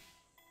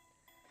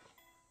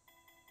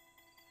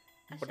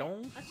 I'll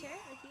share it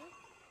with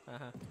you.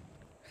 Uh-huh.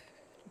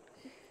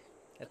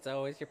 That's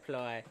always your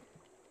ploy.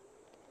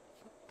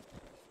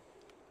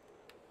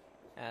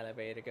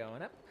 Elevator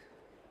going up.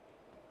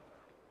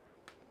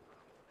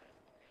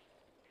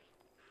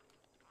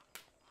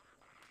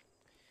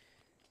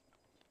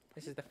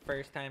 This is the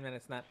first time that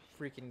it's not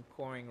freaking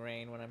pouring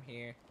rain when I'm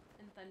here.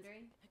 And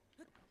thundering.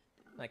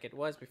 Like it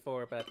was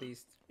before, but at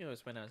least it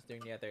was when I was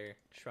doing the other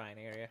shrine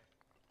area.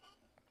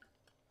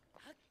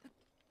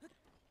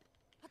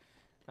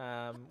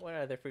 What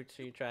other fruits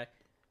do you try?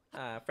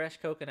 Fresh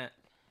coconut.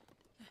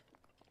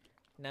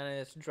 None of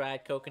this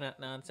dried coconut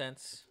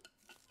nonsense.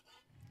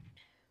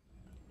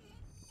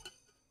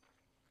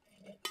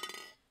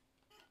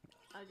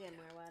 I'll get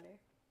more water.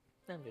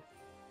 I'm good.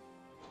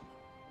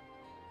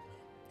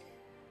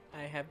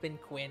 I have been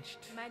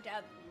quenched. My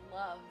dad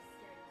loves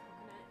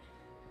coconut.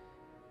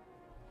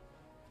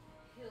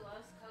 He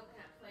loves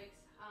coconut flakes.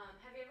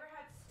 Have you ever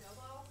had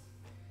snowballs?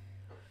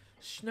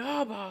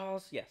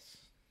 Snowballs! Yes.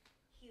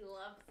 He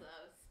loves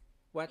those.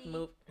 What He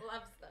movie?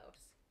 loves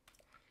those.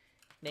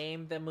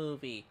 Name the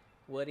movie.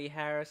 Woody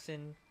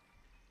Harrelson.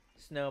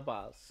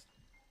 Snowballs.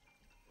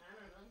 I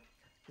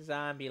don't know.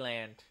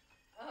 Zombieland.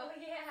 Oh,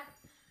 yeah.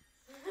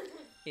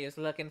 He was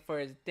looking for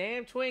his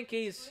damn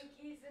Twinkies.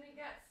 Twinkies and he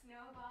got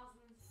snowballs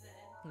instead.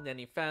 And then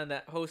he found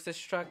that hostess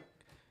truck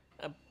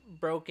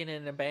broken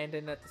and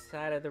abandoned at the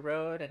side of the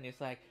road. And he's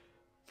like,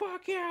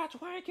 fuck yeah,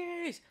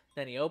 Twinkies!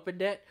 Then he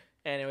opened it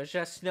and it was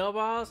just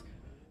snowballs.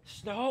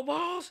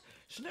 Snowballs!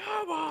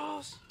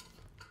 Snowballs!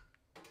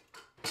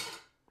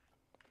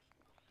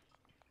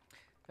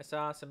 I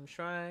saw some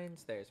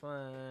shrines. There's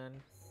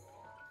one.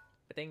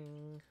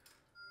 Ba-ding.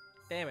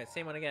 Damn it,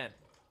 same one again.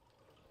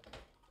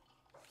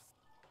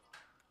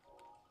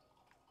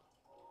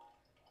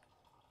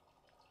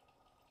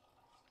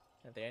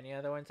 Are there any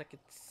other ones I could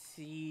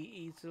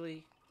see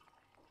easily?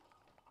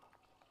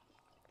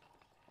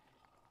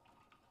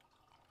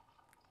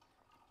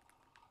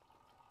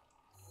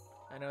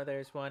 I know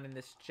there's one in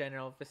this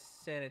general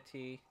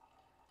vicinity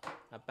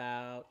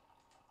about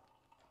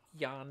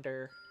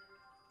yonder.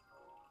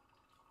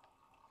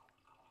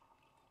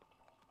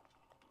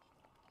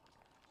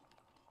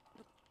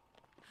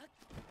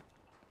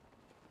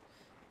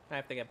 I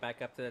have to get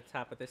back up to the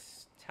top of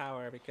this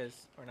tower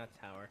because, or not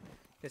tower,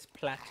 this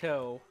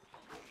plateau.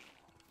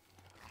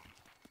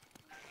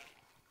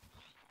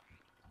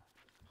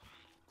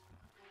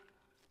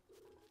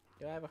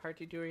 Do I have a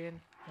hearty durian?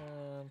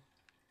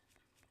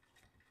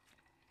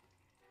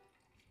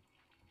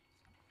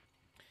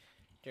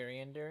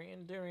 Durian,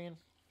 durian, durian.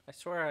 I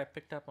swear I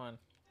picked up one.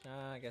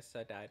 I guess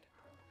I died.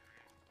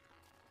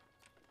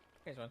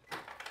 Here's one.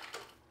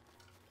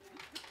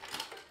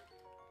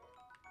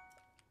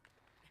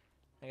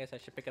 I guess I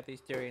should pick up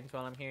these durians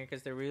while I'm here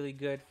because they're really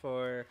good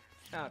for...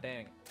 Oh,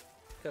 dang.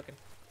 Cooking.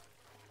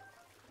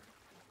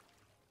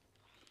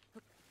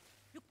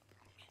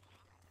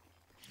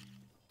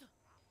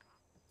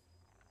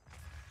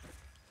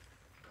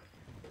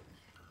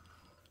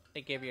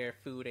 They give your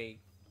food a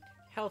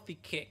healthy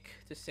kick,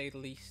 to say the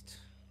least.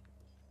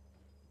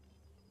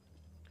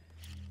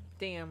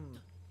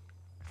 Damn.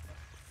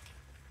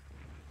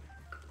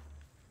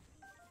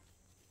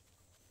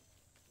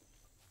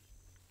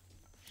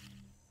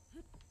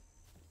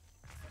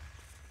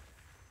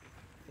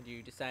 Did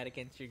you decide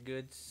against your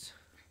goods?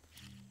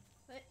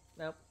 What?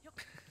 Nope.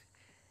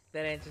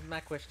 That answers my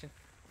question.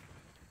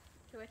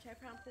 To which I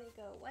promptly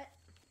go, what?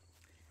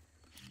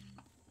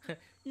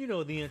 You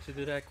know the answer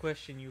to that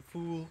question, you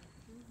fool.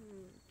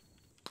 Mm-hmm.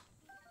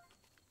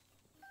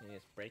 You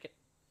just break it?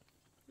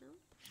 No?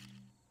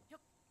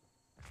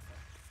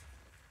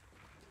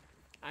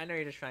 I know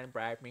you're just trying to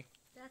bribe me.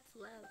 That's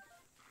love.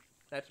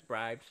 That's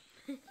bribes.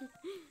 I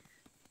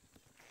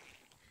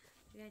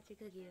got your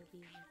cookie to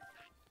be.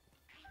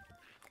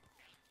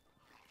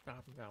 Nom,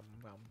 nom,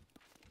 nom.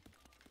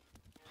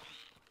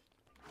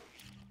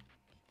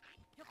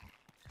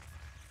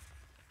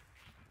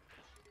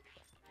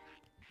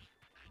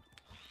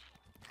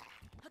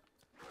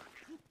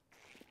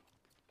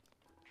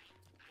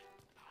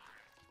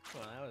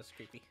 Well, that was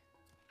creepy.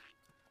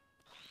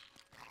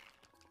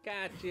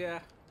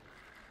 Gotcha!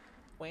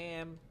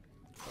 Wham!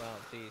 Well,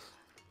 jeez.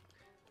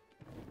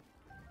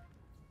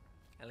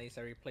 At least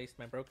I replaced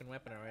my broken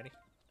weapon already.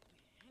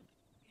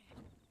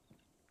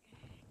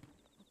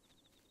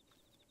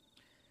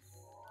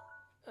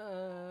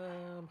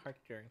 Heart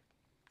curing.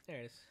 There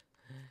it is.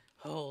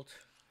 Hold.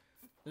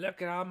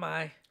 Look at all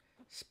my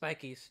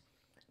spikies.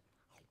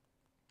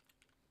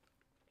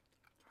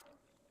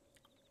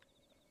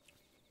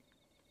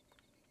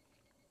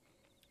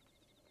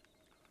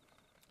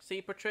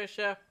 See,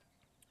 Patricia?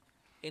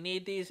 You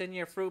need these in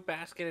your fruit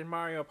basket in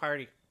Mario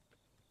Party.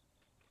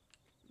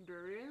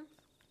 Durians?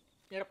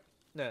 Yep.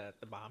 No,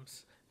 the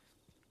bombs.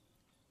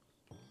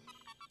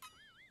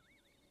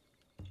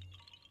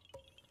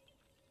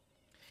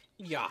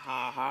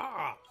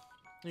 Yahaha!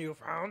 You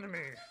found me.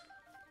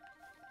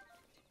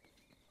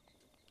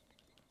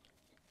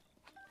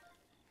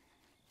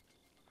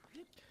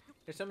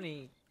 There's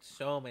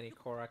so many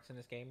Koroks in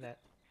this game that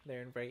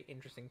they're in very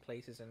interesting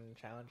places and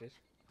challenges.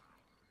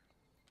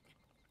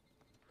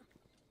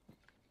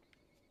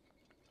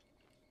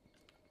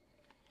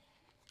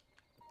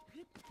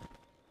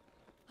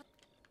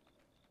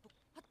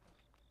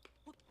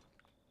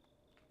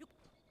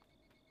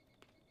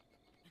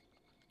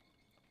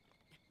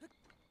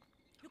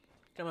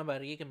 Come on,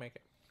 buddy, you can make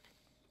it.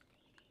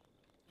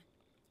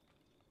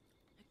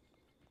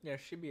 There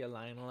should be a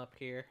Lionel up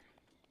here.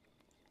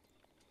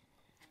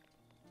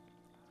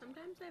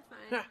 Sometimes I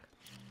find Ah!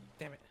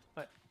 Damn it.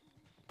 What?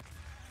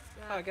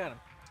 Oh, I got him.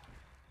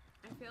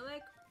 I feel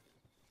like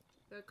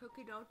the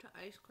cookie dough to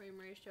ice cream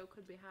ratio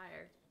could be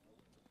higher.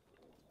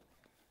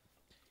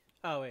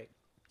 Oh, wait.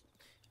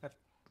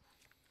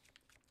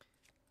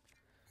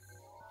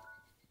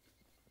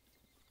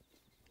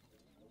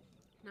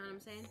 Know what I'm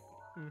saying?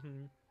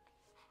 Mm-hmm.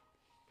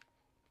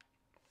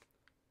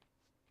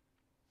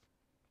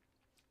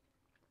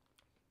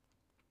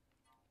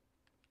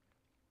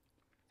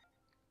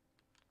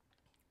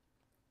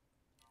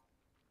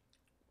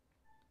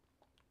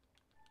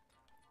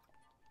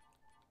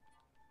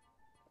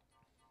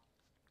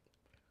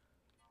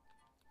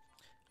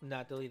 I'm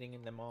not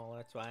deleting them all,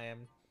 that's why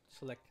I'm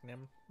selecting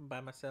them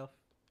by myself.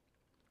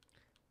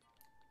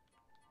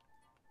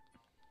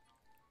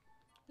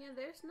 Yeah,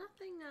 there's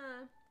nothing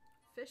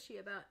fishy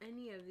about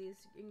any of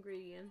these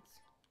ingredients.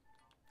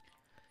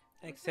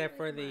 Except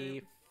for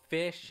the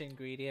fish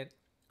ingredient.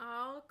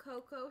 All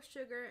cocoa,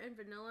 sugar, and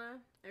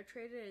vanilla are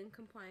traded in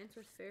compliance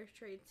with fair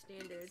trade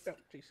standards. Oh,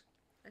 jeez.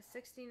 A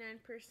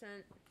 69%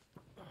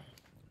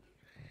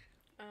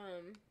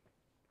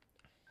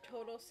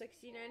 total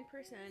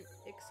 69%,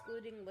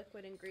 excluding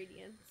liquid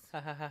ingredients.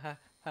 Ha ha ha ha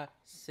ha.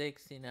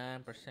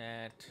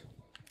 69%.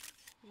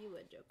 You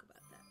would joke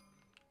about that.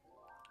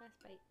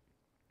 Last bite.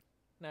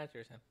 No, it's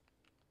yours, son.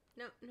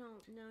 No.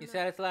 You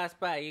said it's last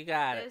bite. You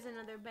got it. There's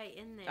another bite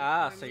in there.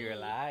 Oh, for so me. you're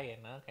lying.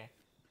 Okay.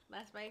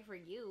 Last bite for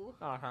you.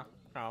 Uh-huh.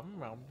 Nom,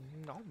 nom,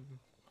 nom.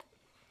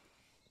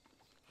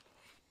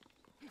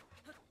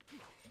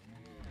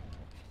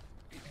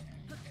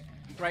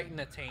 Right in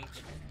the taint.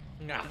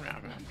 Nom,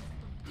 nom, nom.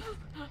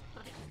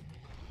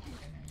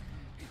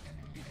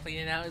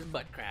 Cleaning out his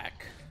butt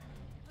crack.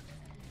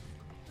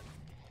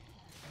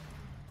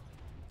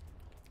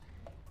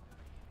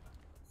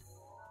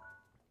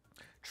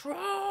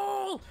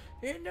 Troll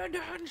in the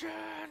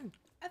dungeon.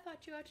 I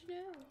thought you ought to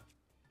know.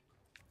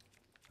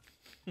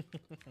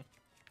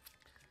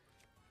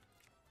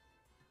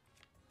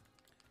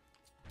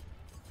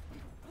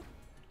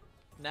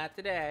 Not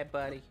today,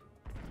 buddy.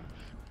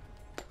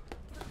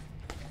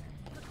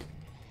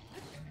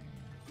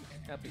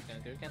 Hope he's gonna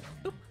do it again.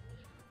 Boop.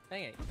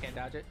 Dang it, you can't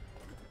dodge it.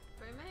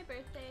 For my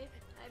birthday,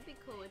 I'd be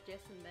cool with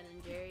just some Ben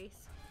and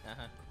Jerry's.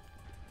 Uh-huh.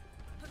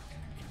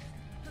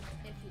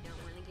 If you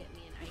don't want to get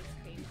me an ice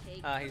cream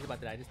cake. He's about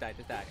to die. Just die.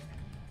 Just die.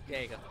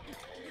 There you go.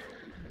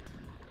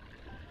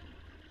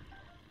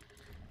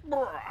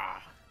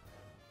 Brah.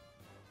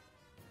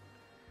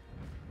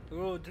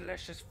 Ooh,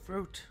 delicious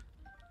fruit.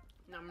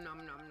 Nom nom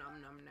nom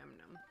nom nom nom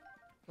nom.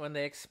 When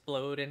they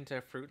explode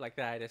into fruit like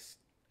that, I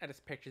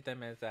just pictured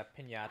them as a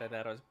piñata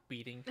that I was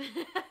beating.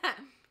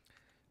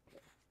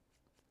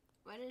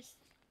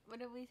 What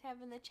do we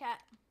have in the chat?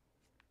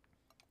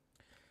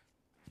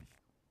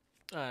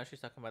 She's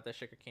talking about the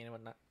sugar cane and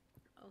whatnot.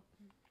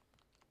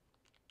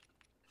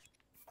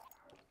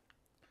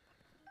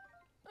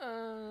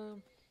 Oh.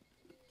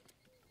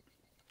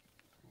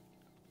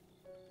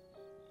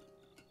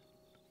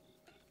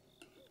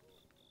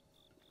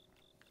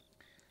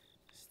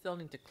 Still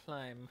need to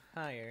climb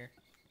higher.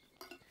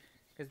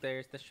 Because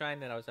there's the shrine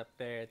that I was up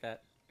there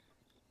that...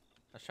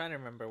 I was trying to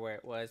remember where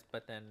it was,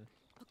 but then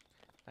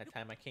by the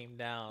time I came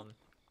down,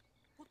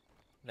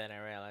 then I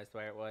realized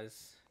where it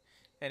was.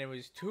 And it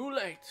was too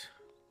late!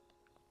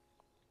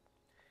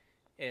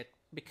 It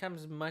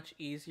becomes much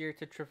easier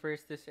to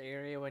traverse this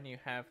area when you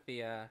have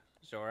the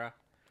Zora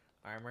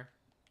armor.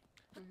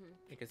 Mm-hmm.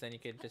 Because then you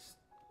can just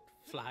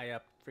fly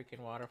up freaking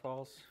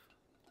waterfalls.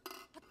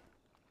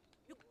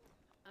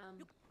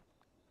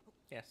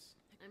 Yes.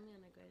 I'm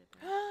gonna go to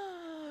bed.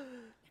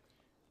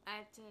 I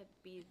have to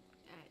be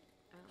at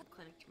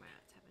clinic tomorrow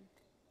at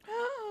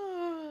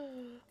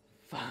 7.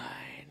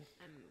 Fine.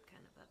 I'm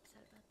kind of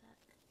upset about that.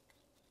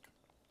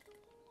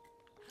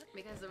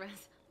 Because the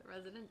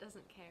resident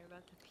doesn't care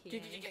about the PA.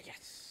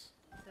 Yes.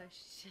 So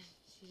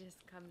she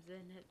just comes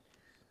in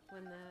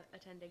when the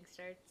attending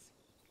starts.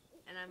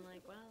 And I'm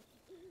like, well,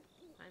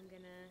 I'm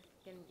gonna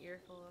get an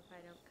earful if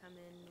I don't come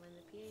in when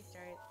the PA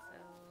starts, so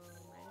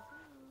might as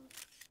well.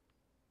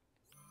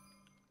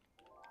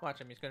 Watch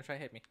him, he's gonna try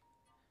to hit me.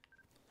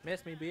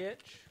 Miss me,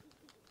 bitch.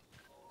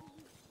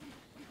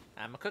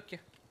 I'ma cook you.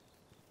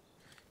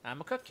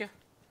 I'ma cook you.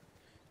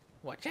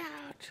 Watch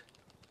out.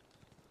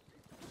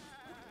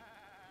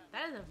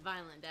 That is a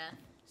violent death.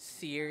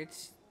 Seared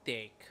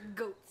steak.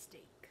 Goat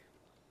steak.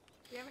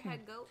 You ever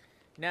had goat?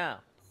 No.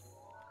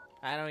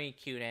 I don't eat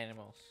cute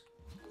animals.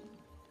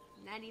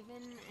 Not even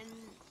in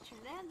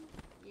Trinidad?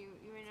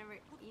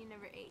 You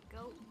never ate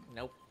goat?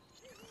 Nope.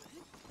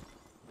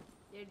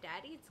 Your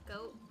dad eats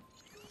goat?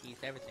 He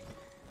eats everything.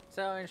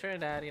 So in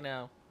Trinidad, you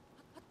know,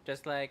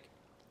 just like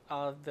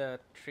all the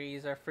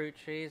trees are fruit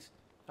trees,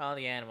 all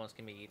the animals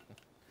can be eaten.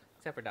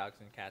 Except for dogs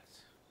and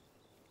cats.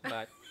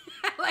 But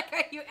I like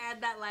how you add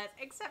that last,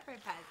 except for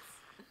pets.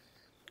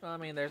 well, I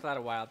mean, there's a lot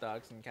of wild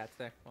dogs and cats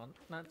there. Well,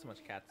 not so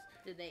much cats.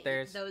 Did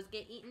There's those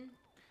get eaten?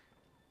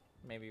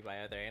 maybe by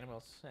other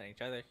animals and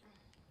each other.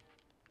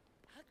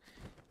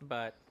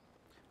 But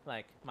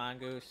like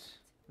mongoose,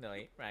 they'll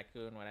eat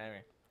raccoon, whatever.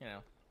 You know,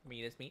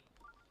 meat is meat.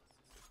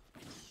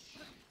 I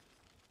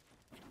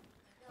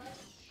feel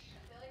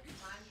like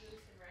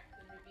mongoose and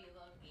raccoon would be a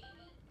little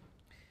gamey.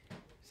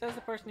 Says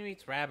the person who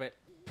eats rabbit.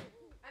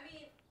 I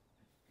mean,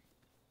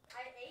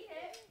 I ate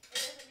it.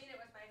 It doesn't mean it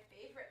was my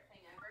favorite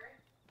thing ever.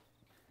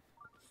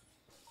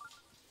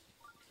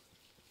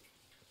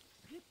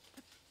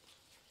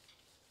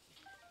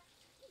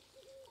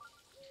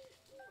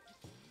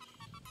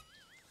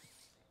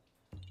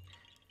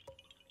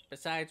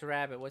 Besides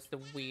rabbit, what's the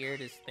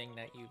weirdest thing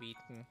that you've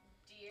eaten?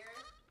 Deer.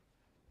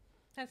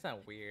 That's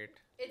not weird.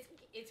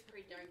 It's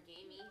pretty darn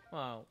gamey.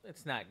 Well,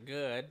 it's not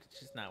good. It's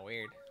just not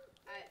weird.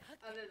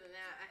 Other than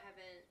that, I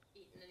haven't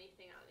eaten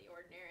anything out of the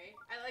ordinary.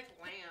 I like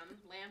lamb.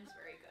 Lamb's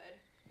very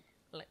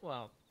good.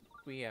 Well,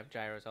 we have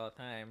gyros all the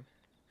time.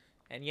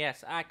 And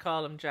yes, I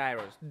call them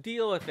gyros.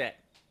 Deal with it.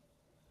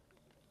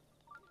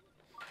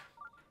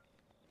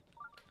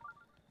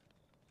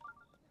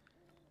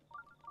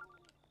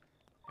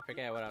 I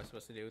forget what I was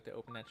supposed to do to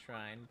open that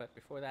shrine, but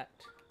before that...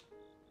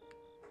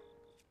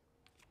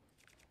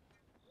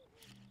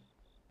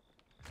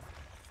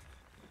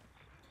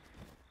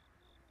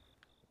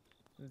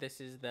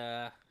 this is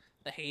the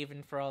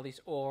haven for all these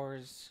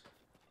ores.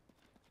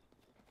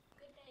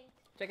 Good night.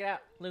 Check it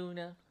out,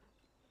 Luna.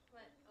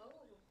 What? Oh,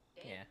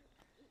 damn. Yeah,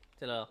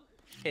 it's a little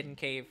hidden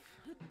cave.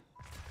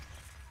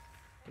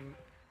 Good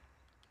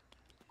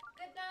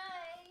night.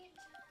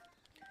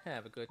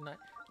 Have a good night.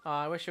 Oh,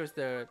 I wish it was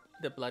the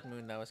blood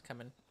moon that was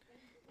coming.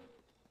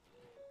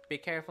 Be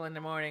careful in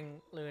the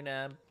morning,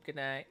 Luna. Good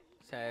night,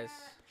 says.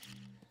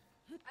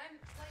 I'm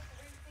like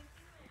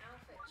rethinking my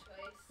outfit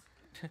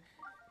choice.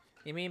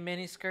 You mean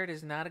mini skirt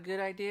is not a good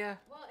idea?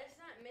 Well, it's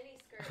not mini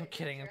skirt. I'm it's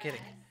kidding, a I'm kidding.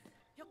 dress.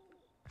 I'm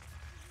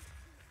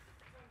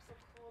so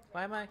cold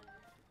Why right am I? now.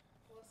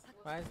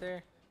 Why is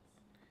there?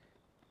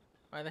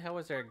 Why the hell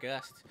was there a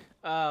gust?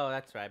 Oh,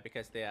 that's right,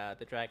 because the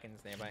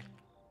dragon's nearby.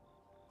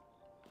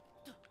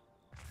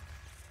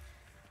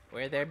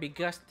 Where there be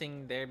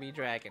gusting, there be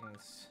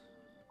dragons.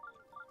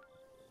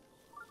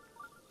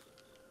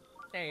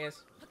 There he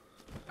is.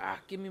 Ah,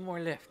 give me more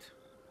lift.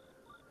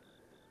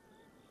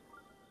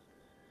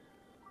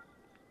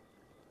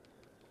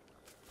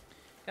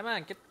 Come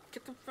on, get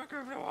the fuck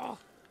over the wall.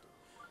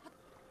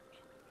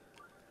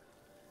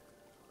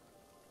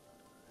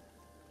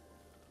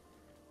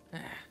 Ah.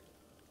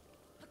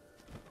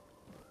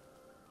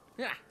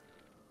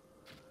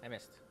 I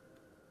missed.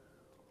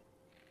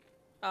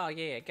 Oh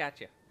yeah,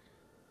 gotcha.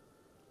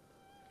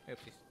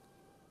 Oopsies.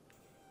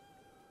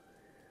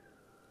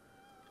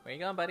 Where you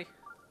going, buddy?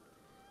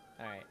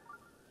 Alright.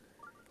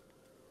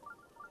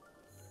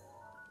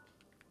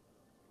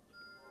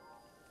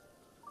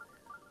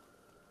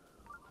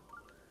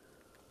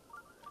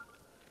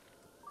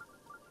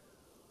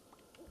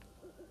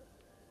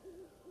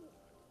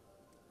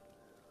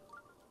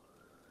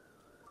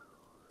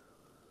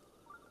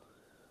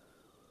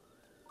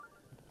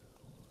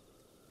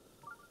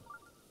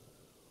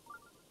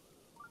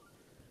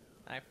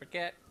 I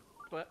forget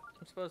what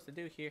I'm supposed to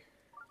do here.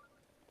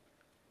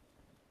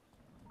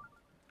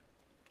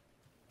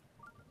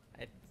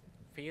 I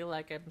feel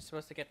like I'm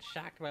supposed to get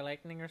shocked by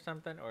lightning or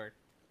something, or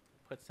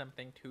put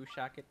something to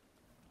shock it.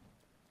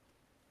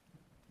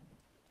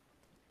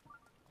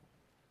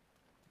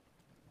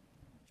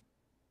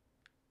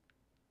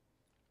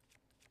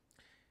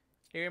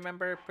 Do you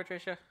remember,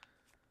 Patricia?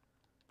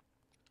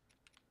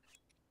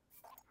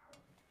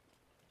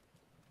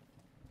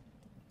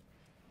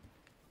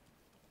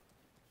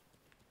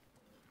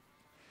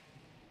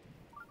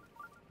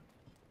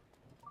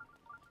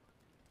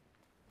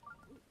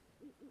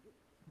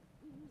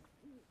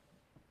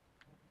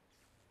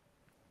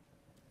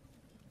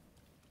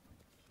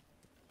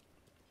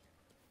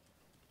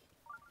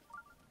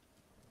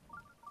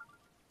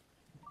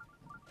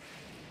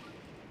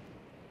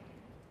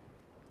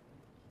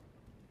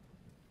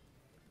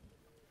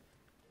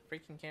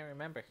 Freaking can't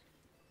remember.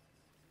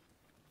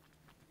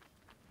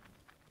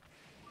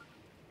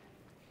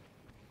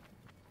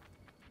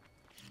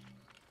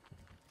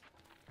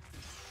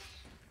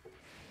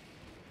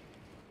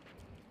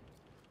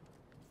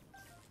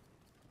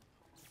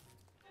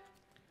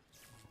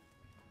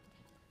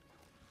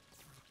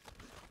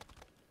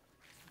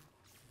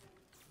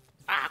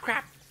 Ah,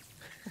 crap!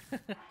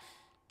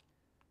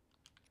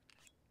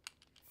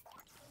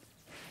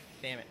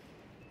 Damn it.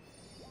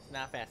 It's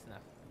not fast enough.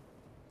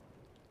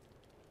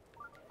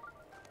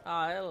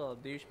 Oh, that little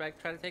douchebag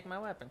tried to take my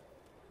weapon.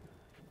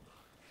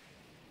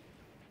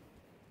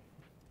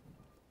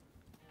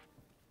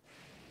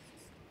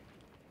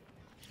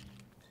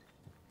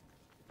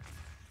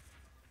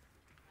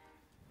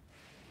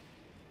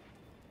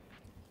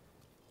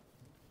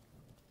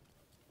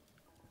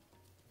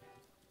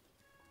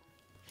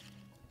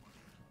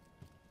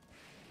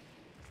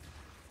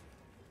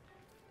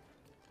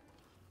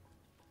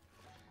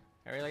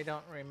 I really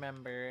don't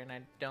remember, and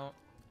I don't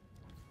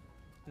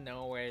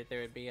know where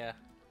there would be a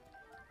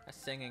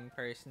singing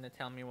person to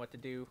tell me what to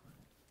do.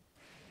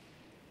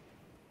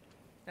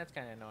 That's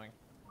kind of annoying.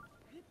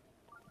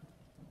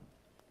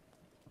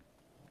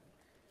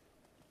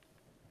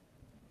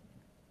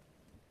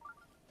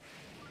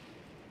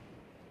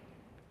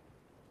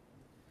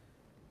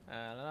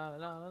 La la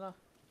la la la.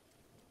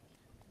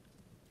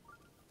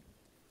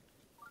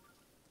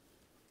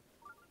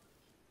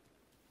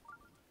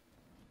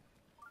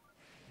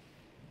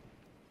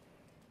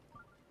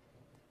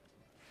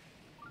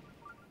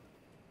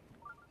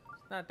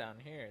 It's not down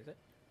here, is it?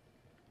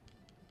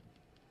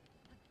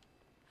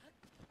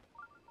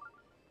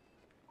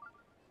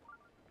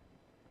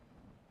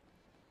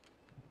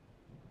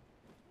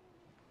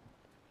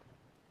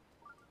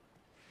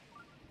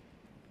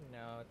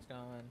 No, it's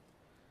going.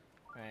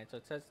 Alright, so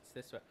it says it's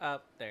this way. Oh,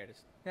 there it is.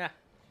 Yeah.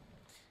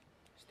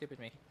 Stupid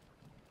me.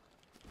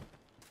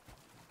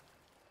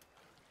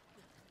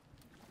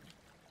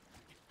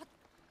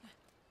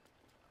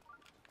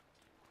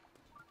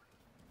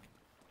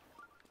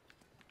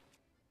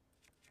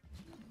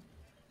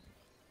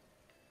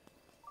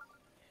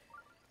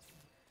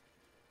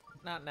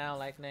 Not now,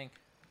 lightning.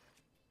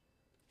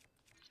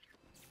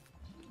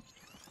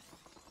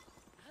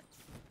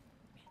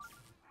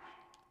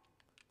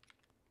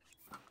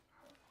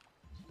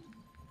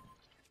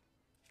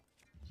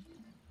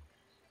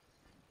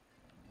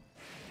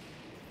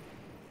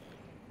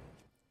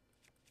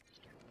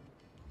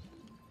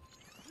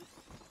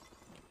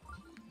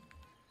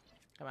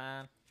 Come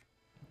on.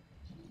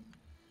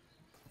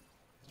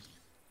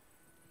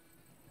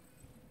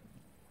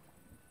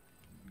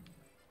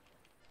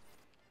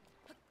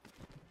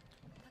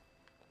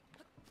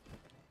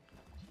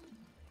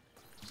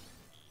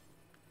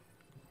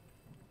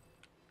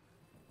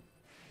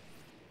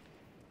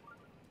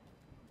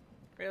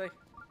 Really?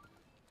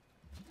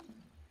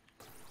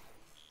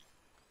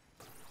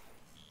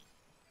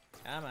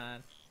 Come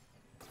on.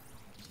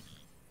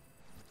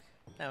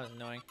 That was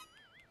annoying.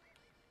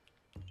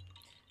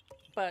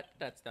 But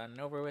that's done and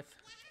over with.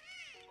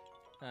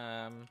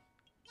 I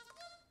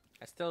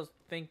still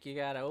think you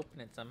gotta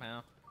open it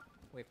somehow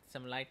with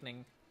some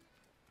lightning.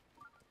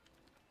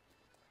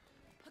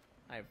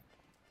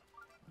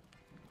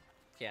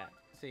 Yeah,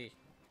 see.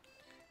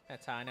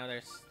 That's how I know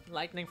there's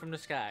lightning from the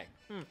sky.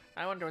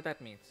 I wonder what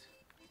that means.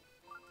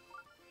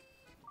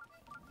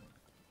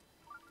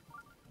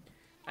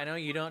 I know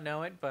you don't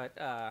know it, but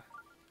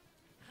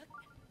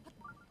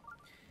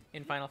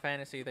in Final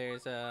Fantasy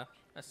there's a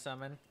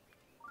summon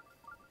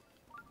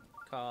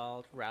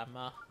called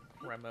Ramuh,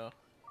 Ramuh.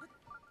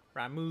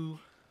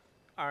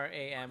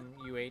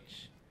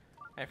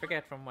 I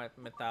forget from what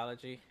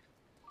mythology,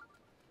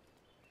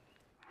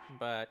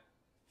 but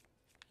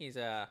he's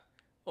a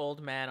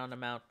old man on a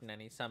mountain and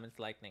he summons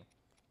lightning.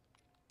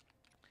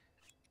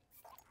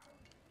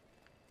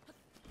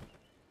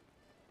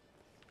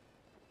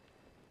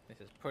 This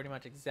is pretty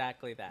much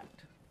exactly that.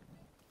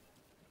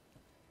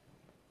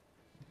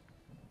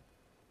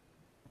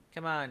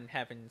 Come on,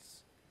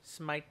 heavens,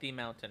 smite the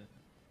mountain.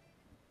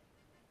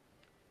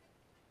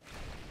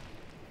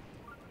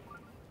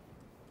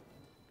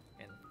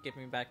 And give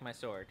me back my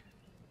sword.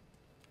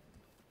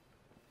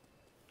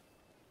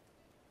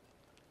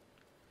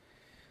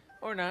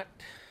 Or not.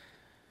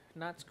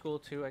 Not's cool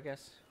too, I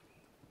guess.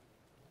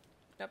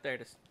 Yep, there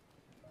it is.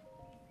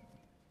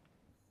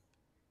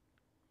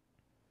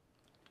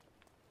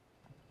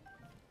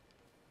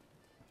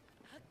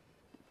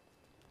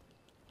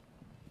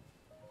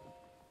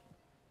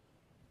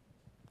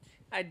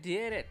 I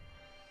did it!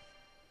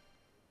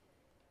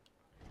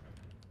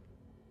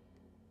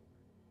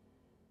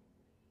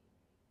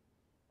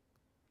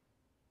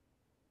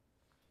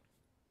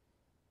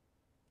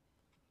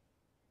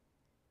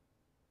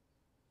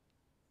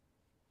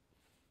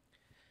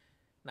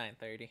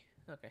 $9:30.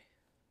 Okay.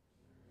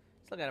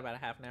 Still got about a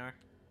half an hour.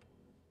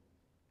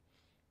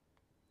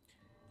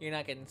 You're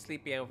not getting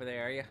sleepy over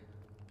there, are you?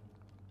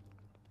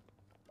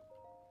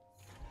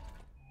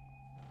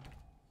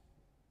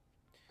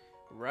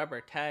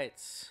 Rubber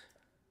tights.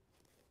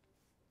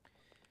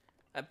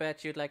 I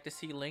bet you'd like to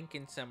see Link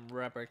in some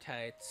rubber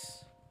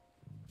tights.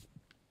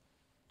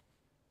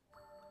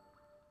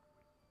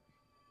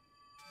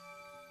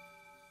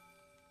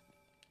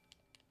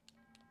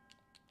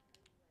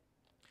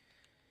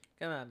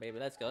 Come on, baby.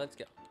 Let's go. Let's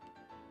go.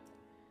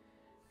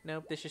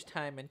 Nope, this is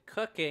time and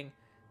cooking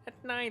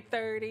at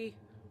 9:30.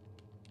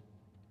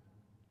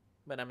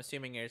 But I'm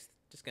assuming you're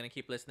just gonna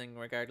keep listening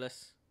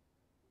regardless.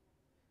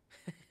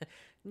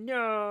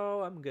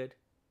 No, I'm good.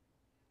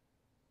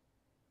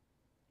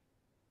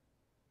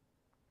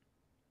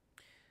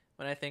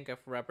 When I think of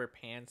rubber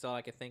pants, all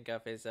I can think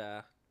of is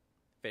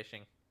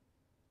fishing.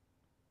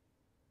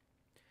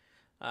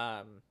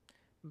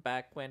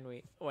 Back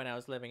when I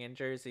was living in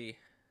Jersey,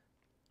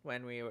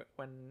 when we were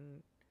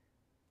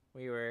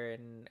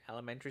in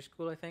elementary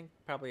school, I think,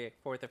 probably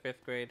like 4th or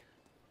 5th grade.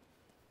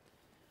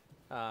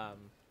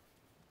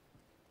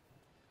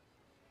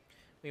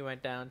 We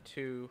went down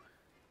to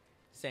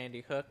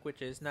Sandy Hook,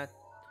 which is not,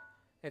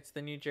 it's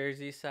the New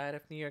Jersey side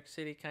of New York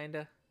City,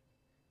 kinda.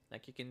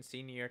 Like you can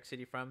see New York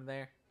City from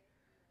there.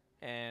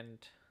 And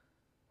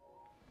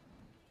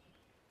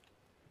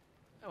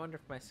I wonder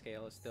if my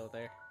scale is still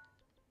there.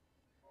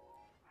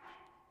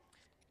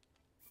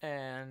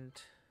 And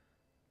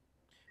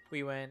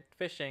we went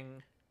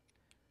fishing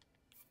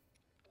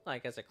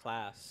like as a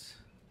class,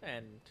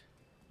 and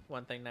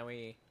one thing that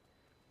we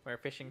were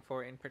fishing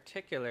for in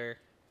particular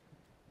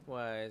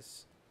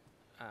was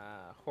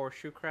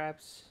horseshoe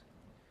crabs.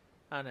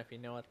 I don't know if you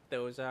know what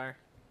those are,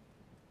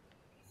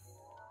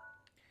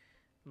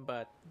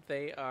 but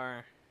they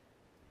are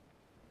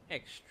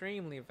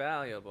extremely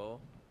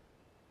valuable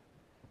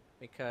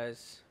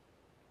because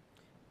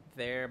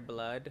their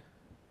blood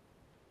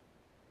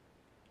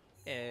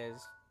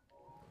is,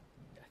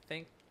 I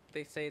think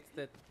they say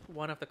it's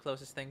one of the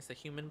closest things to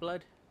human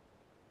blood.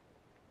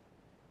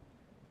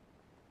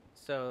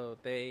 So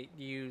they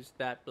use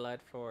that blood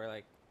for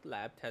like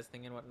lab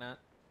testing and whatnot.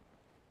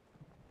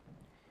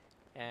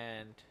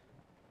 And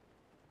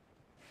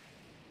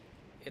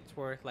it's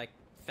worth like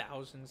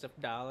thousands of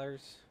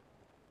dollars.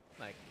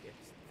 Like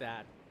it's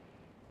that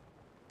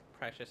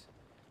precious.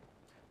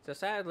 So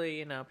sadly,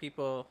 you know,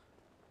 people,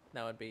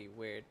 that would be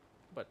weird,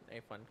 but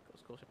a fun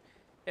school trip.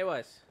 It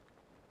was.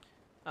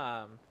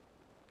 I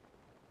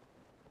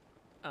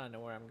don't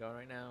know where I'm going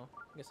right now.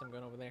 I guess I'm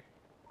going over there.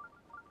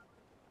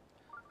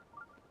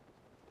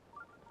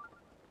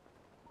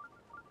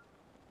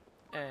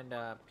 And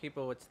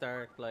people would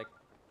start like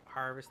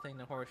harvesting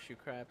the horseshoe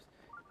crabs.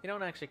 You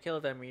don't actually kill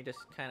them, you just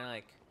kind of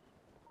like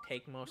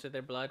take most of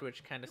their blood,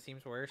 which kind of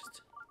seems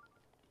worst.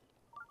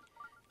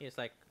 You just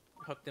like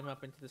hook them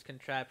up into this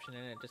contraption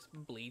and it just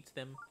bleeds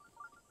them.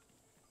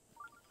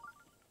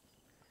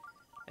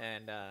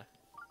 And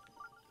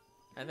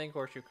I think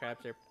horseshoe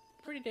crabs are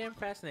pretty damn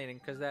fascinating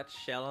because that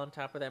shell on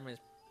top of them is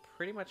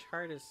pretty much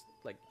hard as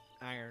like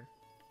iron.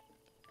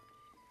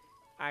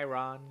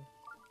 Iron.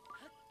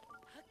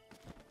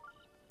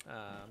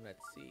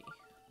 Let's see.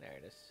 There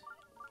it is.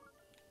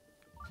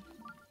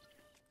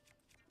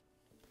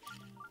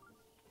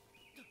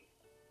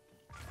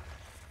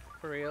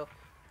 For real?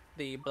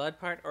 The blood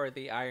part or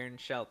the iron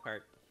shell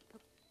part?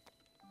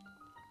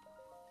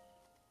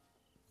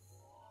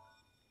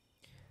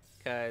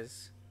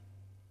 Because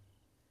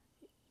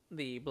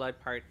the blood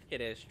part,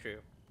 it is true.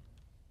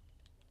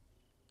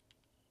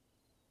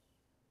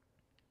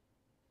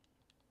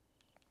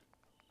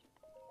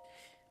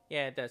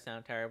 Yeah, it does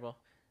sound terrible.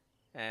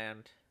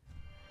 And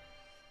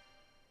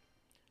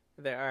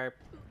there's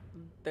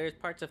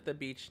parts of the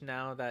beach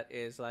now that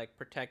is like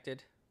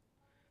protected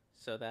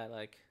so that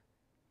like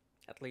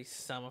at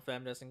least some of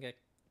them doesn't get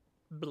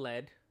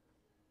bled.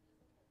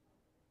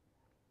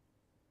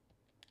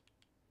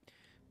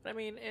 But I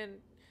mean, and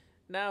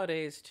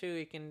nowadays too,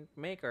 you can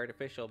make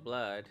artificial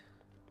blood.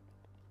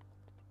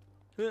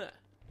 Huh.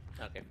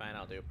 Okay, fine,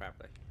 I'll do it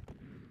properly.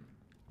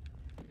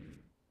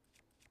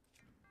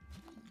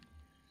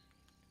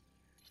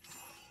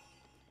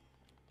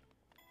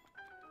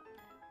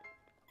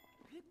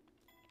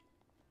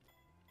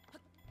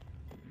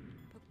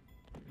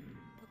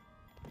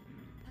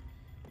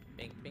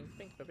 Bink, bink,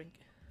 bink, bink.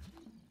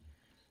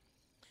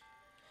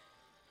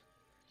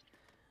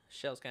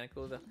 Shell's kind of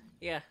cool though.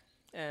 Yeah,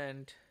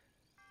 and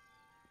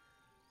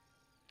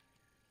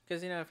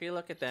because you know, if you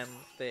look at them,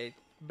 they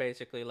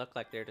basically look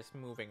like they're just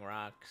moving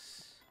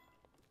rocks.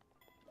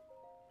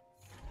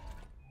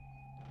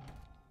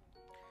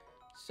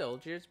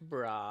 Soldier's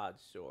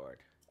broadsword.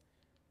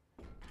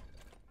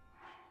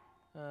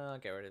 I'll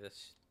get rid of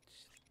this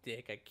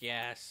stick, I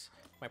guess.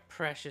 My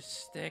precious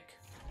stick.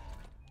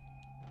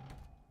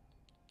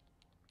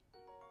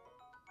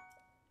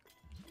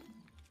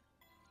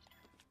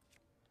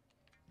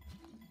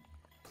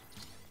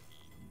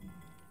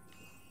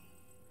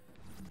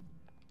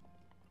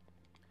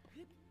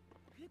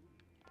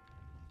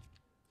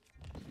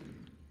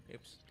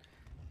 Oops.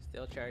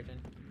 Still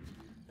charging.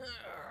 Okay.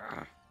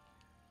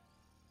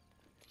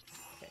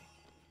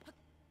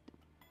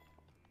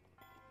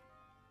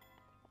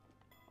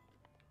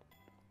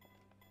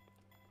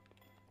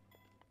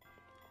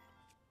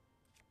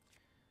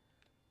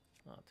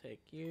 I'll take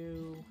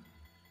you.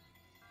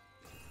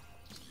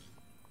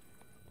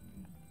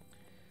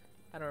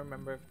 I don't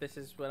remember if this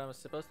is what I was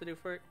supposed to do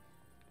for it.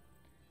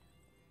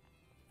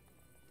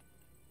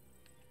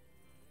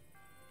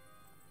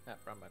 Ah,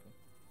 wrong button.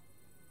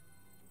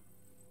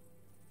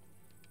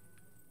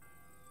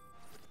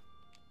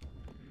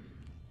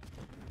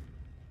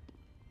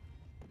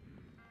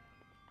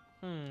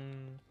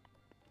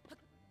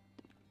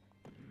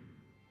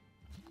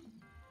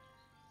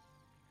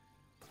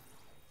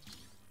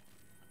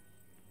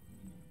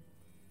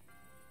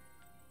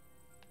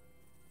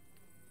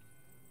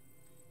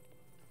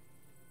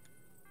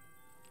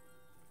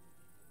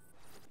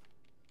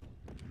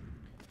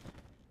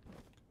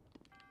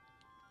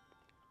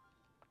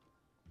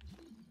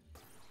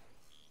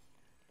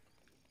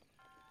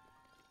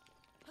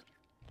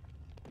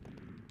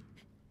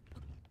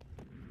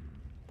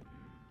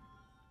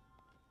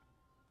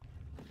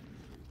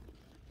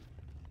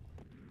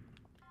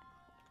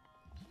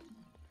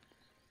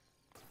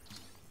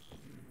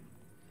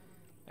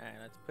 Alright,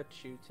 let's put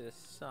you to the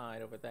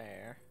side over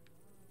there.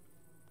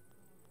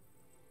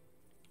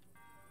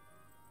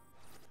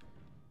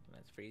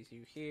 Let's freeze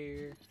you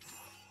here.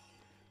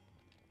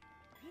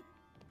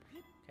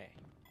 Okay.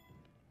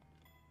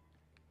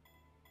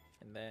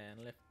 And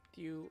then lift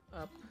you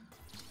up.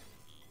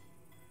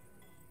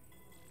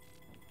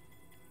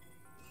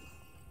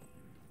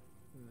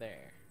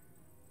 There.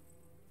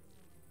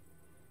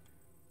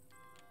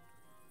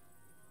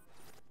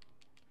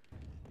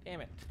 Damn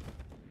it.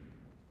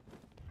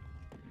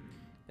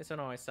 This one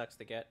always sucks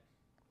to get.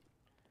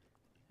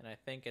 And I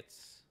think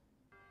it's...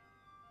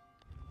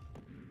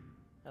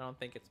 I don't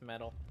think it's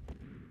metal.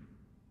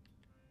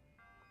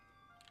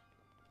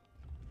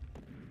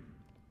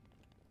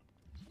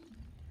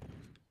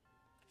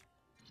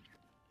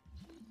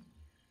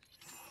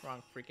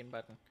 Wrong freaking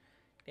button.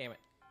 Damn it.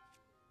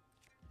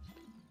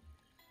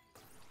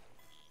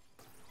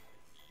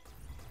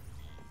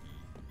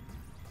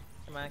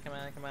 Come on, come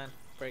on, come on.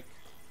 Break.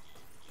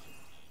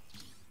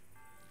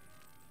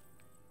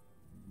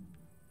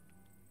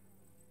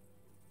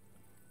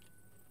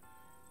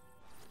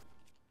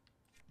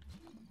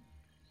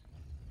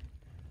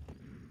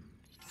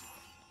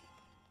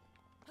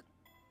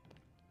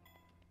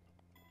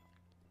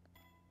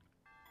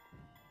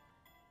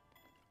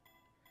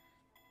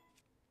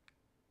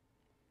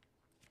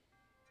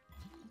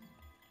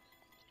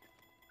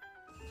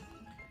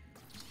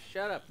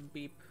 Shut up,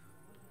 beep.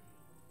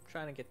 I'm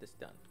trying to get this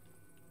done.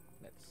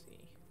 Let's see.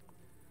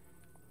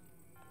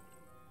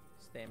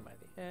 Stand by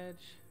the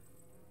edge.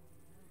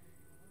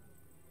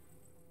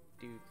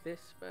 Do this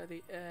by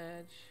the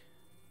edge.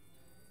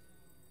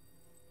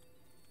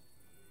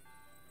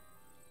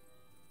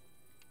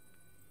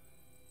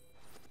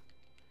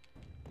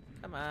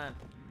 Come on.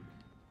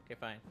 Okay,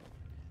 fine.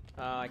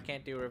 Oh, I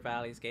can't do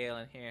Rivali's Gale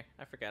in here.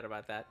 I forgot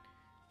about that.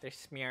 They're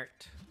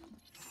smart.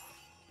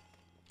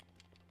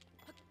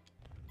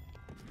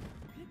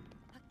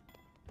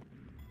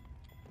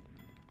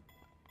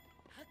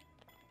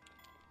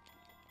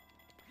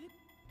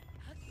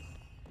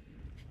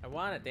 I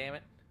want it, damn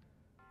it.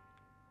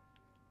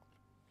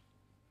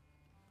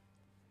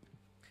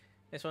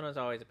 This one was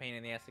always a pain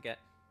in the ass to get.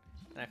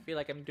 And I feel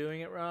like I'm doing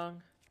it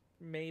wrong.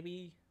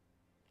 Maybe.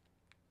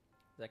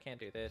 'Cause I can't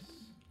do this.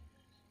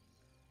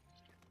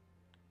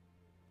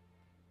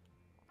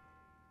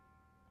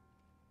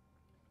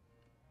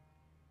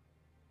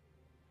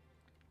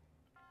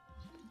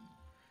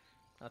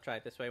 I'll try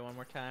it this way one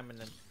more time and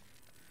then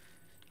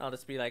I'll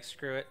just be like,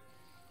 screw it.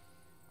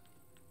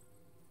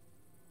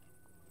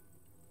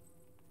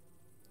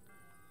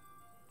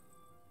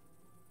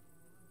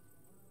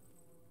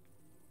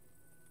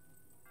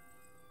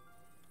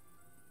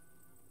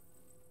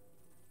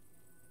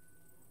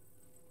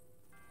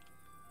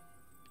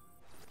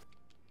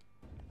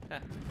 Huh.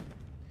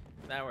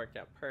 That worked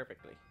out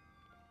perfectly.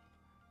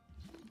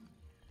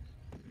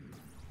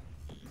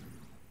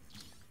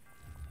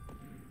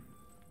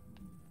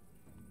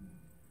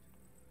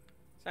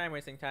 Sorry I'm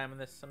wasting time on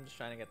this. I'm just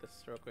trying to get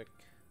this real quick.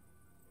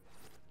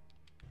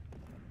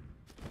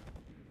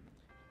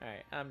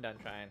 Alright, I'm done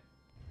trying.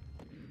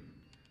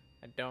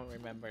 I don't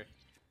remember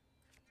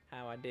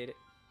how I did it.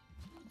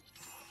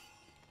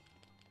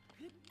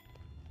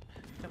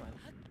 Come on.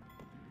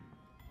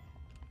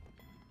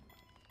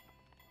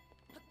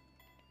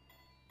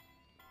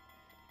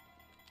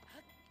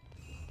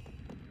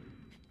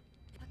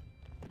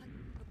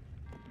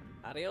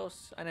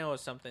 Adios. I know it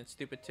was something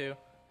stupid too.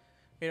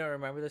 You don't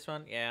remember this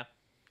one? Yeah.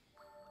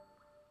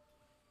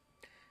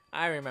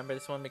 I remember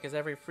this one because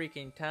every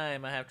freaking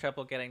time I have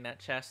trouble getting that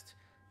chest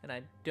and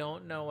I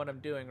don't know what I'm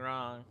doing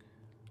wrong.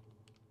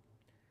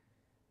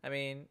 I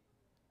mean,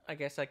 I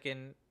guess I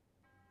can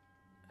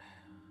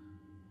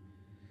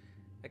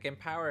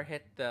power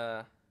hit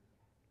the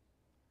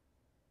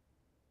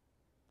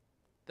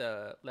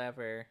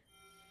lever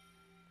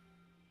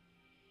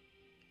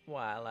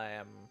while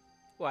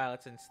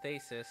it's in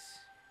stasis,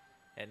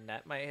 and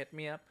that might hit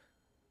me up.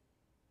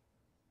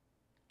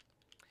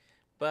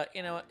 But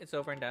you know what? It's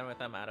over and done with.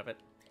 I'm out of it.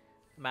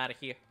 I'm out of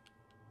here.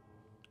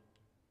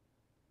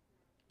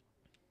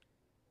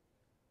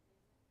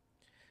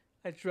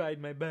 I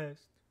tried my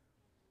best.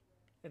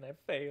 And I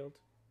failed.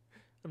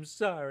 I'm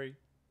sorry.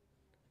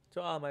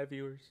 To all my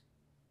viewers.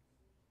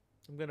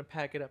 I'm gonna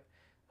pack it up.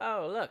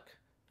 Oh, look.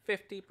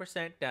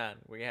 50% done.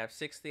 We have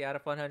 60 out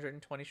of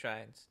 120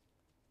 shrines.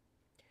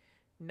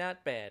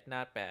 Not bad,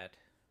 not bad.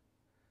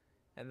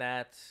 And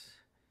that's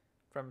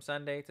from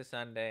Sunday to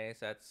Sunday.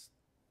 So that's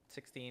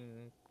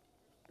 16,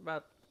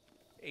 about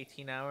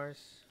 18 hours.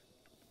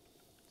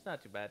 It's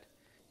not too bad.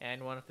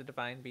 And one of the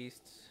divine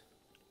beasts.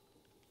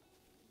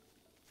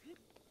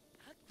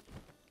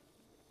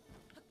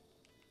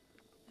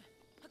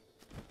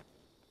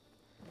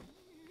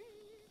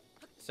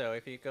 So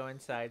if you go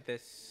inside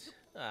this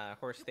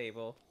horse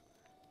stable,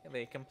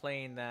 they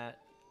complain that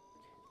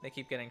they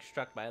keep getting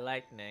struck by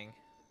lightning.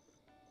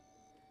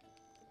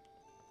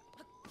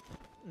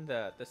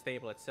 The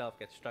stable itself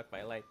gets struck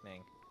by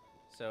lightning.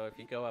 So if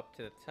you go up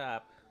to the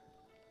top,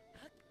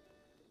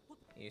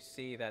 you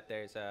see that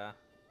there's an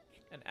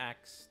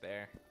axe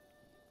there.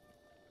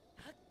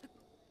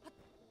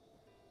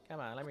 Come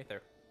on, let me through.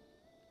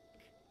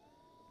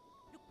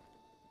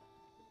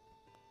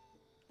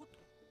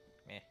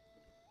 Meh.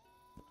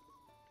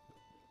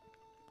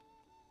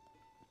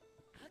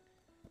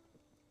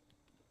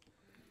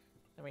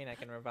 I mean, I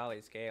can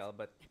Rivali's Gale,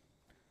 but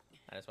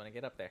I just want to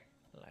get up there.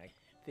 Like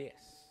this.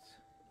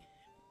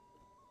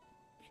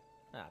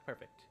 Ah,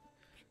 perfect.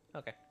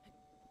 Okay.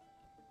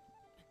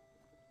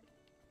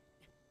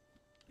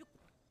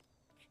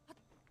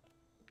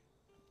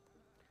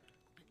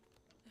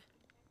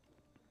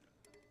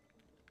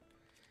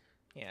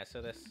 Yeah,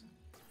 so this...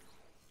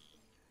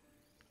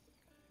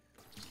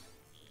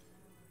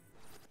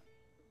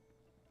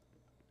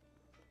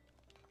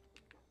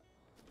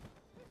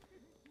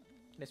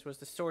 This was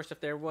the source of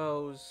their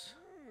woes.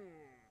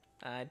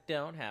 I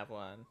don't have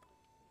one.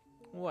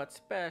 What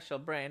special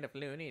brand of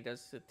loony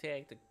does it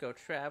take to go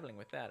traveling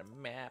without a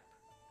map?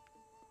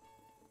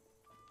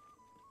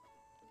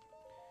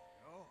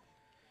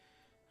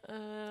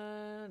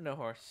 No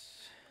horse.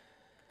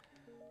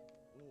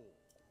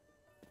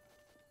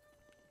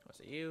 Was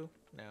it you?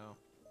 No.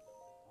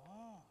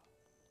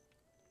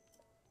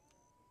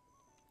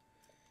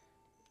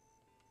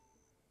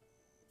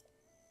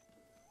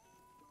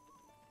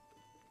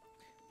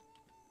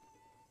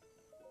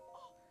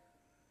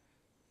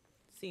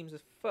 Seems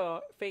as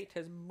fate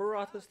has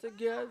brought us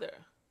together.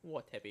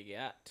 What have you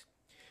got?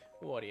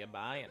 What are you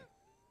buying?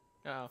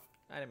 Oh,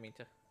 I didn't mean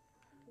to.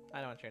 I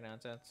don't want your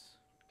nonsense.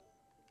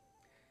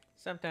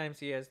 Sometimes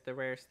he has the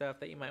rare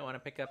stuff that you might want to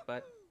pick up,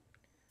 but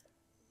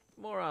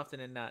more often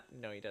than not,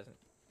 no, he doesn't.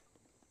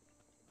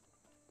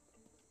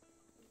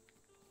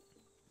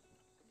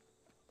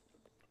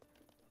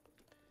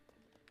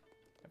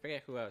 I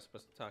forget who I was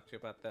supposed to talk to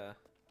about the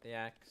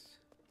axe.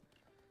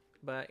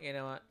 But you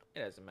know what? It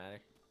doesn't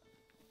matter.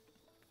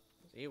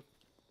 It's you.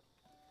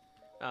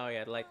 Oh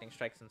yeah, the lightning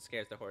strikes and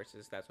scares the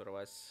horses. That's what it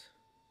was.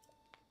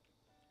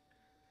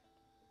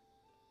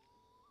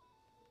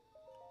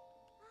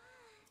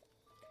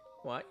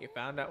 What? You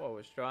found out what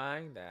was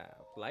drawing the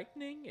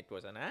lightning? It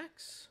was an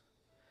axe?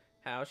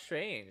 How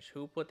strange.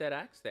 Who put that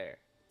axe there?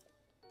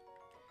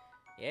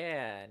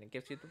 Yeah, and it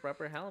gives you the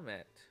rubber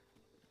helmet.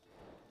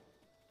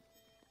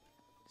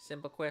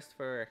 Simple quest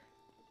for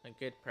a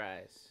good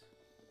prize.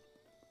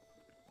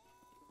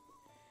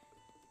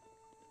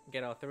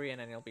 Get all three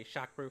and then you'll be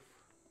shockproof.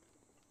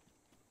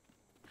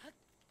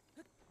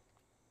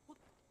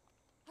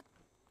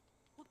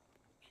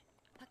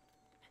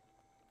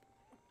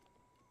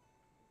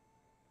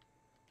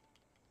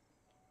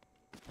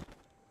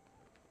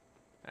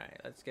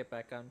 Alright, let's get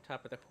back on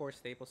top of the horse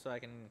stable so I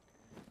can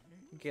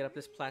get up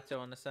this plateau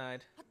on the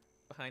side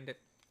behind it.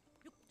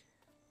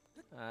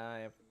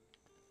 I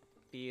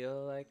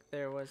feel like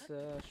there was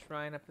a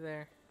shrine up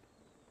there.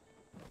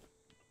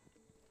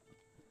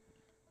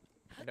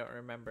 I don't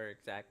remember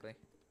exactly.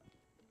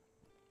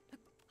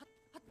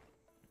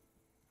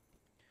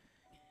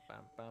 Bum,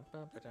 bum,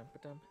 bum, ba-dum,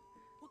 ba-dum.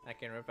 I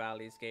can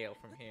Rivali's Gale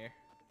from here.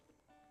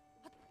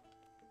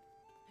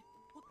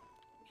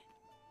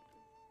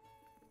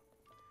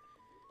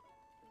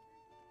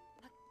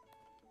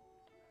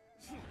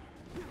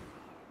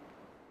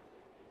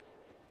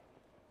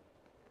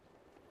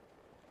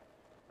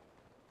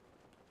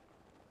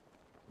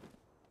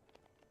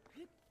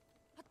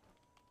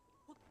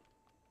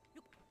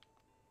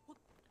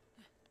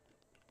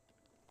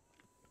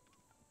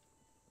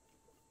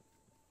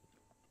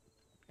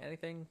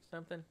 Anything?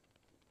 Something?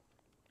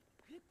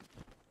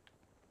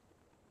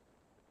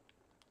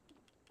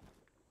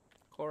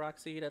 Korok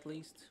seed at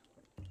least?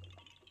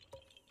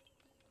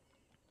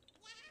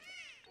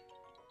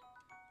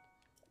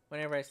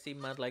 Whenever I see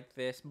mud like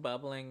this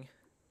bubbling,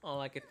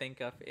 all I could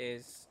think of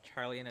is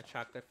Charlie in a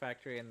Chocolate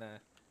Factory and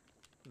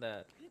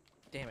the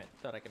damn it,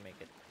 thought I could make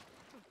it.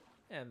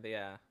 And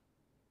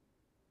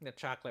the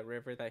chocolate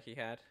river that he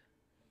had.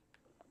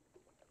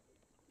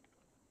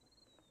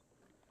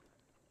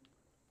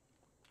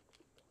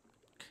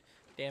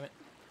 Damn it.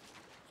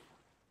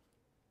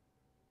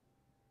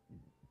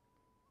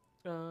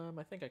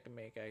 I think I can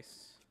make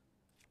ice.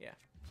 Yeah.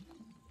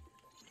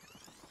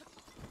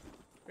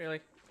 Really?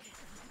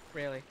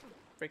 Really?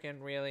 Freaking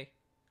really?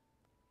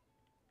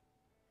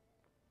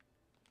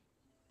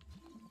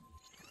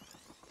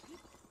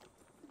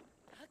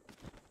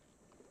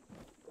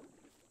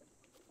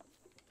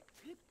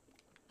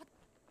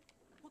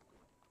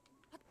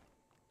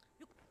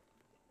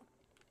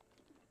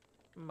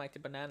 Mighty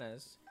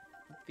bananas.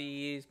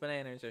 These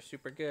bananas are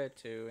super good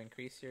to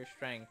increase your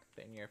strength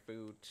in your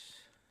food.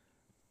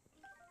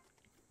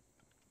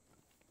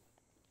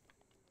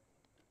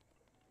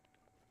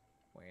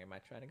 Where am I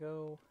trying to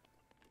go?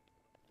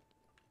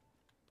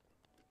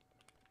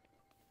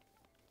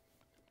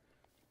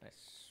 I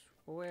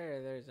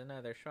swear there's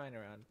another shrine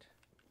around.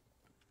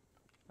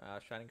 I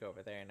was trying to go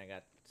over there and I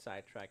got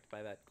sidetracked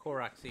by that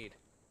Korok seed.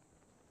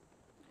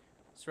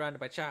 Surrounded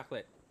by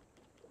chocolate.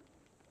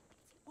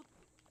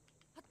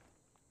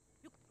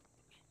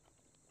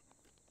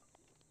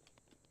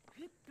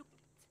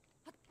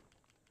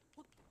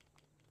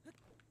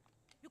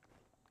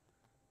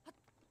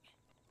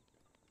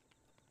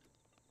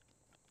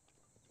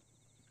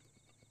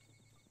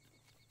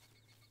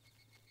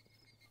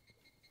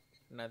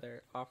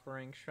 Another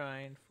offering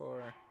shrine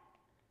for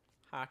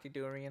Hati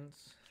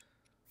Durians.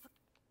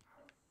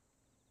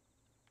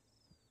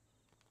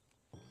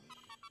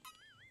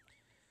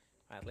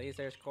 At least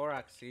there's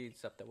Korok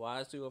seeds up the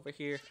wazoo over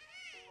here.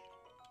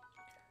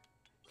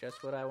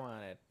 Just what I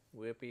wanted.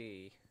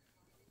 Whippy.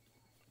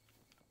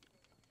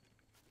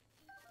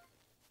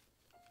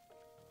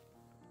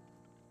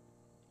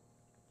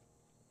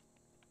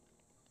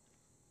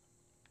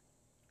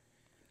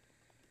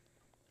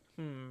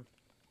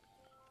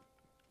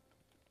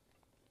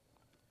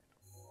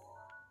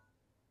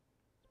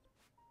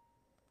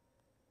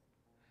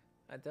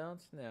 I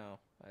don't know.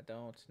 I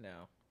don't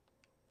know.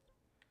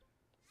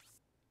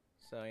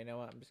 So, you know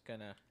what? I'm just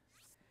gonna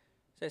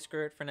say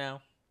screw it for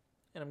now.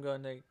 And I'm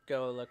going to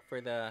go look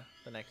for the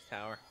next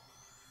tower.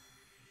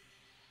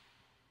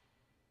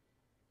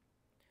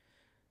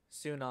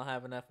 Soon I'll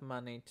have enough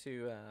money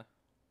to,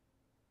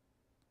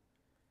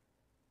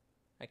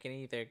 I can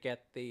either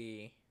get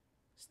the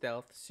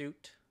stealth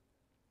suit,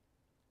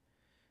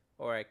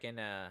 or I can,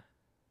 I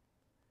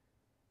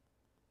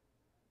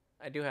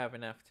do have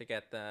enough to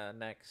get the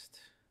next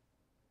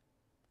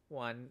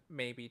one,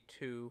 maybe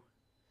two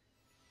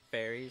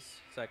fairies,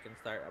 so I can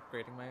start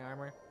upgrading my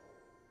armor.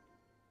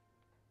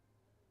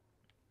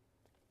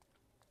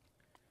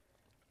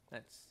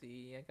 Let's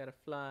see, I gotta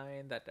fly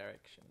in that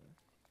direction.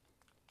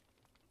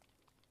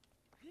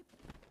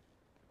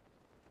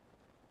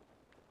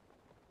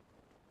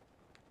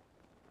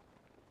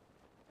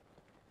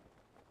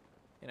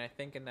 And I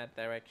think in that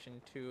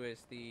direction too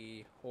is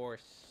the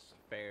horse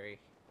fairy.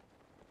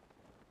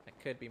 I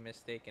could be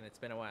mistaken. It's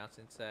been a while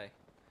since I...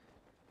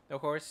 The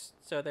horse...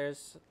 So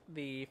there's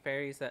the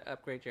fairies that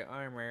upgrade your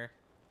armor.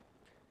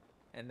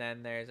 And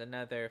then there's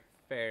another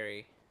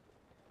fairy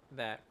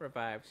that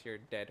revives your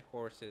dead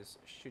horses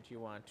should you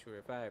want to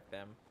revive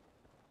them.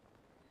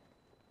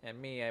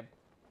 And me, I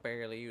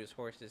barely use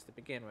horses to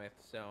begin with,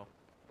 so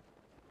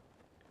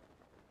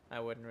I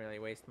wouldn't really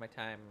waste my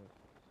time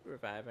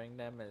reviving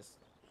them, as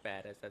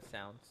bad as that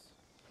sounds.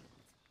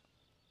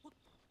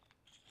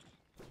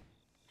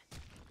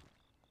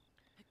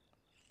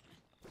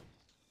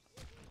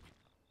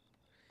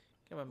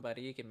 Come on,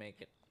 buddy, you can make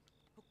it.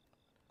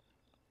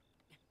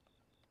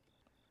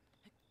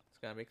 It's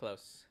gonna be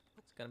close.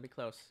 It's gonna be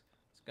close.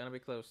 It's gonna be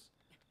close.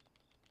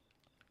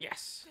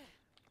 Yes!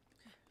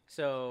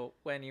 So,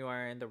 when you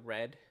are in the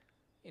red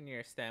in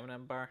your stamina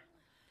bar,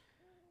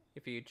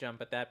 if you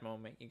jump at that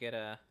moment, you get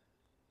an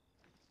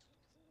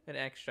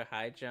extra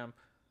high jump.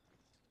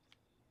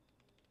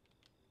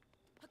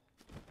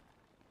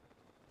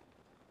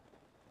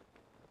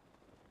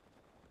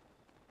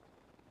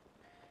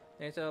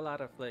 There's a lot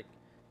of like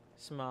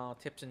small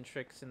tips and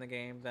tricks in the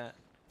game that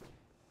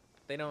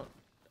they don't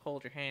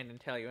hold your hand and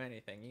tell you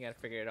anything. You gotta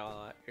figure it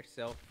all out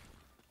yourself.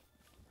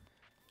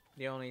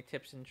 The only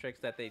tips and tricks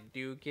that they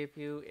do give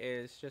you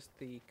is just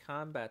the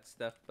combat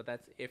stuff, but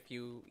that's if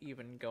you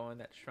even go in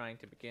that shrine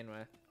to begin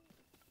with.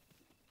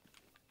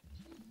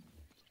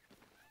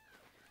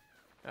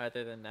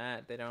 Other than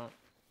that, they don't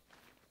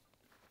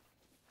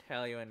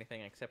tell you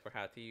anything except for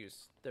how to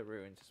use the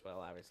runes as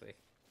well, obviously.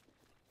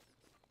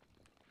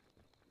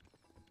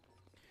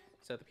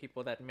 So the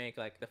people that make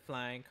like the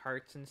flying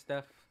carts and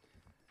stuff,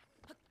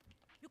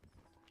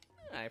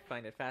 I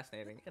find it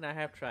fascinating, and I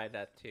have tried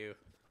that too.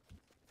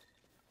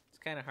 It's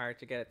kind of hard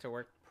to get it to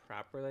work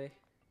properly,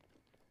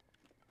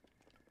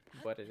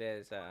 but it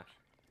is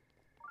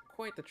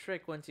quite the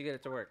trick once you get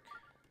it to work.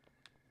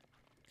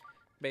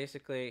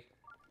 Basically,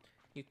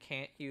 you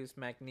can't use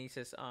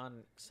magnesis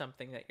on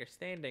something that you're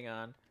standing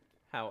on.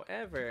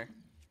 However,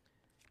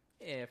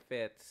 if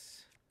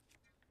it's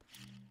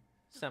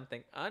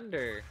something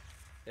under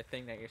the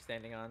thing that you're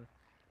standing on,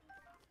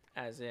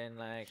 as in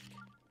like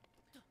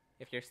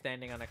if you're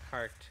standing on a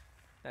cart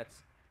that's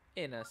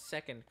in a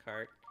second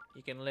cart,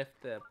 you can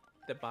lift the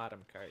bottom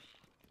cart.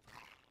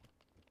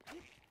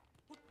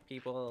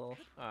 People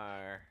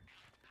are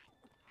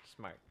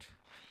smart.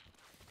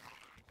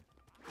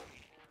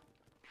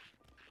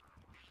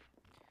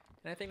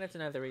 And I think that's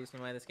another reason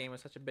why this game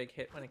was such a big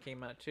hit when it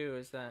came out too,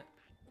 is that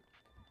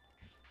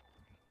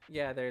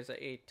yeah, there's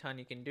a ton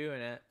you can do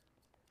in it,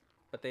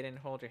 but they didn't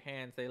hold your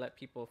hands, they let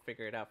people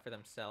figure it out for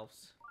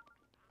themselves.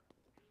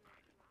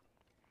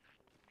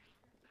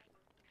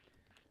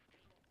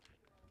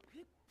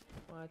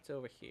 What's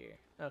over here?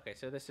 Okay,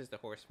 so this is the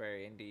horse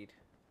fairy indeed.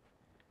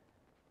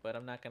 But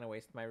I'm not gonna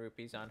waste my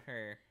rupees on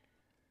her.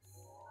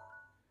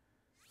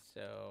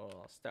 So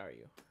I'll star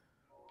you.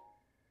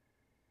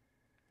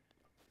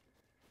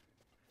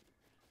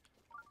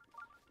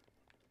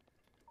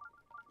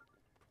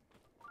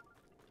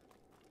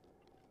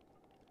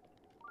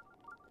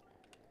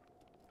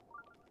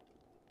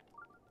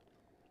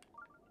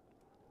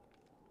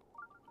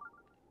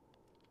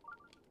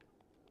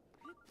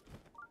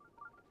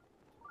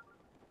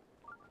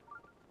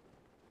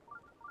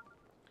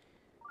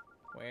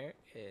 Where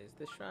is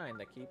the shrine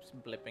that keeps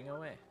blipping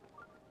away?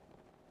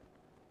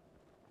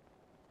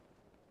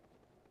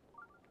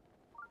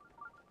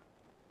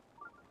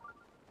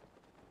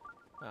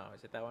 Oh,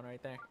 is it that one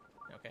right there?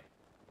 Okay.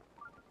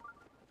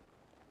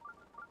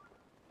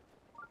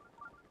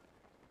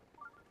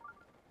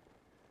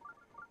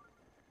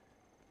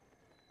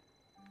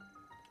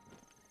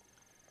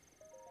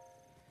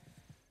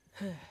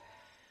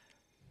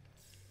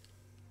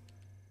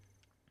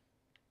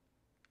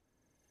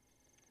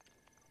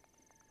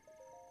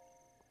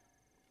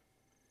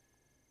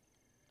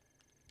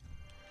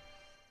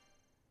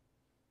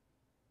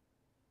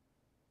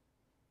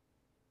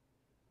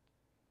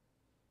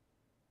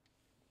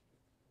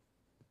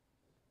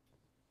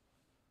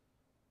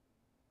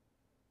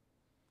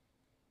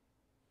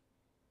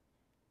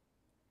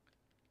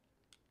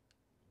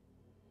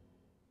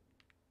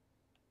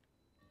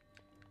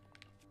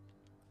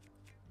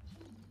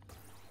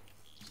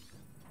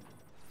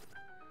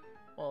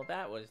 Well,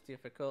 that was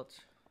difficult.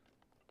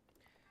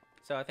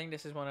 So I think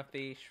this is one of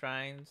the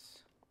shrines.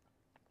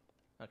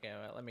 Okay,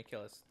 well, let me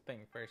kill this thing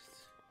first.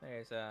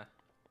 There's a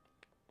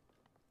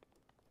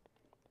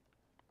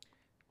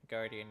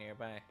guardian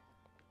nearby.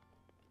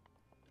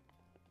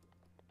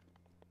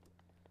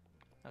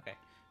 Okay.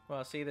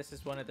 Well, see, this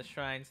is one of the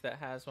shrines that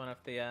has one of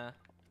the, there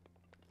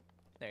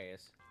he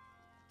is.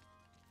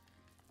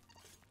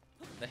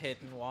 The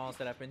hidden walls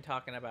that I've been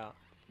talking about.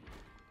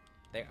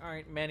 There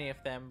aren't many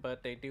of them,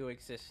 but they do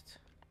exist.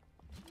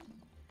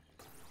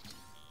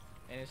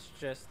 And it's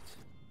just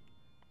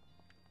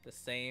the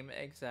same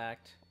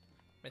exact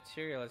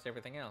material as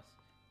everything else.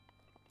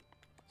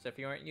 So if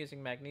you aren't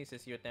using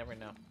magnesis, you would never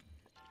know.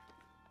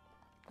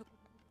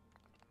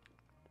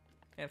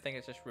 And I think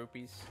it's just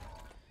rupees.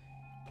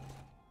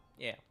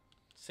 Yeah.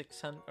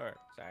 600, or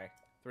sorry,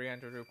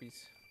 300 rupees.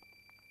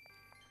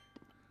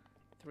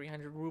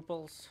 300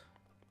 rubles.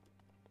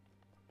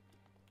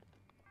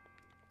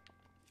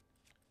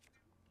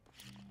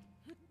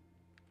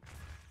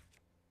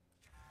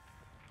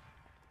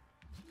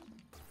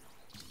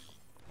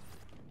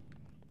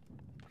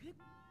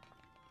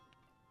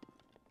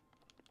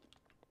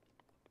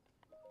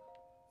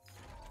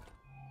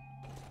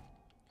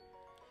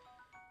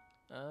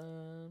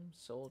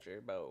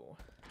 Soldier bow.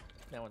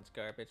 That one's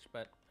garbage,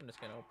 but I'm just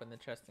gonna open the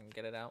chest and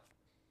get it out.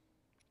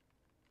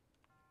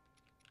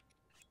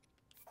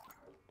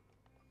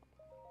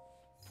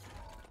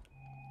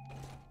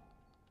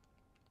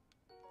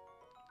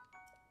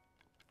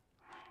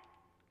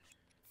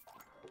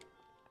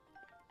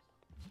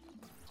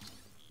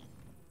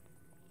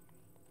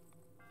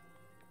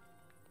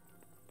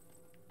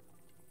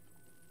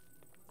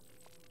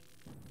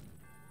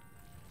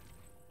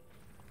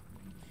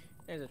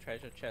 There's a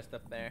treasure chest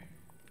up there.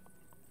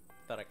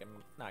 Thought I could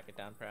knock it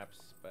down perhaps,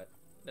 but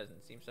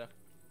doesn't seem so.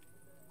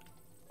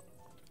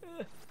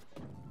 Ugh.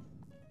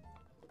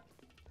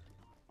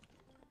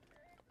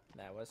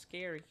 That was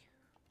scary.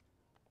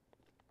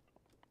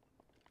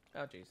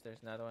 Oh jeez,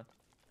 there's another one.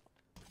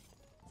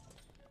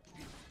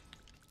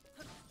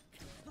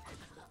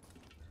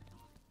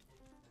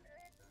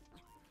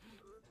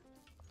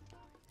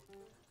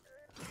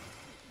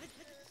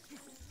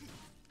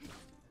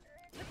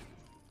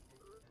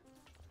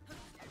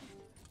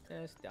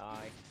 Just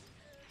die.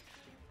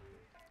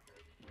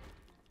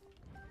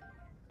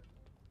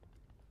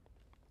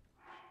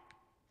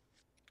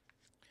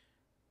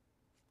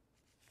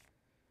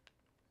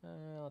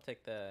 I'll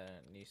take the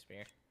new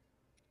spear.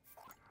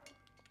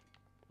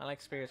 I like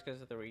spears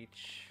because of the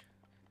reach,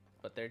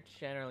 but they're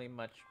generally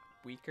much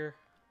weaker.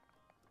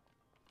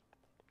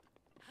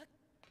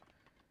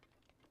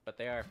 But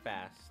they are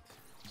fast,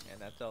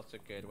 and that's also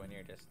good when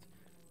you're just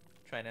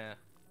trying to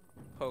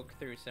poke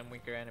through some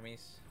weaker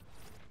enemies.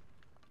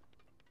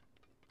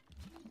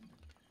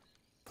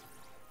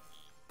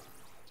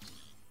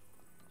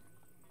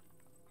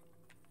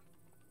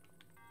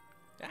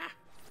 Ah!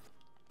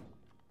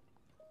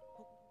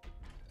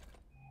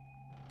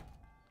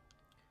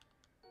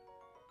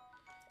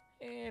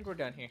 And we're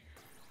done here.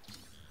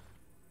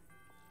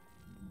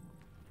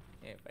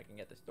 If I can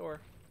get this door.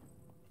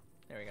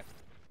 There we go.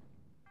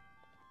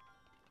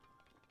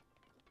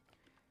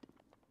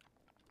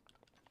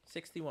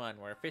 61.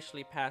 We're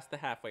officially past the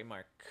halfway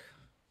mark.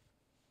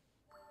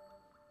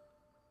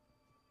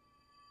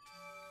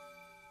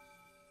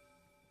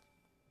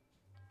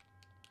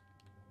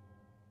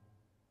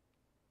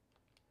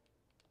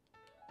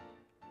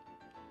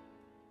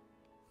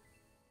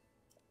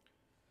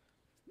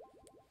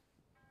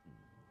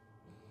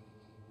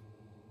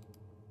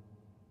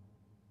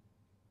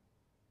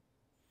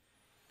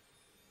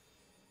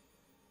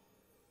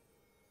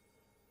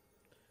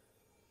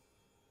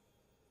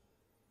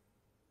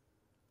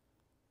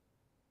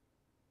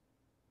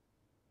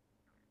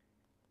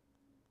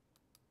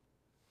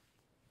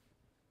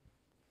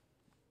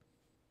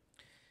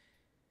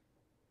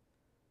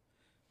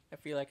 I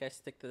feel like I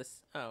stick to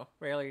this. Oh,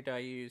 rarely do I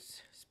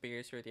use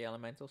spears or the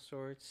elemental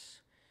swords.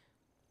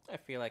 I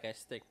feel like I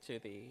stick to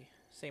the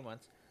same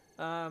ones.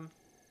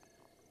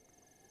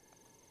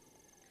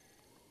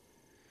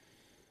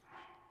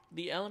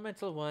 The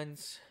elemental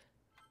ones,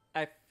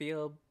 I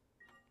feel...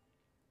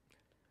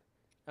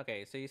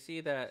 Okay, so you see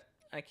that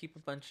I keep a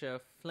bunch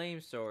of flame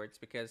swords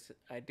because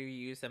I do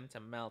use them to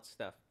melt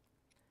stuff.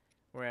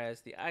 Whereas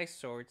the ice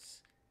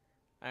swords,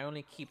 I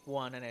only keep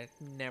one and I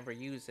never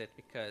use it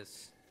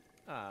because...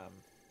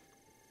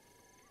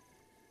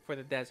 for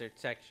the desert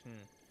section,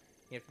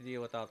 you have to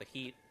deal with all the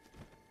heat.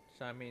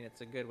 So I mean,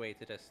 it's a good way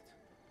to just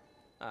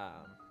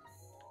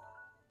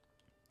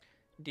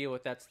deal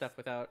with that stuff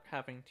without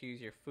having to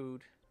use your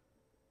food.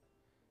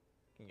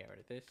 I can get rid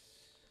of this,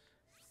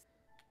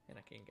 and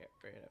I can get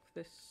rid of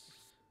this.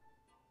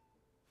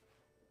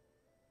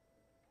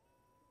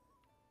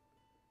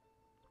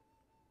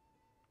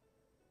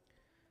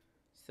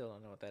 Still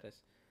don't know what that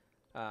is.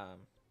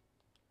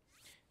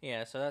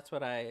 Yeah, so that's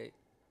what I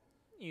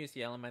use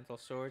the elemental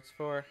swords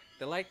for.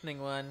 The lightning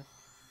one,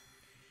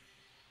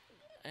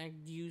 I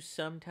use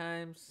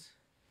sometimes.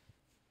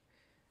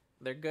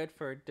 They're good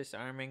for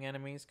disarming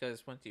enemies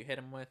because once you hit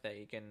them with it,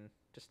 you can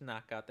just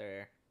knock out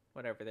their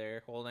whatever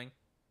they're holding.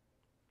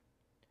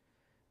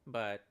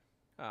 But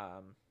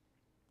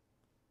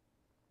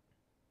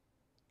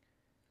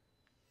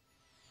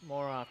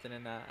more often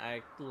than not,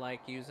 I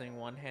like using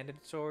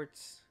one-handed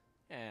swords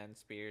and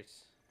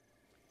spears.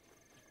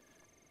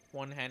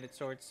 One-handed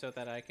swords so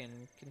that I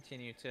can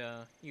continue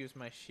to use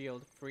my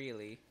shield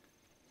freely.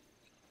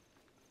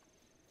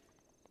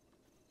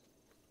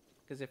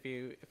 Because if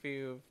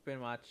you've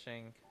been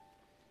watching,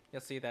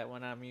 you'll see that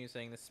when I'm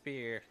using the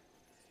spear,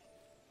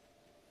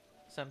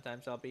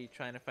 sometimes I'll be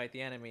trying to fight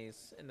the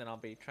enemies, and then I'll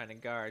be trying to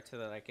guard so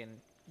that I can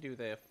do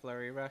the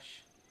flurry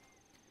rush.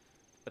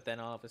 but then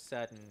all of a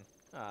sudden,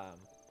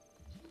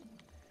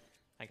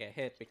 I get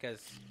hit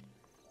because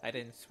I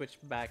didn't switch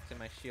back to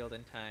my shield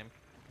in time.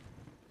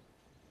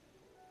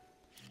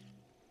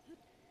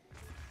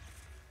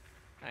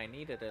 I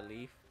needed a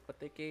leaf, but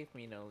they gave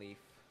me no leaf.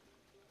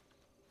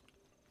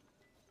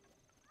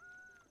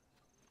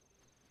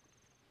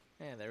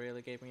 Yeah, they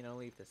really gave me no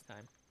leaf this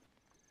time.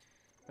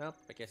 Well,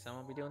 I guess I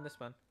won't be doing this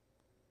one.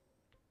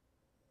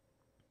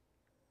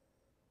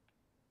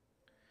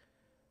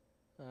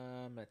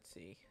 Let's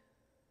see.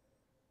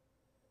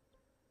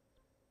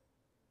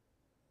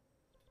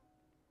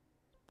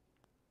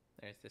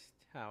 There's this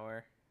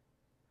tower.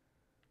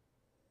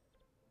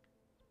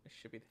 There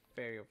should be the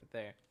ferry over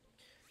there.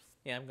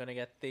 Yeah, I'm gonna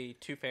get the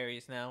 2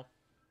 ferries now.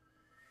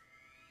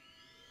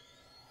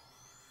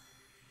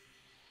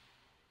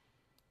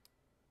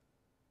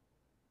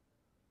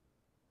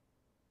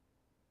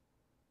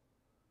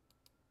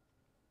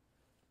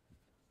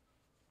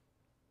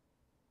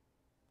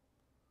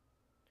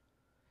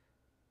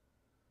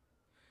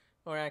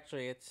 Or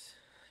actually, it's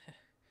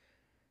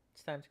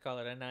time to call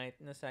it a night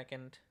in a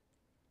second.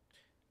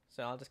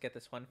 So I'll just get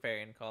this 1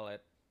 ferry and call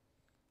it.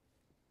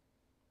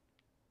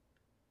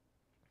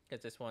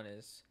 Because this one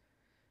is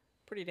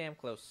pretty damn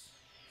close.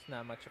 It's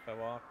not much if I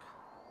walk.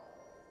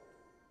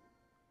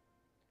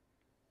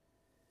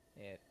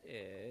 It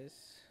is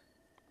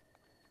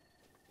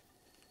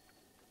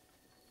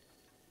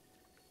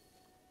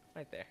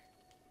right there.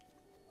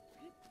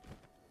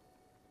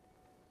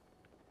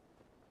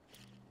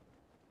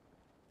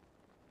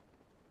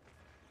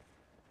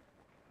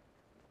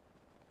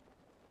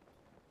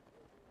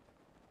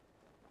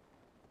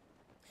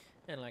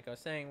 And like I was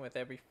saying, with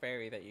every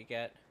ferry that you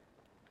get,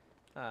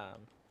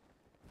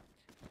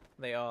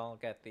 they all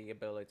get the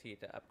ability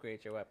to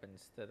upgrade your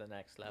weapons to the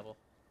next level.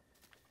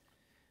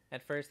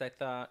 At first I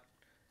thought,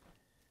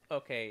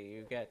 okay,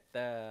 you get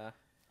the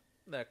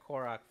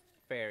Korok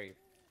ferry,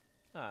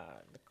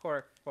 the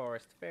Korok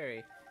Forest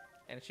ferry,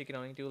 and she can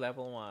only do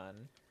level 1,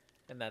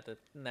 and that the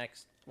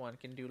next one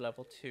can do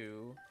level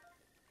 2,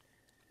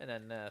 and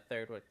then the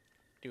third would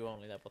do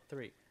only level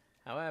 3.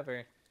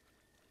 However,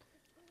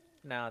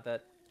 now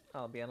that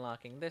I'll be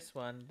unlocking this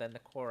one, then the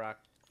Korok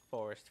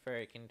Forest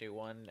Ferry can do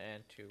 1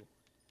 and 2.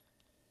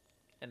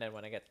 And then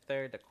when I get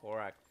third, the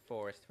Korok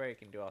Forest Ferry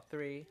can do all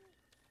 3.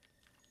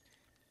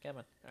 Come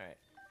on. Alright.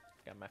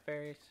 Got my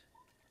ferries.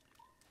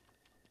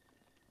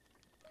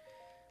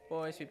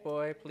 Boy, sweet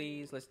boy,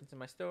 please listen to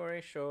my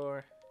story.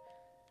 Sure.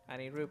 I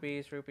need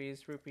rupees,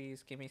 rupees,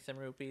 rupees. Give me some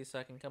rupees so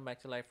I can come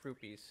back to life.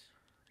 Rupees.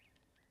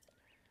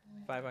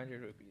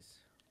 500 rupees.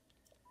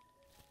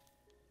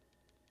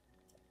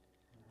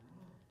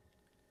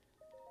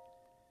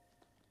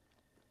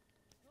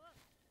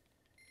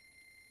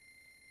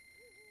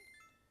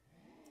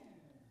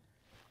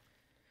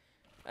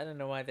 I don't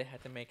know why they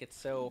had to make it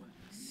so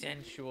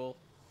sensual.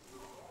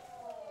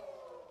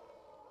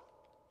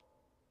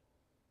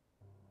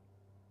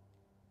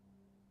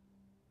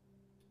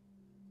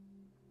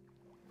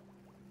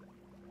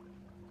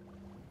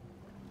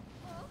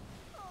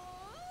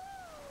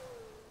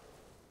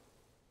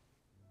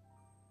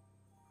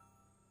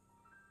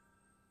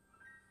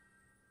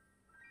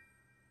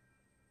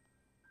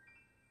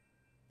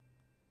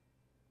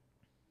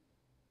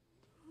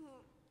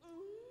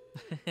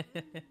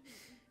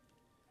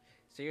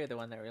 So you're the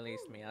one that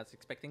released me. I was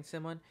expecting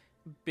someone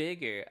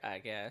bigger, I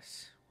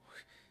guess.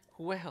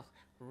 Well,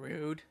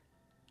 rude.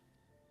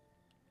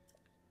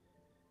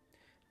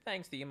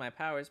 Thanks to you, my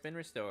power has been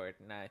restored,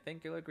 and I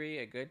think you'll agree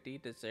a good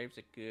deed deserves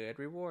a good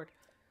reward.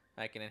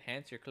 I can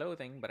enhance your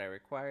clothing, but I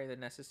require the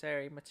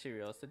necessary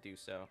materials to do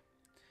so.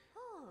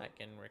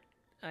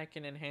 I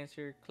can enhance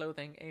your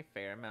clothing a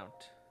fair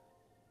amount.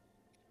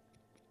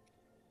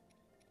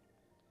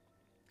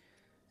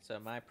 So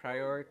my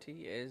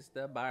priority is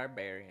the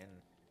barbarian.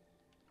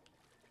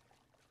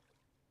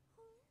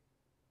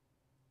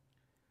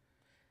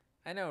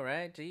 I know,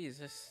 right? Jeez,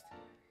 just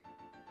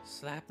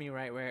slap me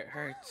right where it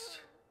hurts.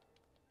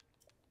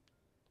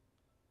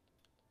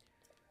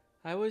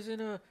 I was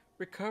in a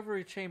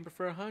recovery chamber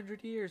for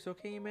 100 years,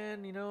 okay,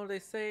 man? You know, they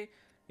say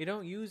you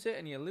don't use it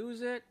and you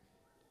lose it.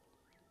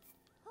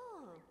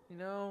 You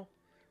know,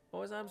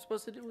 what was I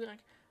supposed to do?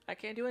 I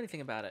can't do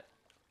anything about it.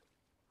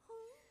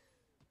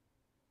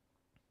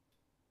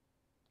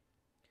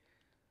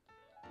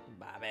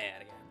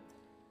 Barbarian.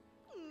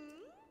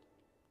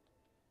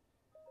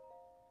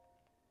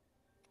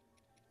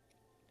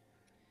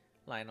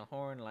 Lionel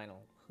Horn,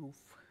 Lionel Hoof.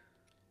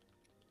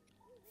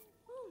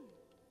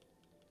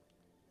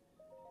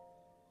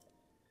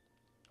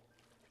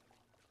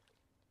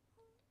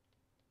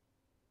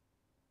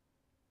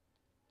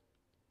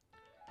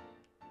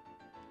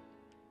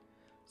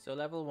 So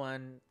level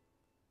 1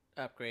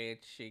 upgrade,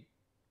 she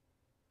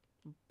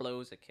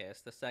blows a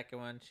kiss. The second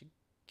one, she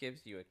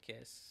gives you a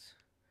kiss.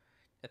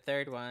 The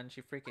third one,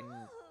 she freaking...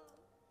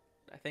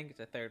 I think it's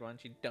the third one,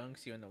 she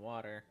dunks you in the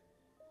water.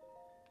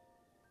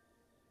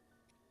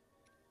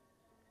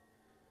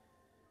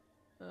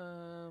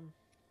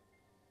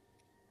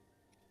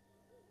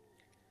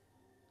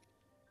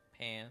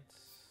 Pants.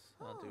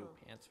 I'll do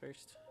pants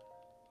first.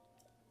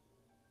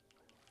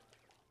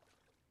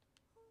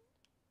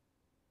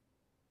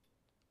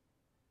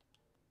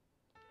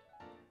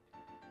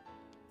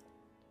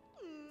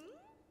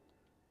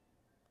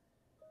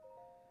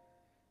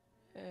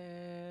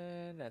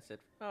 And that's it.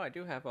 Oh, I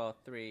do have all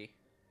 3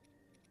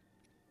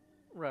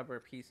 rubber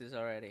pieces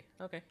already.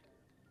 Okay.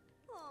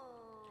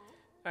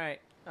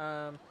 Alright,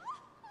 so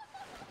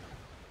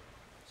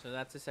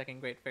that's the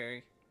second Great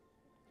Fairy.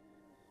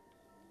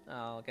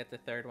 I'll get the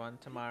 3rd one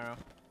tomorrow.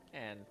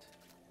 And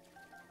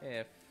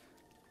if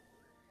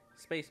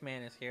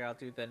Spaceman is here, I'll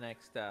do the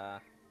next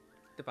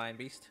Divine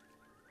Beast.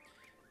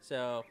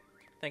 So,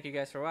 thank you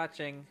guys for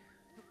watching.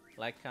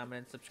 Like,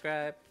 comment, and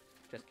subscribe.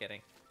 Just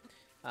kidding.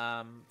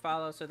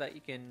 Follow so that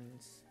you can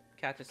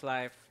catch us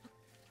live.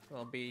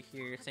 We'll be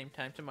here same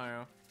time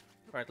tomorrow.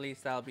 Or at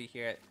least I'll be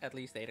here at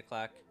least 8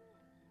 o'clock.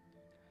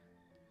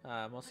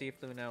 We'll see if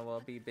Luna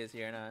will be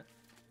busy or not.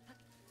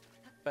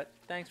 But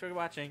thanks for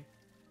watching.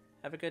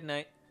 Have a good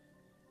night.